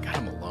second and go, God,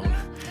 I'm alone.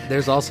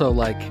 There's also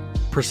like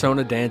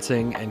Persona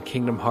Dancing and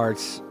Kingdom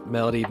Hearts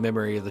Melody of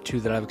Memory are the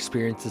two that I've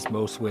experienced this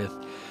most with.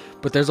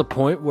 But there's a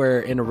point where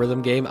in a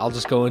rhythm game, I'll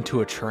just go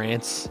into a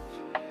trance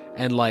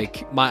and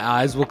like my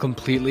eyes will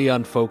completely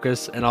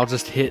unfocus and I'll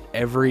just hit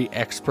every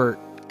expert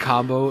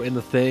combo in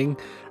the thing.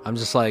 I'm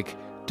just like,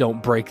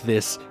 don't break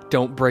this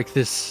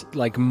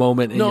like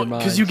moment in your mind. No,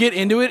 because you get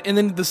into it and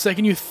then the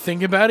second you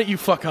think about it, you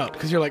fuck up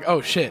because you're like,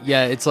 oh shit.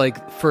 Yeah, it's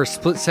like for a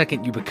split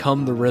second you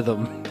become the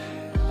rhythm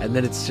and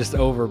then it's just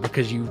over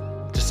because you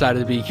decided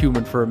to be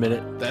human for a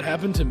minute. That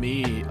happened to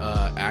me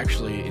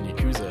actually in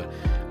Yakuza.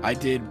 I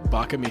did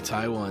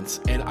Bakamitai once,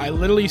 and I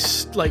literally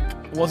like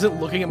wasn't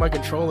looking at my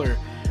controller,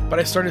 but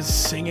I started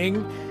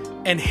singing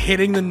and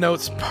hitting the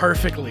notes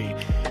perfectly.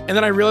 And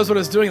then I realized what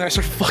I was doing, and I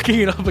started fucking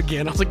it up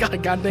again. I was like,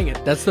 God dang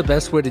it. That's the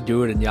best way to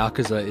do it in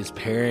Yakuza is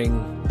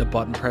pairing the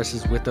button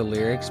presses with the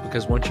lyrics,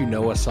 because once you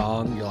know a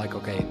song, you're like,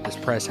 okay, this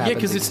press happens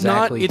because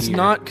exactly it's here.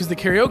 not because the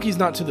karaoke is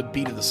not to the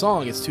beat of the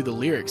song, it's to the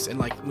lyrics. And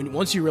like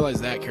once you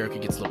realize that,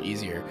 karaoke gets a little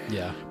easier.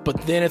 Yeah.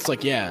 But then it's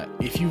like, yeah,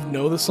 if you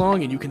know the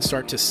song and you can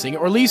start to sing it,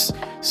 or at least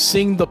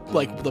sing the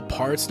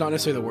parts, not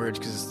necessarily the words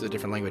because it's a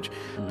different language,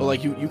 but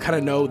like you kind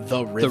of know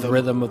the rhythm. The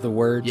rhythm of the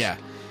words. Yeah.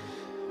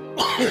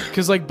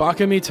 Because like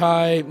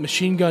Bakamitai,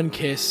 Machine Gun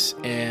Kiss,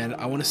 and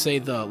I want to say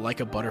the Like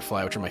a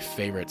Butterfly, which are my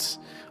favorites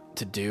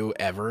to do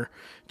ever,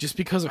 just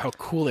because of how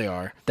cool they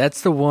are.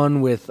 That's the one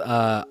with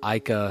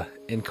Aika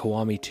in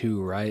Kiwami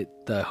 2, right?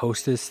 The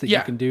hostess that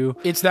you can do.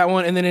 It's that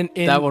one, and then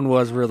in that one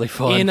was really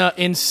fun.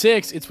 In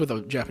 6, it's with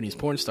a Japanese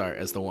porn star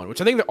as the one,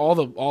 which I think that all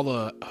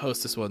the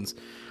hostess ones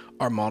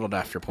are modeled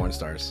after porn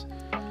stars.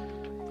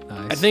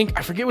 Nice.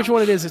 I forget which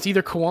one it is. It's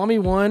either Kiwami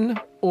 1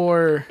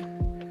 or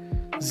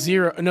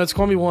 0. No, it's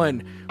Kiwami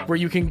 1, where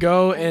you can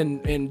go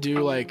and do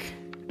like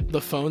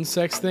the phone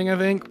sex thing, I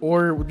think,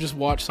 or just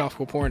watch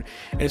softcore porn,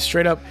 and it's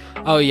straight up.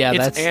 Oh yeah,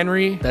 it's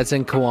Anri. That's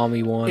in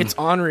Kiwami 1. It's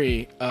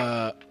Anri,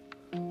 Okita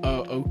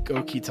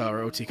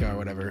or Otika or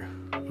whatever.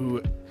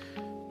 Who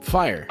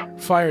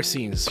fire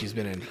scenes she's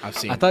been in. I've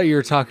seen. I thought you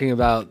were talking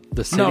about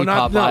the city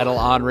pop no. idol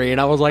Henri, and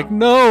I was like,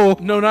 no,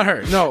 not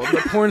her. No,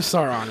 the porn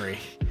star Anri.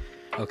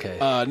 Okay.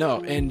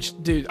 No,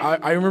 and dude,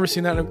 I remember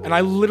seeing that, and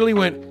I literally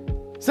went,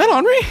 "Is that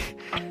Henri?"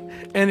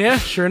 And yeah,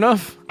 sure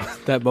enough.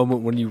 That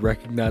moment when you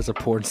recognize a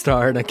porn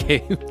star in a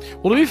game.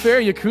 Well, to be fair,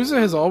 Yakuza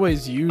has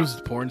always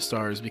used porn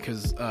stars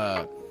because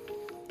the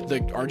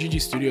RGG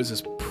Studios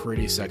is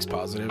pretty sex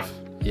positive.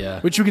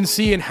 Yeah. Which you can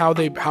see in how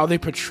they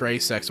portray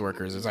sex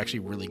workers is actually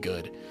really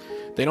good.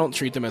 They don't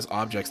treat them as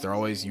objects. They're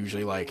always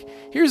usually like,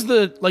 here's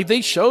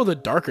they show the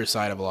darker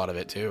side of a lot of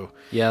it too.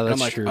 Yeah, that's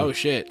and I'm like, true. oh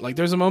shit. Like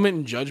there's a moment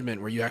in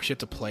Judgment where you actually have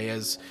to play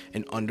as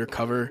an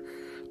undercover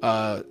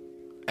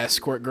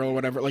escort girl or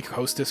whatever, like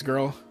hostess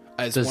girl.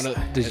 as Does one of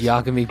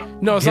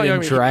Yakumi no, it's not get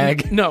in Yagami.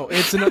 drag? No,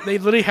 it's they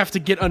literally have to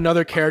get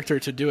another character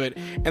to do it,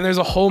 and there's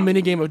a whole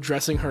mini game of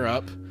dressing her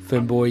up.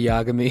 Femboy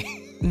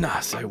Yagami.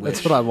 Nice, I wish.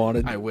 That's what I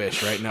wanted. I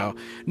wish right now.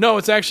 No,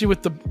 it's actually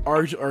with the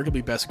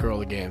arguably best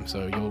girl of the game.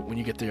 So when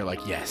you get there, you're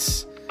like,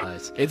 yes.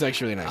 Nice. It's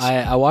actually really nice.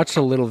 I watched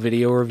a little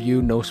video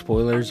review, no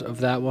spoilers, of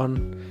that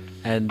one,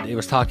 and it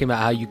was talking about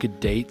how you could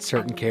date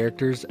certain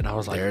characters, and I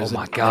was like, oh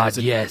my god,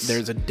 yes.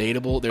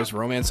 There's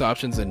romance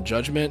options in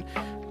Judgment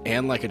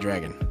and Like a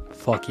Dragon.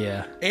 Fuck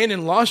yeah. And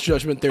in Lost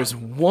Judgment, there's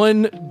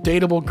one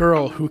dateable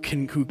girl who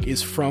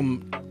is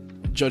from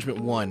Judgment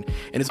 1,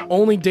 and is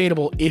only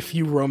dateable if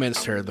you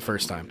romanced her the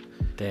first time.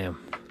 Damn.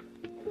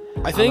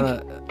 I think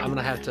I'm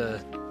gonna have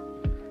to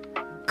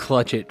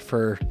clutch it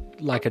for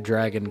Like a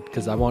Dragon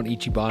because I want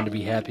Ichiban to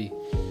be happy.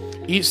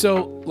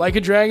 So Like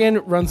a Dragon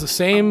runs the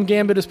same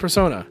gambit as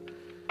Persona.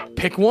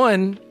 Pick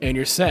one and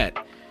you're set.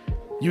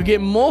 You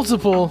get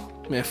multiple,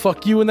 man,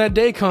 fuck you when that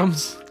day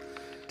comes.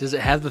 Does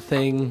it have the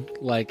thing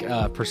like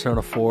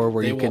Persona 4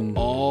 where They you can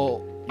will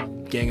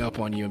all gang up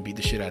on you and beat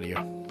the shit out of you.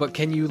 But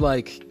can you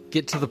like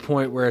get to the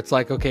point where it's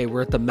like, okay,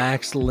 we're at the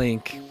max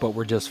link, but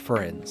we're just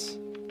friends?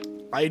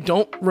 I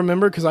don't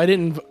remember because I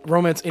didn't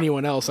romance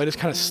anyone else. I just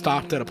kind of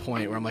stopped at a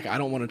point where I'm like, I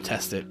don't want to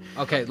test it.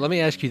 Okay, let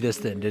me ask you this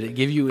then. Did it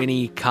give you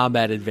any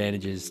combat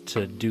advantages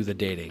to do the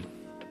dating?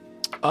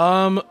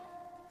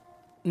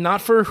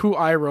 Not for who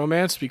I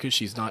romanced because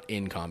she's not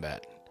in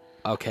combat.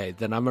 Okay,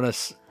 then I'm gonna.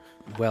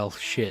 Well,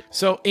 shit.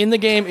 So in the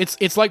game,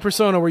 it's like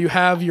Persona where you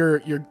have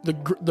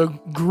the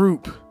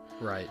group.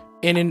 Right.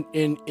 And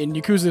in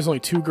Yakuza, there's only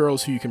 2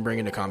 girls who you can bring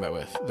into combat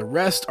with. The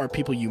rest are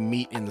people you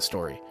meet in the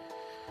story.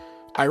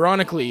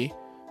 Ironically,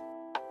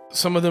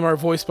 some of them are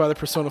voiced by the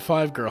Persona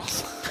 5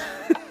 girls.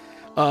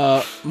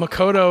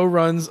 Makoto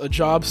runs a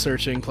job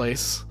searching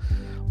place.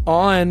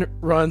 On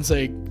runs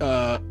a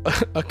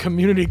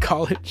community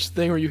college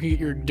thing where you can get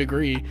your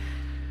degree,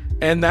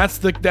 and that's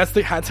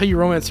how you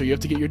romance her. You have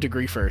to get your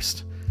degree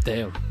first.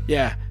 Damn.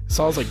 Yeah.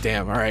 So I was like,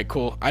 damn. All right,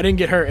 cool. I didn't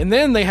get her. And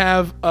then they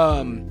have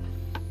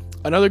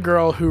another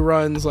girl who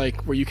runs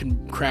like where you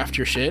can craft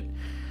your shit,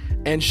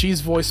 and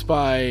she's voiced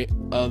by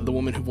the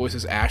woman who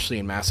voices Ashley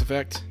in Mass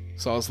Effect.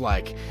 So I was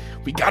like,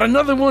 we got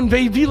another one,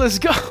 baby. Let's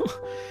go.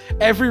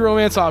 Every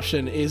romance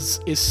option is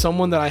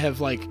someone that I have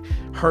like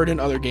heard in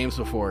other games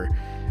before.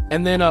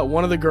 And then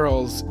one of the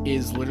girls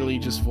is literally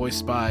just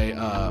voiced by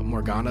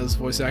Morgana's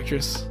voice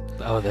actress.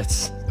 Oh,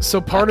 that's so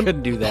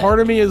couldn't do that. Part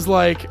of me is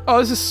like, oh,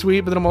 this is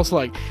sweet, but then I'm also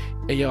like,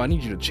 hey, yo, I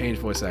need you to change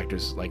voice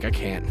actors. Like, I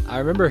can't. I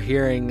remember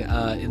hearing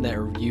in that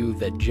review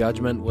that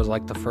Judgment was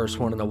like the first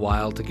one in a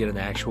while to get an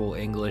actual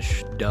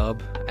English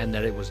dub, and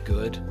that it was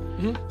good.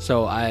 Mm-hmm.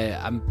 So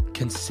I'm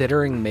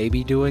considering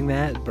maybe doing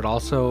that, but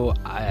also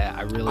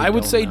I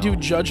would say do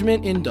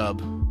Judgment in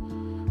dub,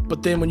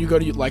 but then when you go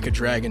to Like a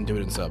Dragon, do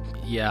it in sub.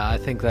 Yeah, I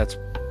think that's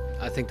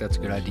a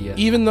good idea.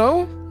 Even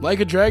though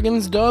Like a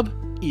Dragon's dub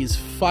is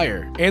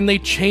fire, and they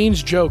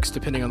change jokes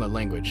depending on the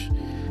language.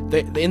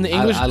 In the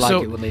English, I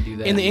like it when they do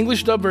that. In the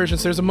English dub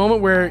versions, there's a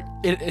moment where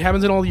it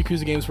happens in all the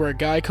Yakuza games where a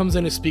guy comes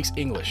in and speaks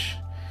English,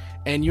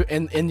 and your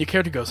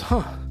character goes,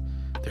 "Huh,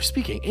 they're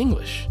speaking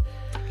English,"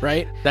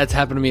 right? That's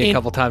happened to me a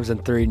couple times in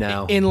 3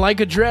 now. In Like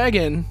a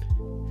Dragon,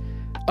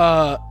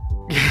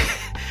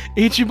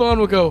 Ichiban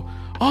will go,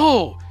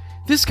 "Oh,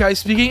 this guy's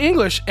speaking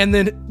English," and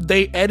then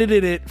they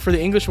edited it for the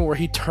English one where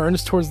he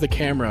turns towards the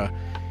camera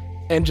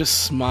and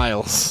just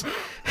smiles.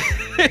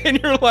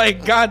 And you're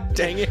like, God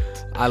dang it.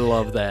 I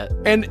love that.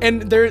 And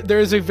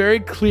there's a very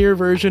clear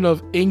version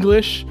of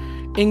English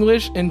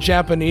and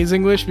Japanese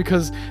English,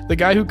 because the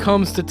guy who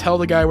comes to tell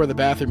the guy where the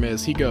bathroom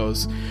is, he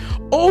goes,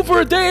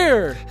 "Over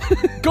there,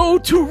 go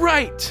to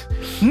right,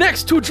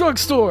 next to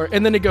drugstore."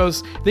 And then he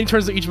turns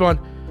to Ichiban,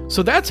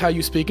 "So that's how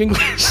you speak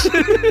English."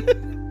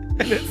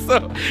 And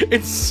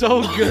it's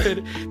so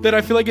good that I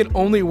feel like it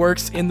only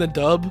works in the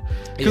dub.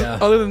 Yeah.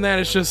 Other than that,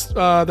 it's just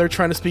they're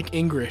trying to speak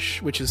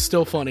English, which is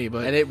still funny.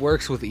 But and it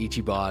works with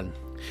Ichiban.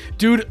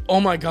 Dude,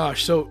 oh my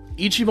gosh. So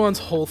Ichiban's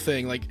whole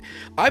thing, like,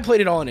 I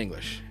played it all in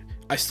English.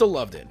 I still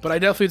loved it. But I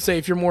definitely would say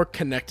if you're more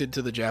connected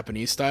to the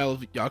Japanese style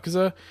of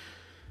Yakuza,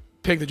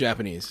 pick the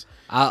Japanese.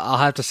 I'll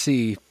have to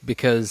see,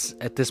 because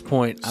at this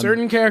point...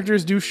 certain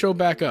characters do show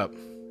back up.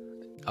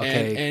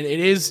 Okay. And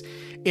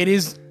it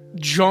is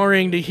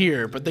jarring to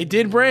hear, but they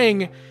did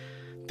bring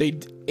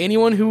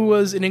anyone who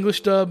was an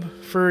English dub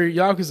for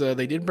Yakuza,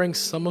 they did bring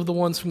some of the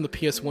ones from the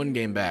PS1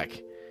 game back.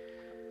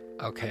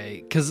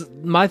 Okay, because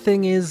my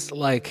thing is,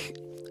 like,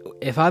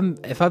 if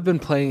I've been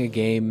playing a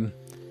game,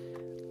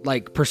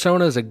 like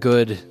Persona is a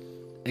good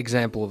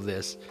example of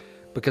this,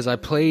 because I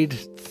played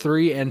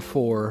 3 and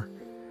 4,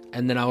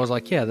 and then I was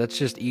like, yeah, that's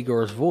just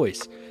Igor's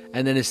voice,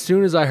 and then as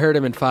soon as I heard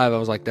him in 5, I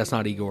was like, that's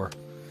not Igor,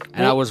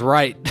 and I was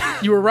right.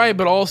 You were right,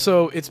 but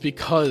also it's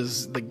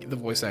because the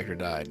voice actor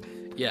died.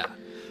 Yeah.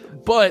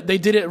 But they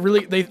did it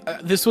really.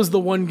 This was the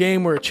one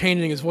game where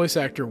changing his voice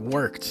actor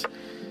worked,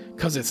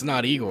 because it's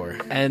not Igor.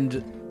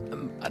 And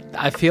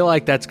I feel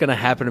like that's gonna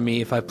happen to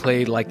me if I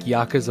played like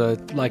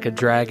Yakuza Like a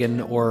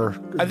Dragon or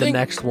the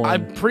next one.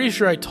 I'm pretty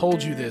sure I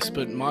told you this,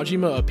 but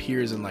Majima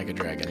appears in Like a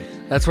Dragon.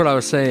 That's what I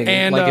was saying.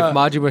 And, like if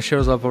Majima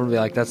shows up, I'm gonna be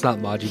like, that's not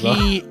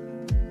Majima.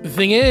 The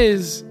thing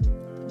is,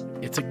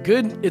 it's a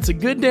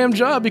good damn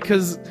job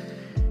because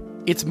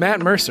it's Matt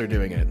Mercer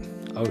doing it.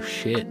 Oh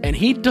shit. And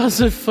he does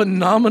a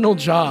phenomenal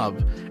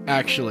job,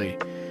 actually.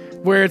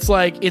 Where it's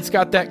like, it's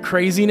got that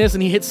craziness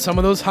and he hits some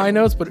of those high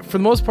notes, but for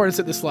the most part, it's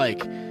at this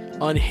like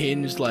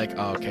unhinged, like,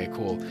 oh, okay,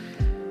 cool.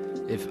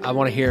 If I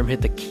want to hear him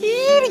hit the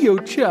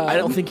Kiryu-chan. I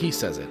don't think he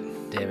says it.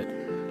 Damn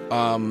it.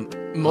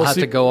 Mostly, I'll have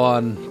to go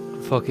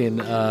on fucking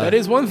that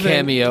is one thing.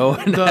 Cameo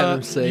and have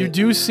him say you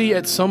do see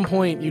at some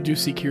point, you do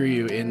see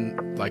Kiryu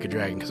in Like a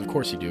Dragon, because of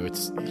course you do.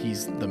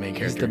 He's the main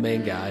character. He's the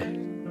main guy.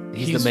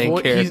 He's the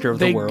main character of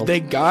the world. They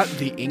got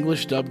the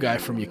English dub guy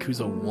from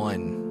Yakuza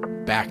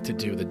 1 back to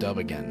do the dub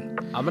again.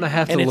 I'm gonna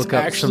have to look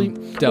up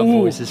some dub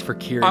voices for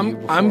Kiryu.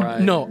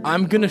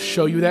 I'm gonna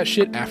show you that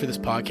shit after this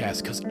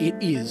podcast because it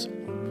is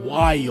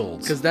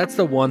wild. Because that's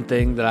the one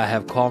thing that I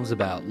have qualms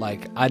about.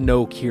 Like, I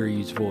know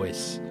Kiryu's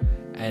voice,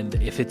 and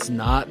if it's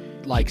not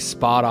like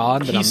spot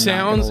on, then I'm not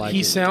gonna like it.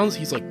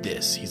 He's like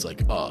this. He's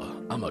like,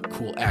 I'm a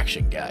cool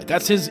action guy.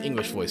 That's his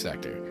English voice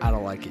actor. I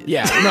don't like it.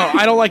 Yeah, no,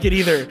 I don't like it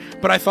either.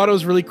 But I thought it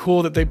was really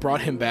cool that they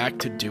brought him back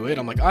to do it.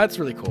 I'm like, that's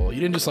really cool. You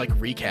didn't just like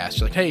recast.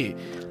 You're like, hey,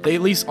 they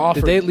at least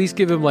offered. Did they at least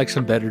give him like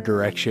some better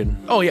direction?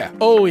 Oh yeah.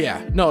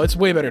 No, it's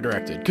way better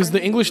directed because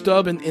the English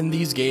dub in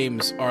these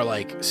games are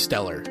like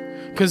stellar.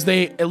 Because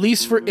they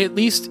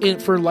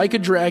for Like a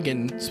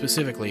Dragon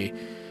specifically,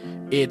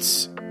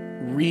 it's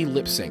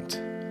re-lip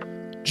synced.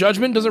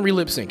 Judgment doesn't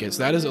re-lip sync it, so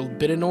that is a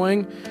bit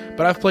annoying.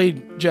 But I've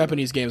played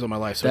Japanese games all my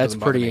life, so that's it doesn't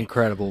bother pretty me.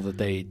 incredible that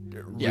they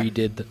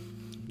redid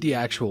the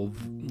actual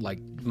like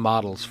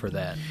models for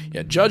that.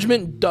 Yeah,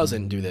 Judgment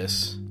doesn't do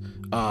this.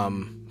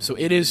 So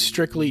it is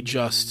strictly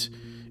just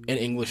an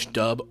English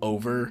dub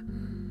over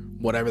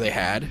whatever they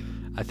had.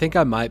 I think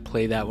I might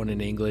play that one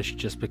in English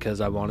just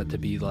because I want it to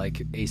be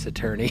like Ace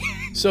Attorney.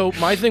 So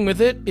my thing with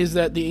it is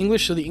that the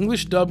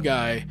English dub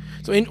guy.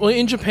 So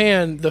in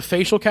Japan, the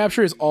facial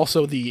capture is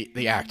also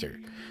the actor.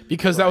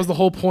 Because that was the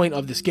whole point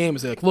of this game.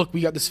 Is they're like, look, we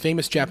got this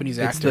famous Japanese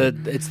actor.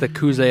 It's the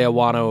Kuzei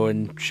Awano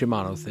and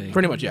Shimano thing.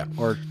 Pretty much, yeah.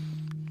 Or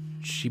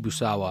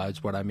Shibusawa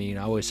is what I mean.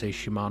 I always say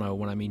Shimano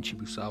when I mean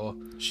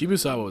Shibusawa.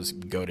 Shibusawa was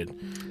goated.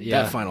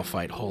 Yeah. That final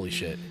fight, holy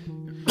shit.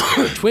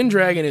 Twin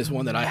Dragon is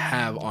one that I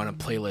have on a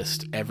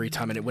playlist every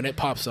time, and when it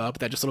pops up,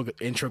 that just little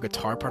intro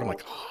guitar part, I'm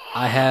like, oh.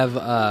 I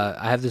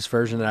have this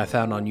version that I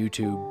found on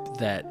YouTube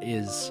that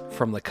is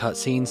from the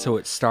cutscene, so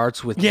it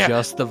starts with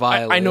just the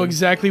violin. I know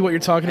exactly what you're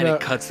talking about.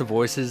 And it cuts the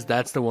voices.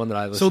 That's the one that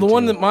I listen to. So the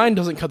one that mine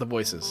doesn't cut the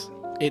voices.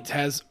 It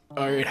has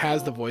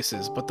the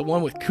voices, but the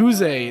one with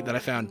Kuzei that I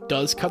found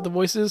does cut the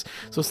voices.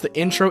 So it's the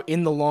intro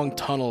in the long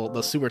tunnel,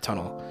 the sewer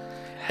tunnel.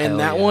 And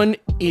that one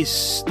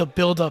is, the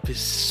build-up is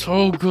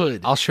so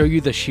good. I'll show you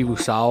the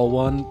Shibusawa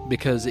one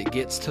because it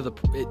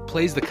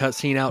plays the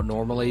cutscene out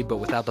normally, but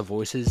without the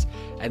voices.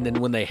 And then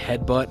when they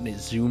headbutt and it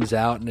zooms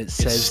out and it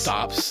says... It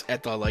stops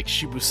at the, like,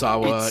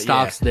 Shibusawa. It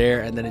stops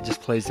there, and then it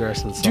just plays the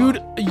rest of the song.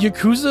 Dude,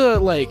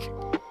 Yakuza, like,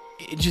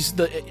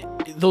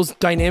 those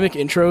dynamic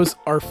intros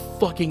are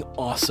fucking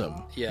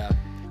awesome. Yeah.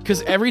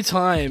 Because every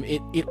time,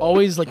 it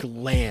always, like,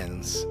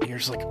 lands. And you're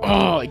just like,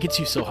 oh, it gets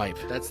you so hype.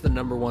 That's the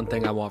number one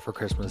thing I want for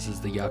Christmas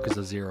is the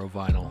Yakuza 0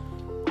 vinyl.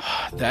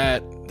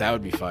 That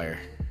would be fire.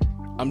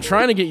 I'm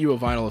trying to get you a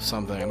vinyl of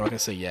something. I'm not going to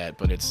say yet,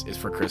 but it's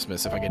for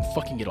Christmas if I can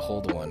fucking get a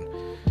hold of one.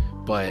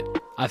 But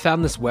I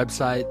found this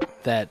website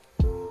that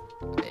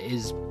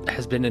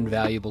has been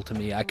invaluable to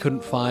me. I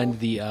couldn't find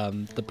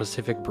the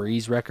Pacific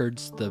Breeze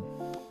records, the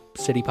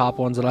city pop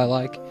ones that I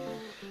like.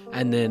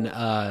 And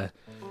then...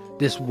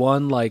 this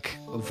one like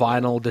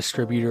vinyl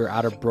distributor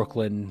out of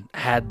Brooklyn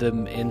had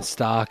them in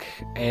stock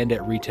and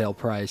at retail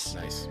price.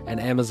 Nice. And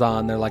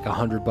Amazon, they're like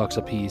 $100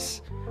 a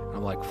piece. And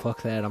I'm like,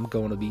 fuck that. I'm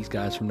going to these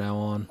guys from now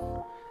on.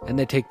 And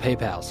they take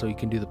PayPal, so you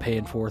can do the pay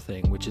in 4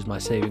 thing, which is my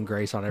saving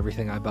grace on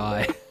everything I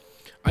buy.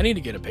 I need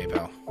to get a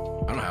PayPal.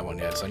 I don't have one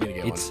yet, so I need to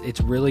get one.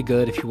 It's really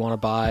good if you want to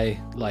buy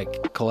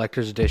like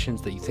collector's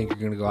editions that you think are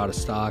going to go out of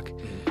stock.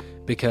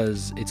 Mm-hmm.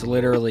 Because it's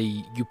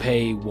literally, you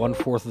pay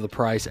 1/4 of the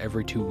price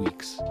every 2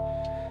 weeks.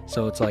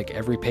 So it's like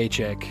every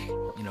paycheck,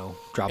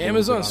 drop.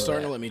 Amazon's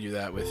starting to let me do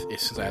that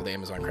since I have the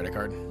Amazon credit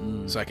card,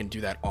 so I can do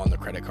that on the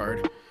credit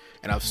card.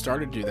 And I've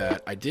started to do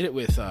that. I did it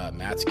with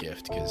Matt's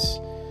gift because,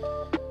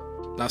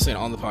 not saying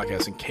on the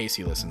podcast in case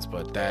he listens,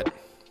 but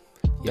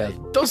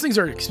those things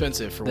are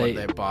expensive for what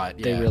they bought.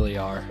 Yeah. They really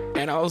are.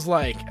 And I was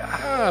like,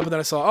 but then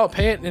I saw,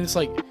 pay it, and it's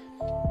like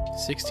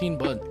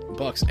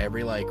 $16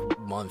 every like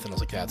month, and I was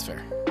like, that's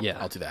fair. Yeah,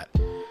 I'll do that.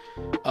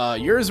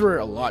 Yours were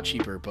a lot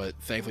cheaper, but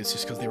thankfully it's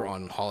just because they were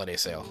on holiday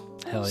sale.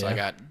 Hell so yeah. I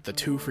got the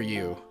 2 for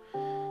you,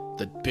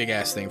 the big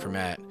ass thing for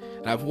Matt,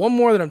 and I have one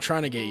more that I'm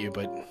trying to get you,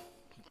 but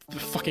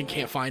fucking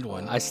can't find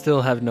one. I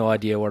still have no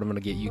idea what I'm gonna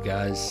get you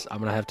guys. I'm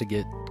gonna have to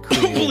get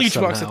Bleach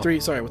Box at 3.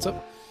 Sorry, what's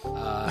up?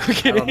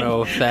 I don't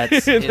know if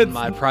that's in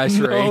my price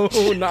range.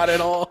 No, not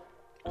at all.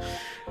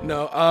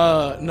 No,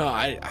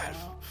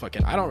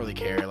 fucking, I don't really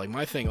care. Like,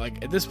 my thing,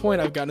 like, at this point,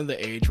 I've gotten to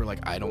the age where, like,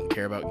 I don't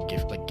care about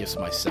gifts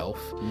myself.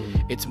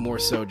 It's more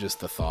so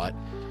just the thought.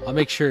 I'll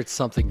make sure it's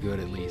something good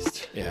at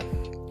least. Yeah.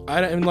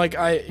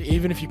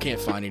 Even if you can't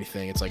find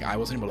anything, it's like, I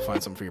wasn't able to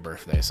find something for your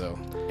birthday, so,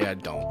 yeah,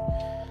 don't.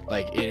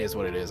 Like, it is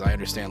what it is. I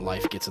understand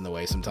life gets in the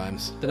way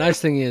sometimes. The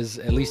nice thing is,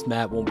 at least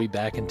Matt won't be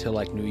back until,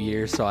 like, New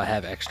Year's, so I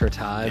have extra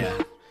time.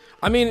 Yeah.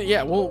 I mean,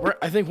 yeah,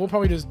 I think we'll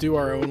probably just do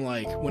our own,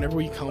 like, whenever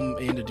we come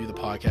in to do the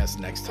podcast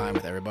next time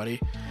with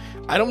everybody.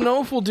 I don't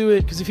know if we'll do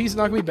it, because if he's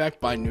not going to be back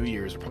by New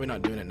Year's, we're probably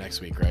not doing it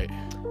next week, right?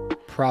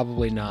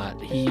 Probably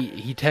not.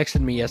 He texted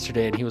me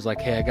yesterday, and he was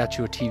like, hey, I got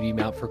you a TV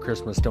mount for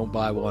Christmas. Don't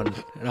buy one.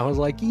 And I was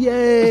like,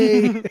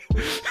 yay!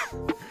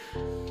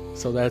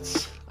 So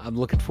I'm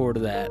looking forward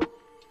to that.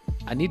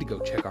 I need to go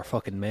check our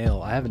fucking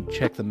mail. I haven't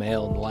checked the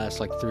mail in the last,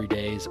 like, 3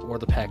 days, or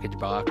the package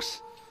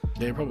box.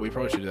 Yeah, we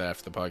probably should do that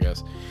after the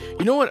podcast.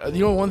 You know what?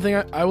 One thing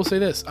I will say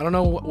this. I don't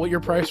know what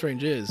your price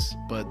range is,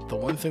 but the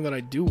one thing that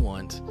I do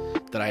want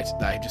that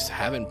I just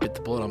haven't bit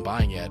the bullet on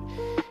buying yet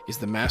is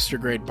the Master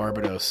Grade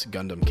Barbados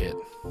Gundam kit.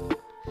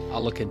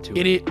 I'll look into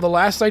it. The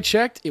last I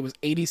checked, it was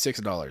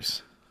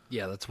 $86.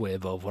 Yeah, that's way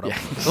above what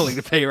I'm willing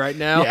to pay right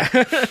now.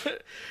 Yeah.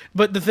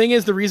 But the thing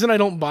is, the reason I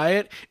don't buy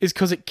it is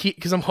because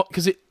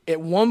it at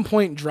one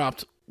point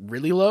dropped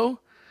really low,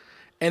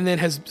 and then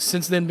has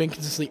since then been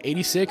consistently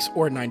 86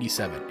 or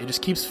 97. It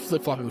just keeps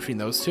flip-flopping between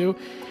those two.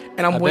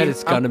 And I bet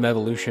it's Gundam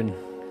Evolution.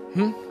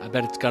 I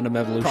bet it's Gundam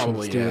Evolution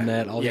that's doing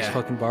that. All these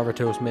fucking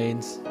Barbatos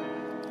mains.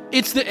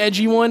 It's the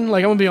edgy one.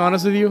 Like, I'm gonna be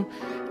honest with you.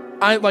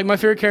 My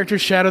favorite character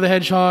is Shadow the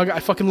Hedgehog.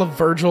 I fucking love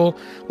Virgil.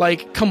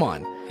 Like, come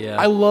on.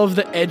 Yeah. I love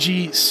the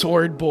edgy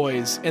sword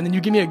boys. And then you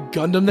give me a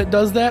Gundam that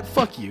does that?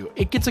 Fuck you.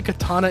 It gets a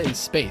katana in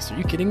space. Are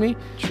you kidding me?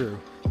 True.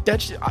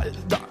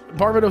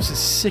 Barbados is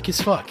sick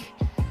as fuck.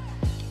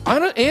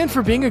 And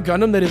for being a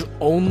Gundam that is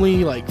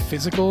only, like,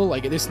 physical,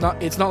 like, it's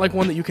not like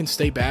one that you can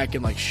stay back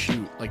and, like,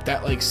 shoot. Like,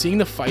 that, like, seeing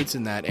the fights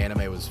in that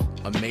anime was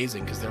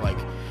amazing, because they're like,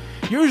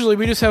 usually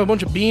we just have a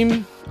bunch of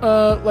beam,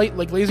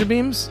 like laser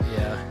beams.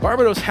 Yeah.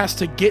 Barbados has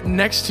to get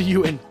next to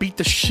you and beat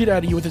the shit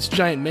out of you with its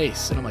giant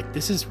mace. And I'm like,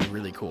 this is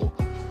really cool.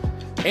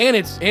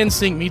 And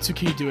seeing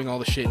Mitsuki doing all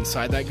the shit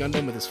inside that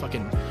Gundam with his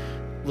fucking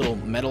little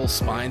metal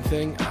spine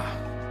thing.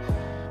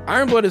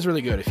 Iron Blood is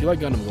really good. If you like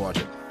Gundam, go watch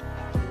it.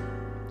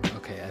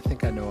 Okay, I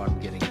think I know what I'm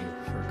getting you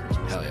for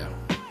Christmas. Hell yeah.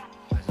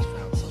 I just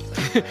found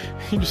something.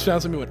 You just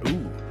found something and went,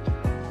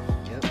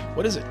 ooh. Yep.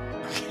 What is it?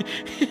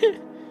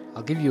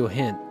 I'll give you a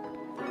hint.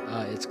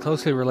 It's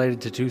closely related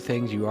to two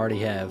things you already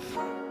have.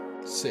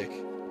 Sick.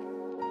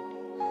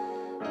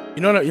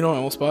 You know what I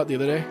almost bought the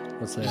other day?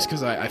 What's that? Just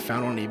because I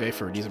found one on eBay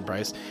for a decent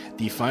price.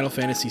 The Final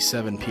Fantasy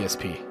VII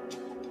PSP.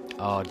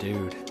 Oh,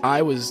 dude.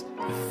 I was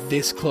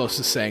this close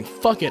to saying,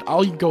 fuck it,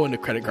 I'll go into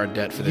credit card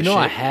debt for this shit.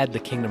 I had the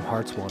Kingdom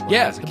Hearts one.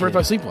 Yeah, the Birth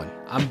by Sleep one.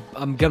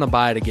 I'm gonna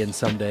buy it again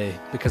someday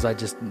because I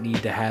just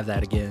need to have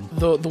that again.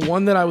 The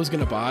one that I was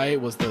gonna buy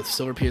was the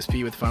silver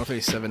PSP with Final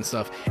Fantasy VII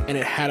stuff, and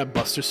it had a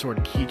Buster Sword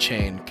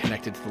keychain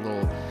connected to the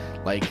little,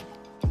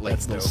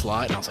 little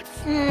slot, and I was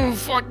like,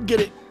 fuck,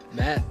 get it.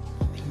 Matt,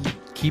 he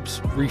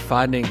keeps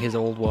refining his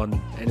old one,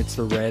 and it's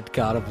the red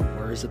God of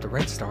War. Is it the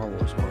red Star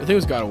Wars one? I think it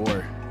was God of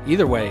War.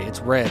 Either way,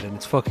 it's red, and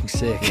it's fucking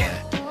sick.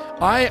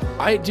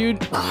 Dude,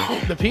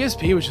 the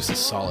PSP was just a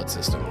solid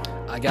system.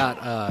 I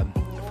got,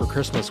 for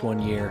Christmas one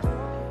year,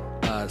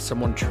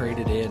 someone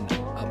traded in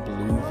a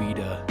blue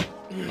Vita,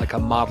 like a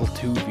Model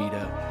 2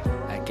 Vita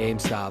at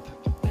GameStop.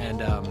 And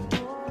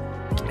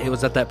it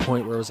was at that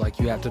point where it was like,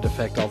 you have to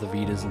defect all the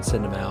Vitas and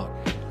send them out.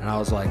 And I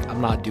was like,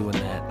 I'm not doing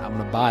that. I'm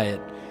going to buy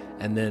it.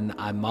 And then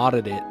I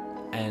modded it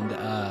and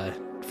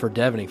for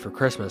Devaney for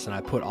Christmas. And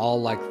I put all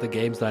like the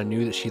games that I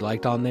knew that she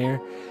liked on there.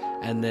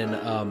 And then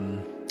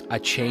I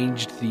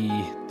changed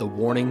the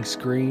warning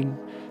screen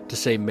to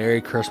say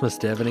Merry Christmas,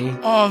 Devaney.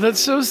 Oh, that's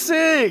so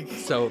sick.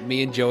 So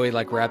me and Joey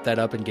like wrapped that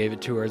up and gave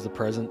it to her as a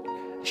present.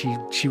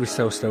 She was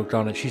so stoked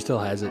on it. She still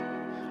has it.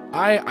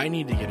 I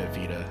need to get a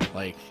Vita.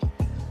 Like,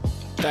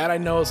 that I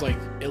know is like,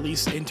 at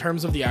least in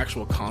terms of the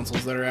actual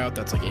consoles that are out,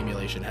 that's like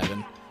emulation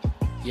heaven.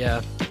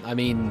 Yeah, I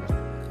mean,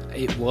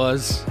 it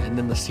was, and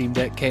then the Steam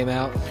Deck came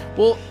out.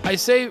 Well, I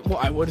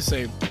would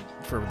say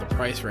for the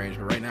price range,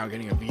 but right now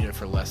getting a Vita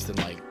for less than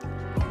like,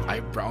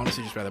 I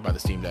honestly just rather buy the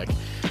Steam Deck.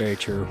 Very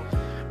true.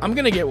 I'm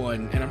gonna get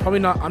one, and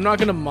I'm not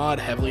gonna mod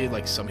heavily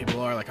like some people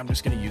are. Like, I'm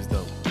just gonna use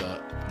the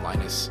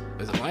Linus.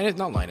 Is it Linus?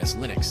 Not Linus.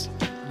 Linux.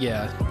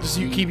 Yeah. Just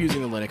you keep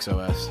using the Linux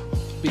OS.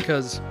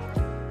 Because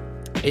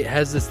it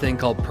has this thing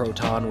called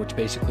Proton, which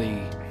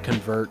basically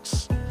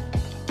converts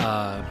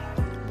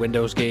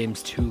Windows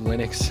games to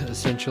Linux,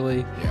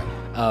 essentially.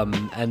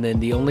 Yeah. And then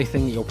the only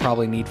thing you'll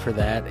probably need for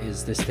that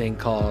is this thing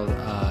called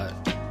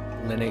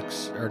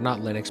Linux, or not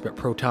Linux, but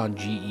Proton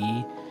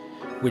GE,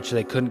 which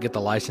they couldn't get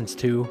the license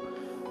to,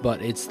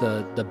 but it's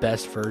the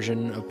best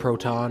version of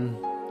Proton.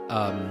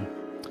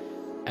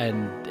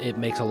 And it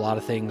makes a lot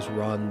of things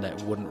run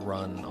that wouldn't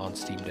run on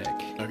Steam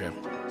Deck. Okay.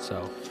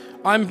 So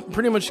I'm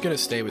pretty much gonna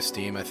stay with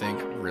Steam. I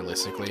think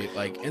realistically,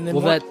 like, and then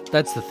Well,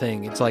 that's the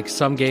thing. It's like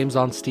some games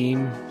on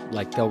Steam,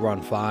 like they'll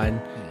run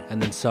fine,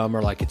 and then some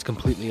are like it's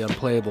completely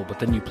unplayable. But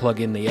then you plug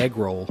in the egg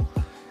roll,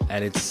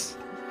 and it's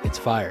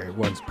fire. It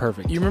runs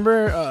perfect. You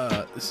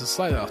remember? This is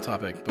slightly off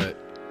topic, but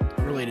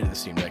related to the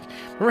Steam Deck.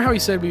 Remember how we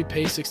said we'd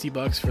pay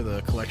 $60 for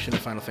the collection of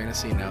Final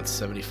Fantasy, and now it's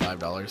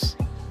 $75?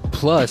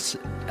 Plus,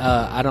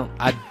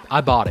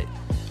 I bought it.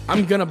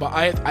 I'm gonna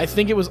buy. I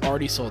think it was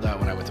already sold out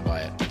when I went to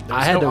buy it. There was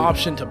I had no to-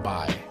 option to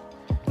buy.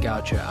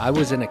 Gotcha. I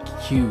was in a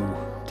queue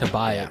to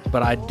buy it,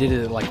 but I did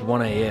it at like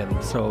 1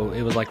 a.m. So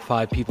it was like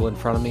 5 people in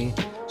front of me.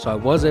 So I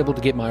was able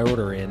to get my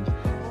order in.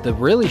 The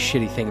really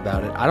shitty thing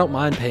about it, I don't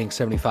mind paying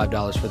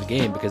 $75 for the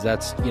game because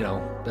that's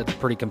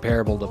pretty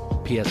comparable to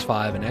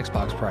PS5 and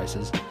Xbox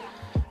prices.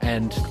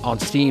 And on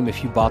Steam,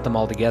 if you bought them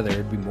all together,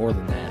 it'd be more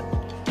than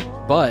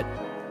that. But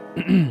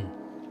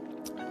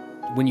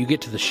when you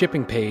get to the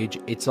shipping page,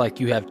 it's like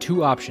you have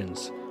 2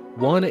 options.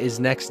 One is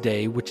next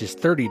day, which is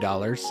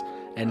 $30,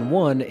 and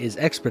one is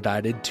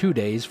expedited 2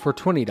 days for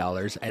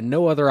 $20, and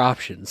no other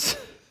options.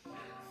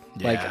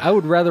 Like, Yeah. I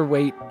would rather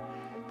wait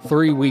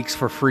 3 weeks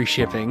for free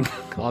shipping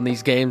on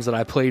these games that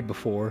I played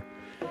before.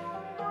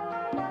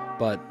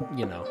 But,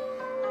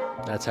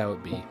 that's how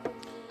it be.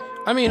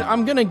 I mean,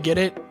 I'm gonna get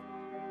it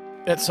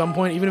at some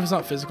point, even if it's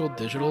not physical,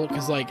 digital,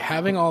 because like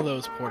having all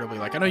those portably,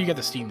 like I know you got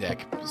the Steam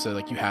Deck, so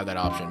like you have that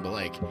option, but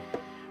like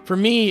for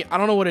me, I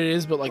don't know what it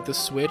is, but like the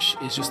Switch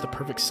is just the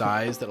perfect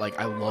size that like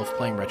I love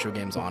playing retro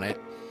games on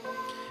it,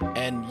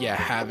 and yeah,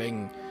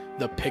 having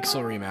the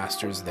pixel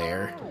remasters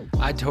there.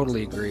 I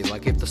totally agree.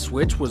 Like, if the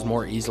Switch was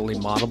more easily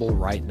moddable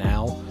right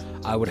now,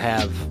 I would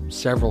have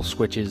several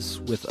Switches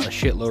with a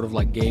shitload of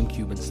like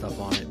GameCube and stuff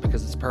on it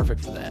because it's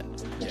perfect for that.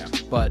 Yeah.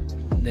 But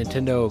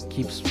Nintendo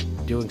keeps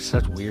doing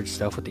such weird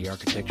stuff with the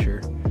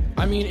architecture.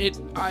 I mean,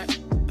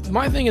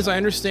 my thing is I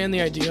understand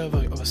the idea of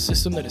a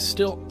system that is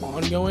still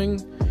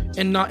ongoing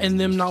and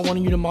them not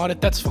wanting you to mod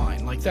it. That's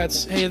fine. Like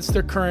it's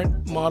their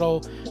current model.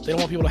 They don't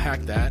want people to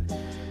hack that.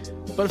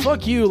 But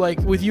fuck you, like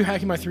with you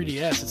hacking my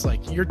 3DS, it's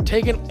like you're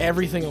taking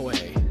everything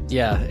away.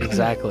 Yeah,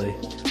 exactly.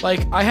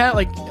 Like I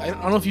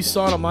don't know if you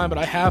saw it on mine, but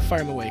I have Fire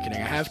Emblem Awakening.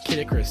 I have Kid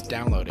Icarus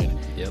downloaded.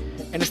 Yep.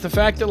 And it's the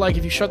fact that like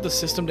if you shut the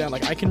system down,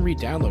 like I can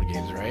re-download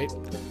games, right?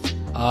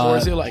 Or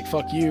is it like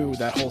fuck you?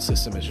 That whole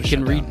system is just You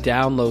can shut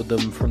down? re-download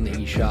them from the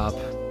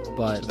eShop,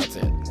 but That's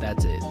it.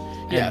 That's it.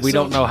 And Yeah, we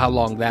so- don't know how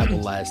long that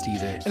will last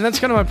either. And that's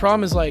kind of my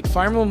problem is like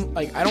Fire Emblem,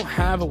 like I don't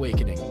have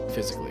Awakening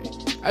physically.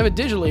 I have it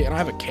digitally and I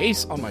have a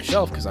case on my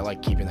shelf because I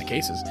like keeping the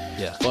cases.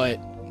 Yeah. But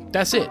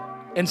that's it.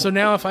 And so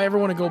now if I ever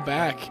want to go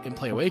back and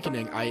play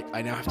Awakening, I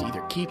now have to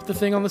either keep the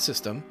thing on the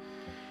system.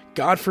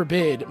 God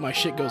forbid my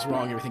shit goes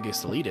wrong, everything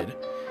gets deleted.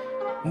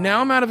 Now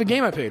I'm out of a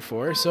game I paid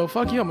for, so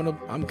fuck you,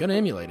 I'm gonna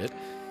emulate it.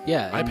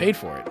 Yeah, I and paid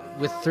for it.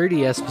 with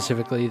 3DS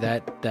specifically,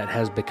 that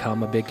has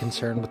become a big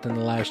concern within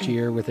the last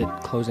year with it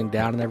closing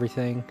down and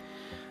everything.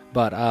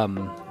 But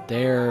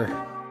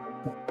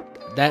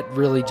that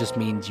really just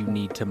means you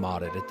need to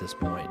mod it at this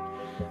point,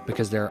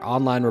 because there are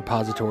online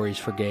repositories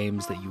for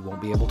games that you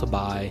won't be able to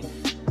buy,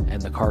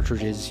 and the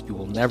cartridges you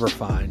will never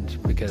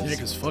find because Yeah,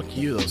 because fuck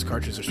you, those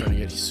cartridges are starting to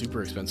get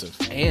super expensive.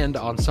 and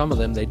on some of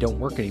them they don't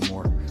work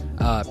anymore.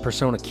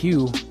 Persona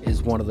Q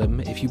is one of them.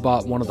 If you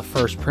bought one of the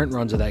first print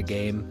runs of that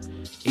game,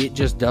 it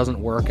just doesn't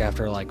work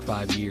after like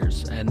 5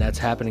 years, and that's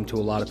happening to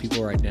a lot of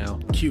people right now.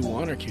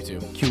 Q1 or Q2?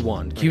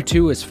 Q1.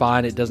 Q2 is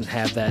fine. It doesn't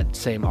have that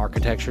same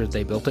architecture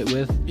they built it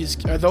with.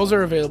 Those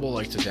are available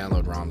like to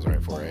download ROMs,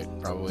 right? For it,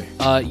 probably.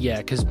 Yeah,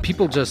 because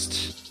people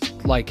just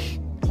like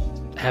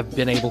have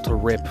been able to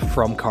rip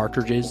from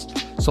cartridges.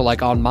 So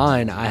like on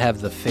mine, I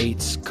have the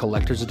Fates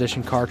Collector's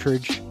Edition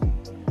cartridge,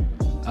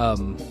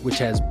 which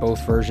has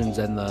both versions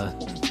and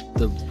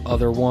the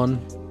other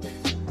one.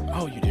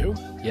 Oh, you do?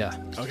 Yeah,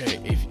 Okay,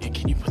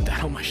 can you put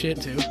that on my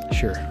shit too?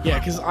 sure. Yeah,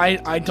 because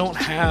I don't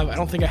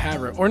think I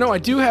have or no, I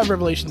do have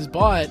Revelations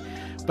bought,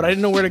 but I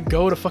didn't know where to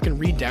go to fucking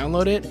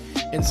re-download it,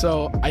 and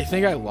so I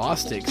think I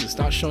lost it because it's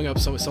not showing up.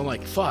 So I'm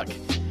like, fuck.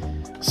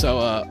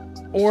 So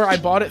or I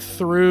bought it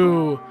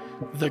through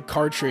the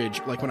cartridge,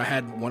 like when I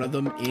had one of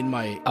them in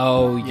my.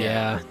 Oh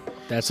yeah,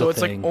 that's So a it's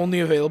thing. like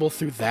only available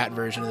through that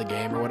version of the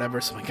game or whatever.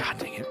 So I'm like, god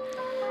dang it.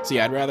 So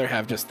yeah, I'd rather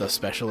have just the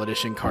special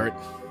edition cart,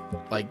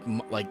 like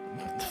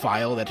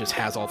file that just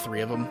has all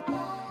 3 of them.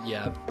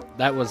 Yeah,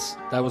 that was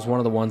one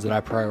of the ones that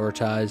I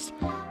prioritized.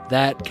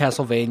 That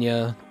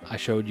Castlevania I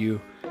showed you,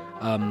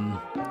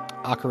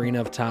 Ocarina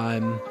of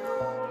Time.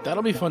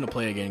 That'll be fun to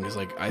play again because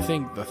like I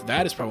think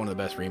that is probably one of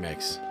the best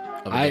remakes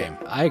of a game.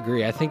 I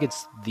agree. I think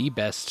it's the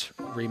best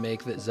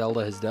remake that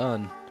Zelda has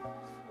done.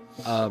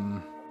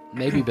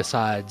 Maybe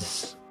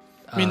besides.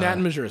 I mean that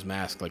and Majora's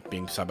Mask, like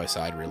being side by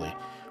side, really.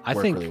 I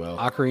work think really well.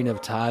 Ocarina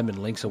of Time and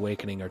Link's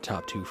Awakening are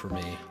top 2 for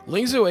me.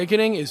 Link's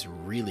Awakening is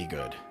really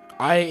good.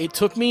 It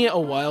took me a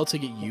while to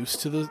get used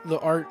to the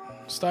art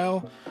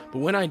style, but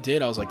when I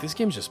did, I was like, this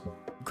game's just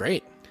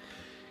great.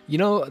 You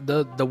know,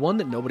 the one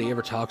that nobody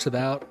ever talks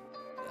about,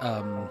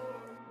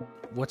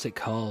 what's it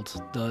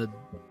called?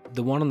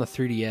 The one on the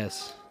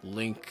 3DS.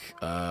 Link,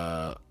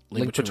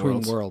 Link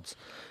Between Worlds.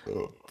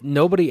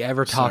 Nobody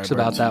ever talks Sorry,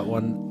 about Burns. that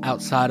one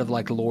outside of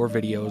like lore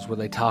videos where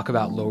they talk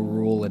about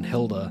Lorule and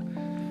Hilda.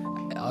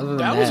 Other than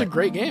That was a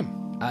great game.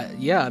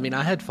 yeah, I mean,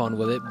 I had fun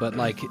with it, but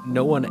like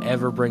no one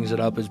ever brings it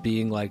up as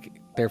being like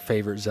their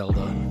favorite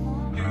Zelda.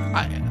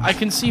 I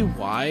can see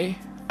why.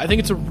 I think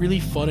it's a really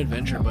fun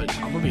adventure, but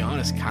I'm gonna be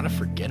honest, kind of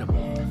forgettable.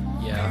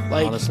 Yeah,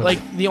 Like, honestly.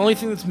 like the only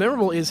thing that's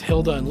memorable is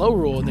Hilda and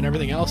Lorule, and then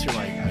everything else you're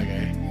like,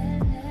 okay,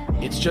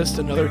 it's just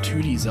another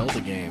 2D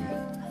Zelda game.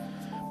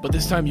 But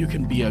this time you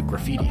can be a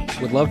graffiti.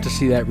 Would love to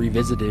see that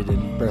revisited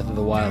in Breath of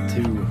the Wild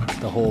 2,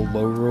 the whole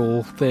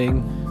Lorule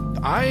thing.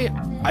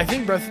 I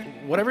think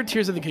whatever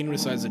Tears of the Kingdom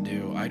decides to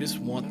do, I just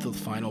want the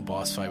final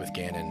boss fight with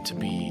Ganon to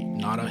be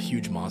not a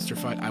huge monster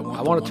fight. I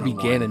want it to be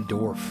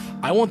Ganondorf.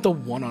 I want the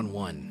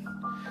one-on-one.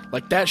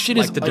 Like that shit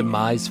is Like the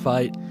Demise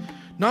fight.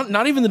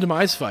 Not even the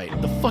Demise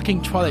fight. The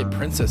fucking Twilight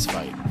Princess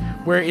fight,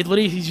 where it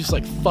literally he's just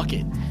like fuck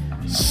it,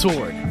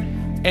 sword,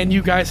 and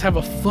you guys have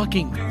a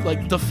fucking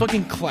like the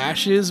fucking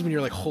clashes when you're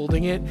like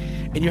holding it,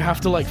 and you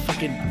have to like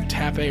fucking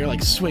tap A or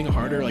like swing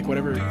harder, like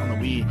whatever on the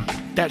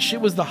Wii. That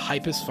shit was the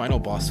hypest final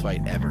boss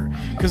fight ever.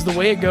 Because the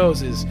way it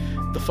goes is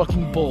the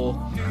fucking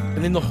bull,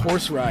 and then the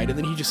horse ride, and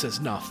then he just says,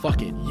 "Nah,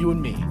 fuck it, you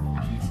and me."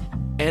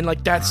 And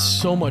like that's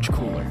so much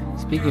cooler.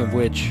 Speaking of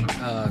which,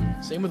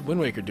 Same with Wind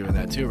Waker doing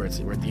that too, where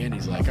at the end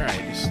he's like, "All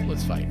right,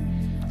 let's fight."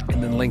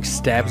 and then Link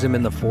stabs him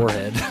in the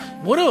forehead.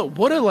 What a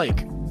What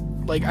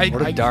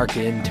a dark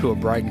end to a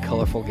bright and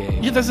colorful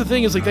game. Yeah, that's the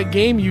thing is like that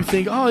game you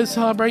think, oh, it's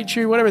bright,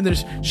 cheery, whatever, and then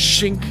just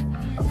shink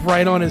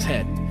right on his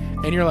head,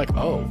 and you're like,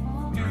 oh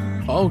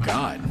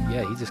god.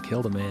 Yeah, he just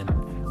killed a man.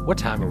 What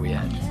time are we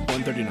at?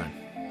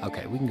 139.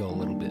 Okay, we can go a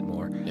little bit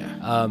more.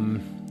 Yeah.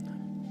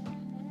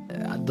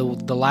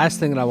 The last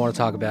thing that I want to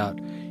talk about,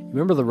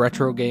 remember the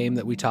retro game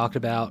that we talked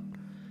about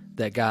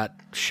that got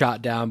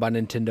shot down by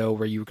Nintendo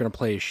where you were going to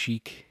play as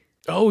Sheik?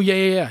 Oh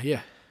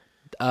yeah.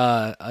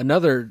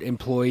 Another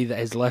employee that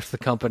has left the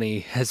company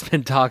has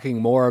been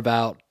talking more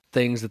about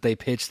things that they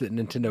pitched that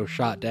Nintendo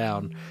shot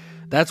down.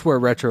 That's where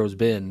Retro's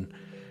been.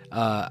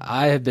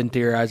 I have been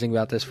theorizing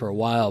about this for a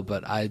while,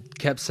 but I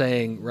kept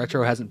saying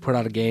Retro hasn't put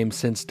out a game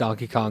since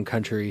Donkey Kong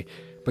Country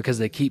because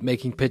they keep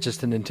making pitches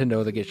to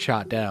Nintendo that get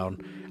shot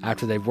down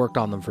after they've worked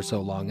on them for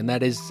so long. And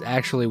that is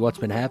actually what's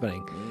been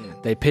happening.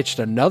 They pitched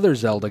another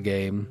Zelda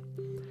game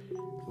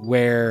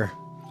where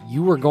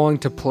you were going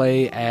to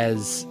play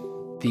as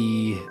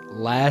the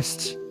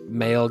last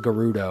male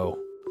Gerudo,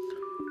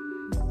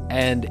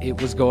 and it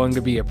was going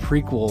to be a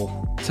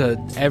prequel to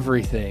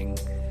everything,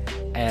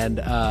 and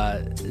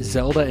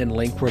Zelda and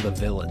Link were the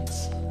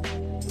villains.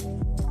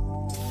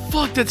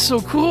 Fuck, that's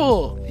so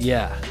cool.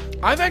 Yeah.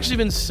 I've actually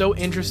been so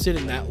interested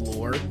in that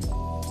lore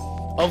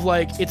of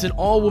like it's an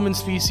all-woman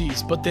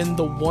species, but then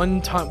the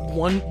one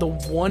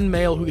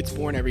male who gets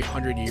born every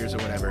 100 years or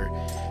whatever,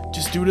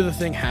 just due to the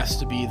thing, has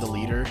to be the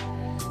leader.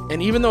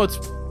 And even though it's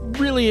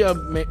really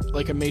whatever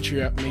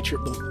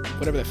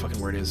that fucking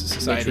word is, a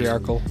society.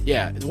 Matriarchal.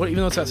 Yeah, even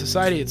though it's not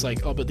society, it's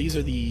like, oh, but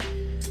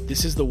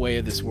this is the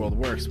way this world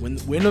works.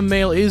 When a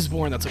male is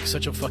born, that's like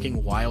such a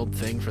fucking wild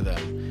thing for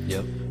them.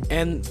 Yep.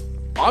 And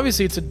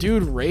obviously it's a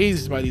dude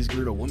raised by these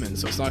Gerudo women,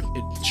 so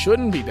it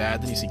shouldn't be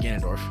bad. Then you see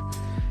Ganondorf.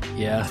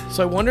 Yeah.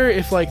 So I wonder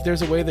if like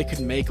there's a way they could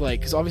make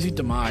like, because obviously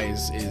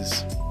Demise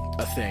is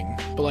a thing,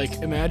 but like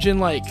imagine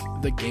like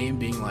the game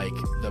being like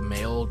the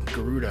male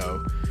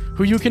Gerudo,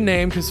 who you can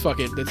name because fuck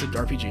it, that's an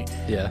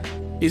RPG. Yeah.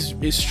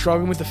 Is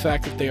struggling with the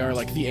fact that they are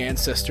like the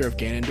ancestor of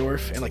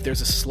Ganondorf, and like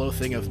there's a slow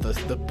thing of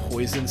the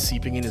poison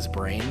seeping in his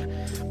brain,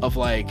 of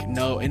like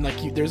no, and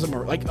like there's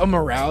a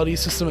morality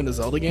system in the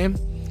Zelda game.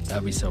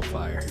 That'd be so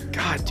fire.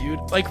 God, dude,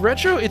 like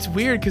Retro, it's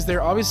weird because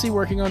they're obviously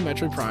working on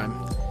Metroid Prime.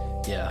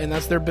 Yeah. And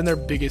that's been their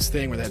biggest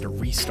thing where they had to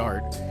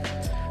restart.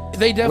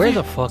 They definitely. Where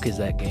the fuck is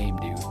that game,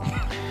 dude?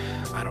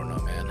 I don't know,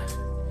 man.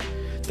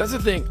 That's the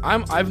thing.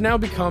 I've now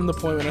become the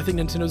point when I think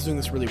Nintendo's doing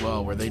this really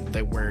well, where they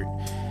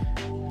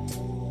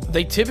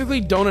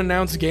typically don't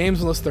announce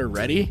games unless they're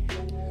ready,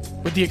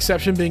 with the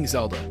exception being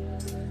Zelda.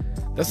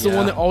 That's the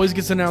one that always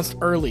gets announced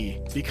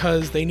early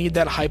because they need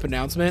that hype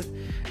announcement,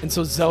 and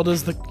so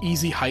Zelda's the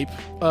easy hype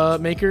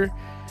maker.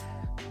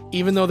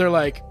 Even though they're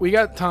like, we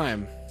got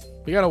time.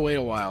 We gotta wait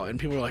a while, and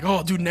people are like,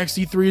 "Oh, dude, next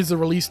E3 is the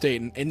release date,"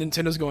 and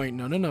Nintendo's going,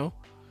 "No,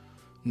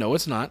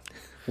 it's not.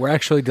 We're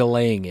actually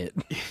delaying it."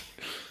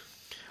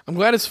 I'm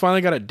glad it's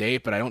finally got a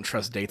date, but I don't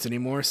trust dates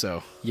anymore.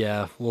 So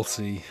yeah, we'll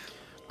see.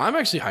 I'm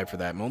actually hyped for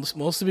that,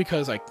 mostly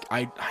because I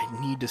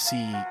need to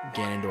see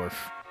Ganondorf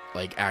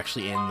like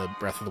actually in the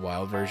Breath of the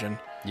Wild version.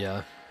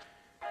 Yeah,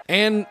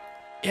 and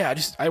yeah,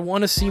 I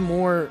want to see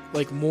more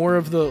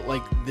of the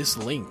like this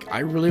Link. I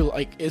really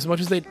like, as much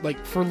as they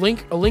like for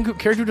Link, a Link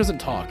character who doesn't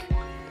talk.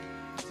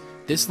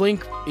 This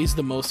Link is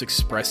the most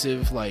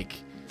expressive, like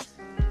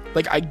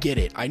I get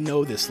it. I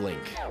know this Link.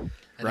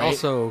 and right?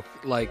 also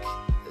like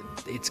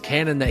it's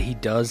canon that he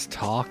does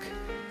talk,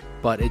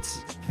 but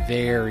it's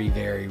very,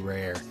 very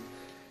rare.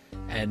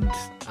 And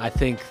I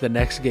think the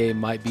next game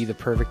might be the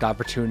perfect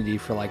opportunity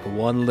for like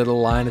one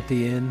little line at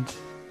the end.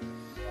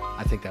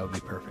 I think that would be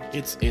perfect.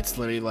 It's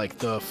literally like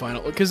the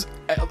final, because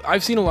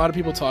I've seen a lot of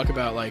people talk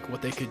about like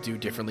what they could do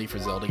differently for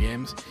Zelda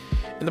games,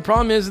 and the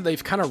problem is that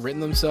they've kind of written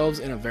themselves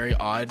in a very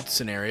odd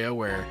scenario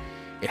where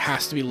it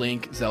has to be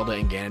Link, Zelda,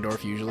 and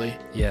Ganondorf usually.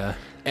 Yeah.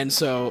 And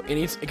so,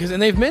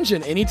 and they've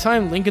mentioned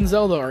anytime Link and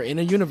Zelda are in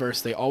a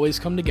universe, they always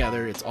come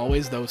together. It's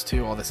always those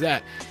two, all this,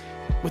 that.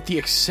 With the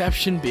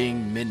exception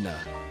being Midna.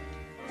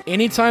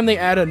 Anytime they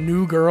add a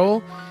new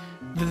girl,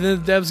 the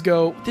devs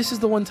go, this is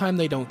the one time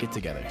they don't get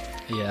together.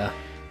 Yeah.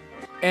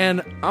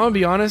 And I'm going to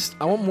be honest,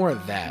 I want more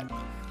of that.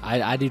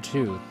 I do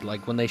too.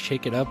 Like, when they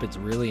shake it up, it's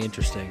really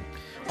interesting.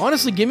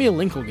 Honestly, give me a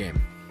Linkle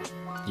game.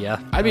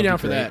 Yeah. I'd be down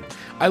for that.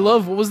 I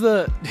love,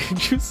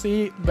 did you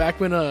see back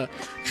when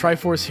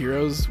Triforce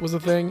Heroes was a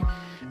thing?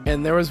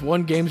 And there was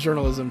one games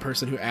journalism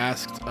person who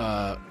asked,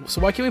 so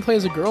why can't we play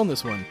as a girl in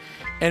this one?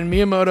 And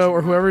Miyamoto,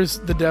 or whoever's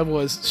the dev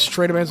was,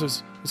 straight up answer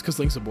was because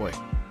Link's a boy.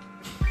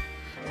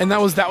 And that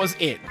was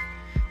it.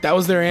 That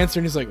was their answer,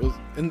 and he's like,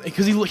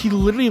 because he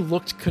literally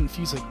looked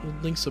confused, like, well,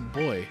 Link's a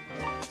boy.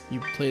 You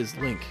play as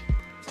Link.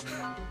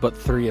 But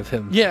 3 of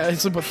him. Yeah,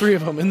 it's about 3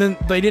 of them. And then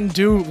they didn't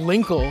do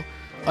Linkle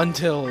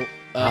until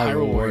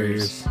Hyrule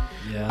Warriors.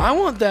 Yeah. I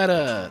want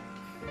that,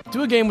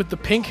 do a game with the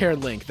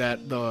pink-haired Link,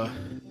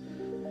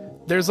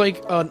 there's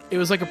like, it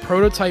was like a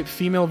prototype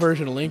female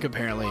version of Link,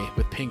 apparently,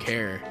 with pink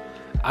hair.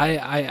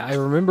 I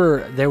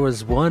remember there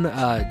was one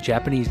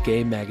Japanese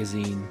game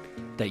magazine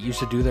that used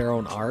to do their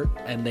own art,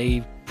 and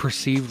they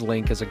perceived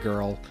Link as a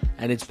girl,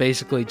 and it's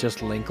basically just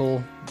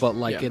Linkle, but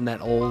like in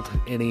that old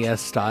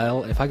NES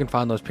style. If I can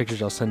find those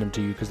pictures, I'll send them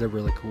to you because they're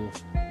really cool.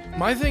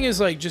 My thing is,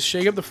 like, just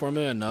shake up the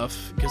formula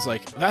enough, because,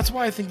 like, that's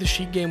why I think the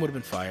Sheik game would have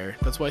been fire.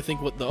 That's why I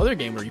think what the other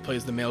game where he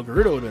plays the male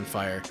Gerudo would have been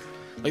fire.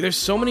 Like, there's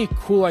so many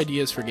cool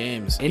ideas for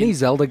games. Any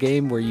Zelda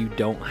game where you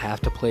don't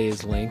have to play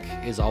as Link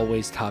is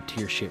always top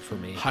tier shit for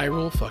me.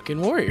 Hyrule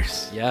fucking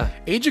Warriors. Yeah.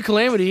 Age of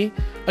Calamity.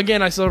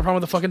 Again, I still have a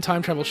problem with the fucking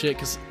time travel shit,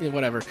 because,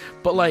 whatever.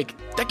 But, like,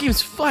 that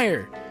game's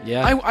fire.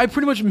 Yeah. I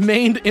pretty much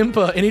mained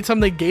Impa anytime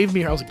they gave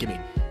me her. I was like, give me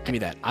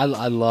that. I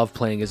love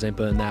playing as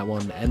Impa in that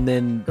one. And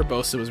then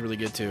Urbosa was really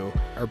good, too.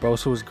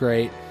 Urbosa was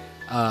great.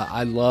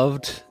 I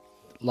loved,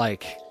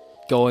 like,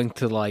 going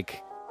to,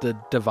 like, the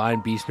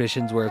Divine Beast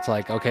missions where it's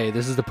like, okay,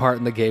 this is the part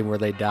in the game where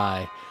they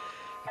die.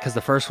 Because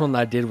the first one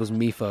I did was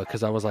Mipha,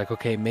 because I was like,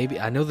 okay, maybe,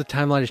 I know the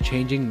timeline is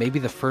changing, maybe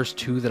the first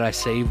 2 that I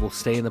save will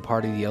stay in the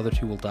party, the other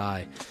 2 will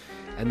die.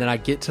 And then I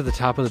get to the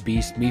top of the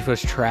beast,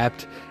 Mipha's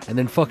trapped, and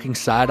then fucking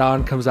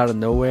Sidon comes out of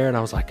nowhere, and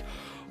I was like,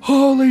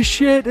 holy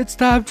shit, it's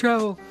time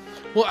travel.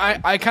 Well,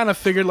 I kind of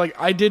figured, like,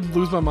 I did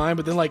lose my mind,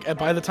 but then, like,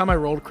 by the time I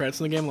rolled credits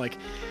in the game, like,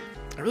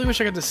 I really wish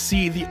I got to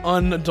see the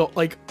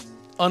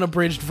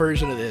unabridged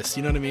version of this,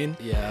 you know what I mean?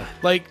 Yeah.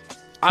 Like,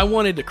 I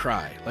wanted to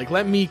cry. Like,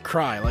 let me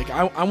cry. Like,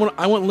 I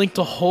want Link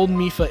to hold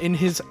Mipha in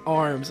his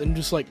arms and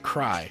just, like,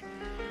 cry.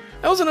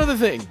 That was another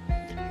thing.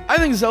 I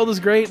think Zelda's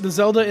great. The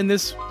Zelda in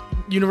this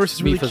universe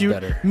is really Mipha's cute.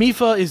 better.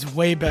 Mipha is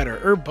way better.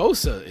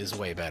 Urbosa is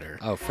way better.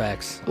 Oh,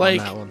 facts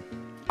Like, on that one.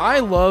 I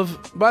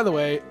love, by the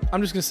way,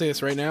 I'm just going to say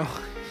this right now.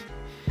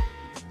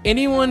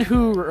 Anyone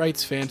who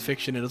writes fan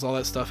fiction and does all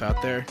that stuff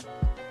out there,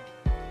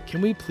 can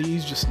we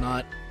please just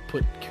not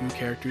put 2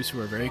 characters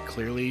who are very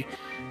clearly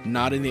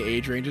not in the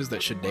age ranges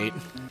that should date?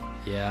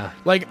 Yeah.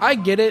 Like, I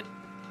get it.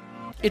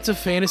 It's a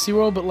fantasy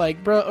world, but,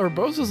 like, bro,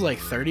 Urbosa's like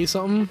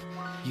 30-something,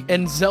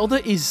 and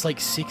Zelda is like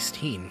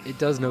 16. It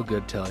does no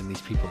good telling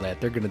these people that.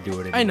 They're going to do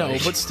it anyway. I know,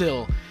 but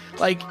still.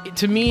 Like,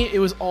 to me, it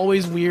was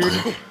always weird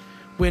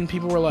when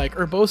people were like,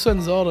 Urbosa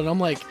and Zelda, and I'm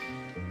like,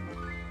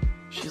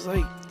 she's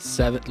like...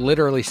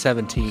 literally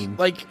 17.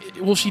 Like,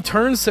 well, she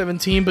turns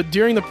 17, but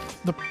during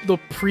the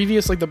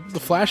previous, like, the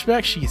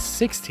flashback, she's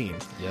 16.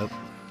 Yep.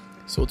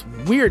 So it's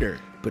weirder.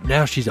 But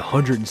now she's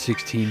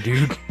 116,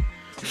 dude.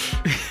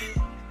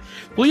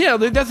 Well, yeah,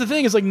 that's the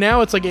thing. Is like,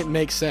 now it's like, it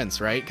makes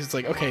sense, right? Because it's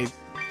like, okay.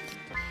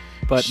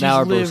 But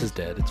now Urbosa's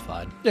dead. It's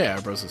fine. Yeah,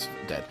 Urbosa's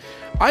dead.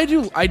 I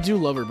do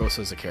love Urbosa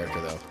as a character,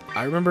 though.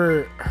 I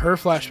remember her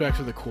flashbacks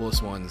are the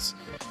coolest ones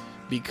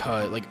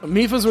because, like,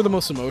 Mipha's were the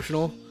most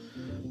emotional,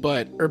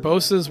 but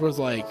Urbosa's was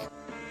like,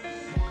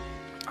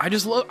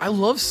 I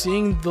love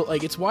seeing the,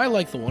 like, it's why I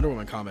like the Wonder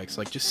Woman comics,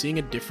 like, just seeing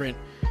a different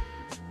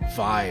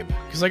vibe.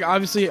 Because, like,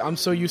 obviously, I'm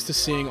so used to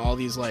seeing all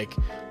these, like,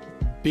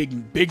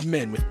 big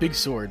men with big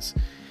swords.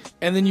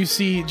 And then you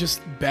see just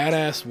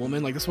badass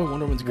woman. Like, that's why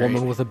Wonder Woman's great.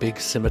 Woman with a big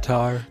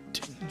scimitar.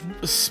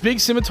 A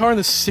big scimitar and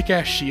this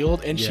sick-ass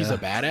shield, and she's a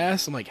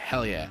badass. I'm like,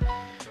 hell yeah.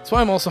 That's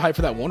why I'm also hyped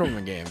for that Wonder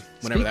Woman game,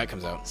 whenever that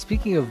comes out.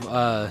 Speaking of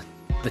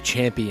the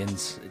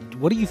champions,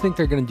 what do you think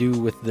they're going to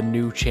do with the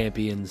new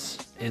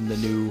champions in the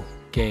new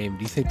game?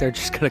 Do you think they're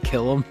just going to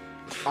kill them?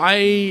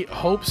 I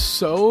hope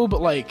so,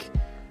 but, like,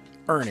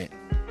 earn it.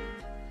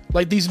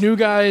 Like, these new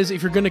guys,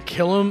 if you're going to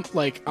kill them,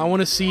 like, I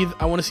want to see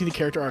the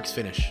character arcs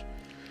finish.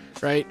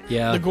 Right?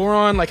 Yeah. The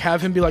Goron, like,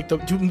 have him be like,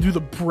 do the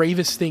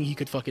bravest thing he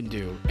could fucking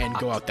do and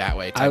go out that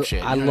way type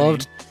shit. I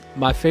loved,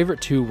 my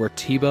favorite 2 were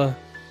Tiba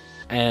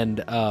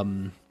and,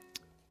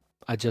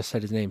 I just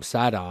said his name,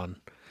 Sidon.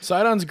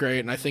 Sidon's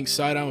great, and I think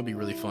Sidon would be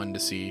really fun to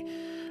see.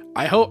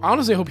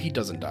 honestly hope he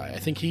doesn't die. I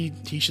think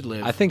he should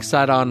live. I think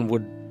Sidon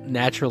would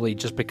naturally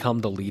just become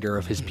the leader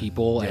of his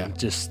people Yeah. and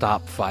just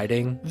stop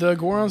fighting. The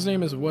Goron's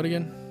name is what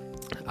again?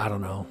 I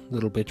don't know,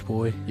 little bitch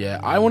boy. Yeah,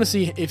 I want to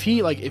see if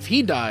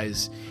he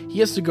dies, he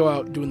has to go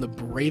out doing the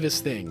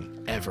bravest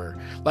thing ever.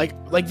 Like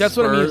that's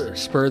what I mean.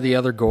 Spur the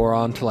other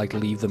Goron to like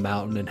leave the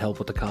mountain and help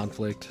with the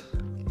conflict.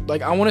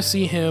 Like, I want to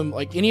see him,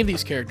 like, any of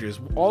these characters,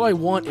 all I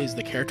want is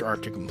the character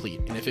arc to complete.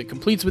 And if it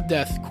completes with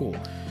death, cool.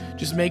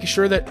 Just making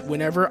sure that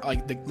whenever I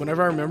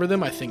remember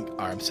them, I think,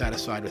 I'm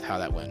satisfied with how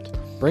that went.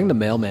 Bring the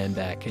mailman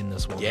back in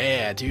this one.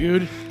 Yeah,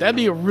 dude. That'd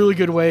be a really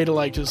good way to,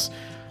 like, just,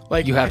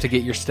 like... You have to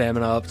get your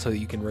stamina up so that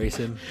you can race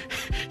him.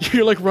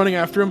 You're, like, running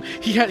after him.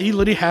 He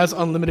literally has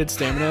unlimited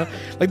stamina.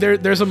 Like,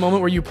 there's a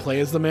moment where you play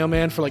as the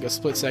mailman for, like, a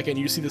split second.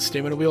 You see the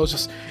stamina wheel. It's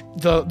just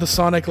the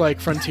Sonic,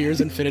 like, Frontiers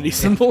infinity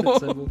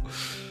symbol.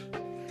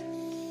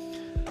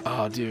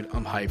 Oh, dude,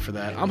 I'm hyped for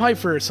that. I'm hyped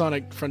for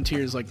Sonic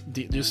Frontiers, like,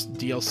 just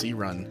DLC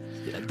run.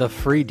 The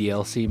free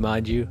DLC,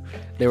 mind you.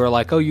 They were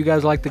like, oh, you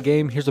guys like the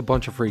game? Here's a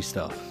bunch of free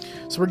stuff.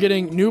 So we're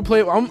getting new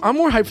playable... I'm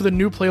more hyped for the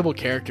new playable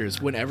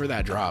characters whenever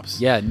that drops.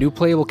 Yeah, new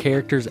playable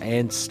characters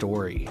and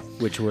story,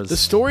 which was... The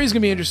story is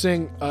going to be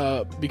interesting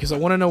because I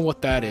want to know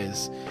what that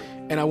is.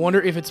 And I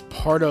wonder if it's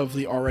part of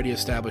the already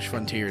established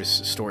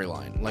Frontiers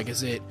storyline. Like,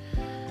 is it...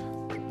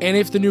 And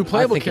if the new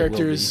playable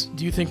characters,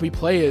 do you think we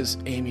play as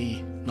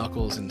Amy,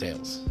 Knuckles, and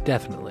Tails?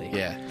 Definitely.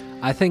 Yeah.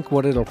 I think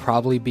what it'll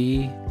probably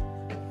be,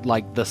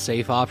 like, the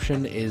safe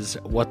option is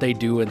what they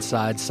do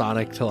inside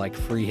Sonic to, like,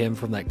 free him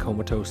from that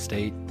comatose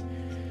state.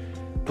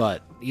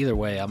 But either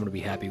way, I'm going to be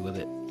happy with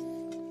it.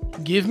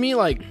 Give me,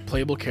 like,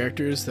 playable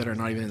characters that are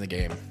not even in the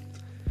game.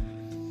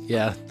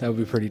 Yeah, that would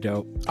be pretty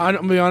dope. I'm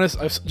going to be honest,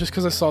 just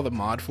because I saw the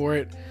mod for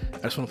it, I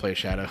just want to play a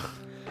Shadow.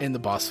 In the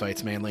boss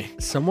fights, mainly.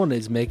 Someone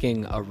is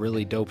making a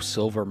really dope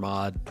silver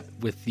mod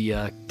with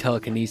the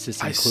telekinesis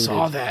included. I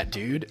saw that,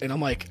 dude, and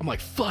I'm like,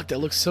 fuck, that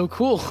looks so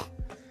cool.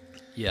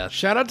 Yeah.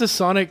 Shout out to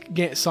Sonic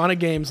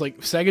games, like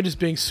Sega just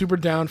being super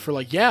down for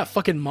like, yeah,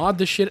 fucking mod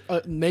this shit,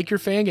 make your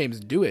fan games,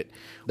 do it.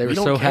 They were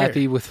so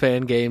happy with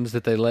fan games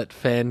that they let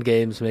fan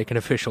games make an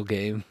official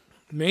game.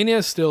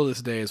 Mania still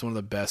this day is one of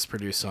the best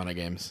produced Sonic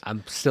games.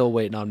 I'm still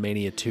waiting on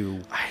Mania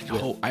 2.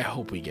 I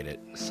hope we get it.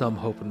 Some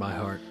hope in my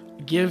heart.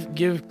 Give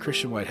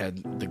Christian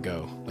Whitehead the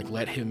go. Like,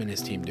 let him and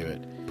his team do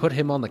it. Put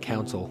him on the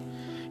council.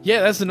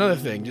 Yeah, that's another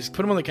thing. Just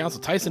put him on the council.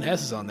 Tyson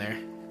Hess is on there.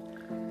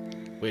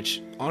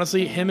 Which,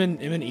 honestly, him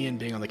and Ian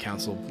being on the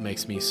council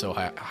makes me so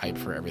hyped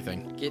for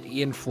everything. Get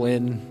Ian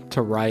Flynn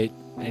to write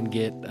and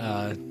get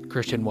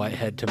Christian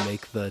Whitehead to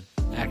make the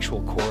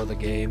actual core of the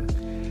game.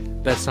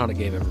 Best Sonic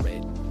game ever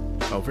made.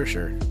 Oh, for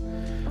sure.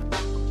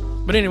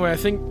 But anyway, I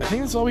think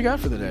that's all we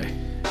got for the day.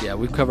 Yeah,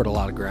 we've covered a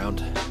lot of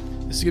ground.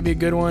 This is gonna be a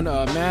good one,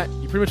 Matt.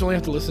 You pretty much only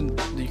have to listen.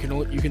 You can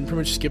pretty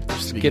much skip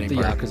the beginning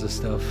part. Yakuza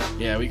stuff.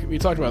 Yeah, we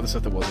talked about the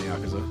stuff that wasn't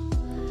Yakuza.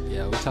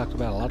 Yeah, we talked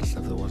about a lot of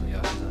stuff that wasn't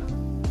Yakuza.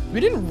 We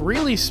didn't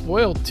really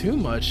spoil too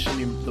much. I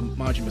mean, the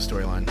Majima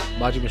storyline.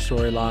 Majima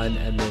storyline,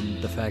 and then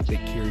the fact that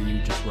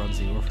Kiryu just runs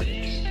the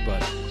orphanage.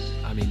 But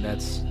I mean,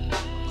 that's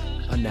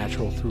a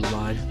natural through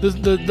line.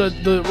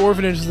 The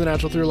orphanage is the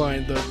natural through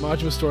line. The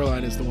Majima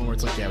storyline is the one where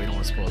it's like, yeah, we don't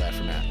want to spoil that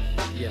for Matt.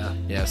 Yeah.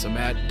 Yeah. So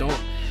Matt,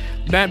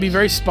 be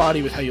very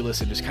spotty with how you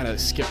listen. Just kind of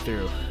skip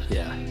through.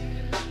 Yeah.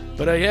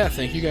 But yeah,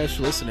 thank you guys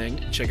for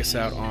listening. Check us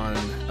out on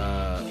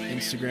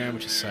Instagram,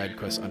 which is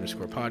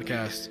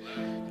sidequest_podcast,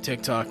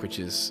 TikTok, which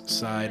is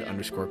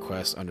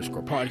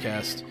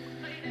side_quest_podcast,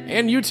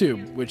 and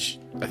YouTube, which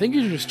I think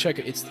you should just check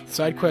it. It's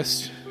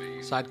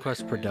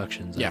SideQuest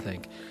Productions, Yeah. I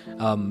think.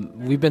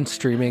 We've been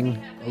streaming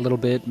a little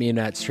bit. Me and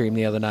Matt streamed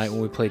the other night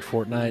when we played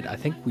Fortnite. I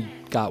think we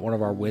got one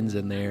of our wins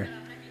in there.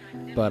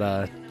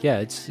 But yeah,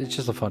 it's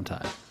just a fun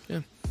time.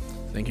 Yeah.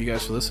 Thank you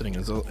guys for listening,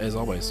 as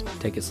always.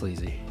 Take it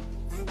sleazy.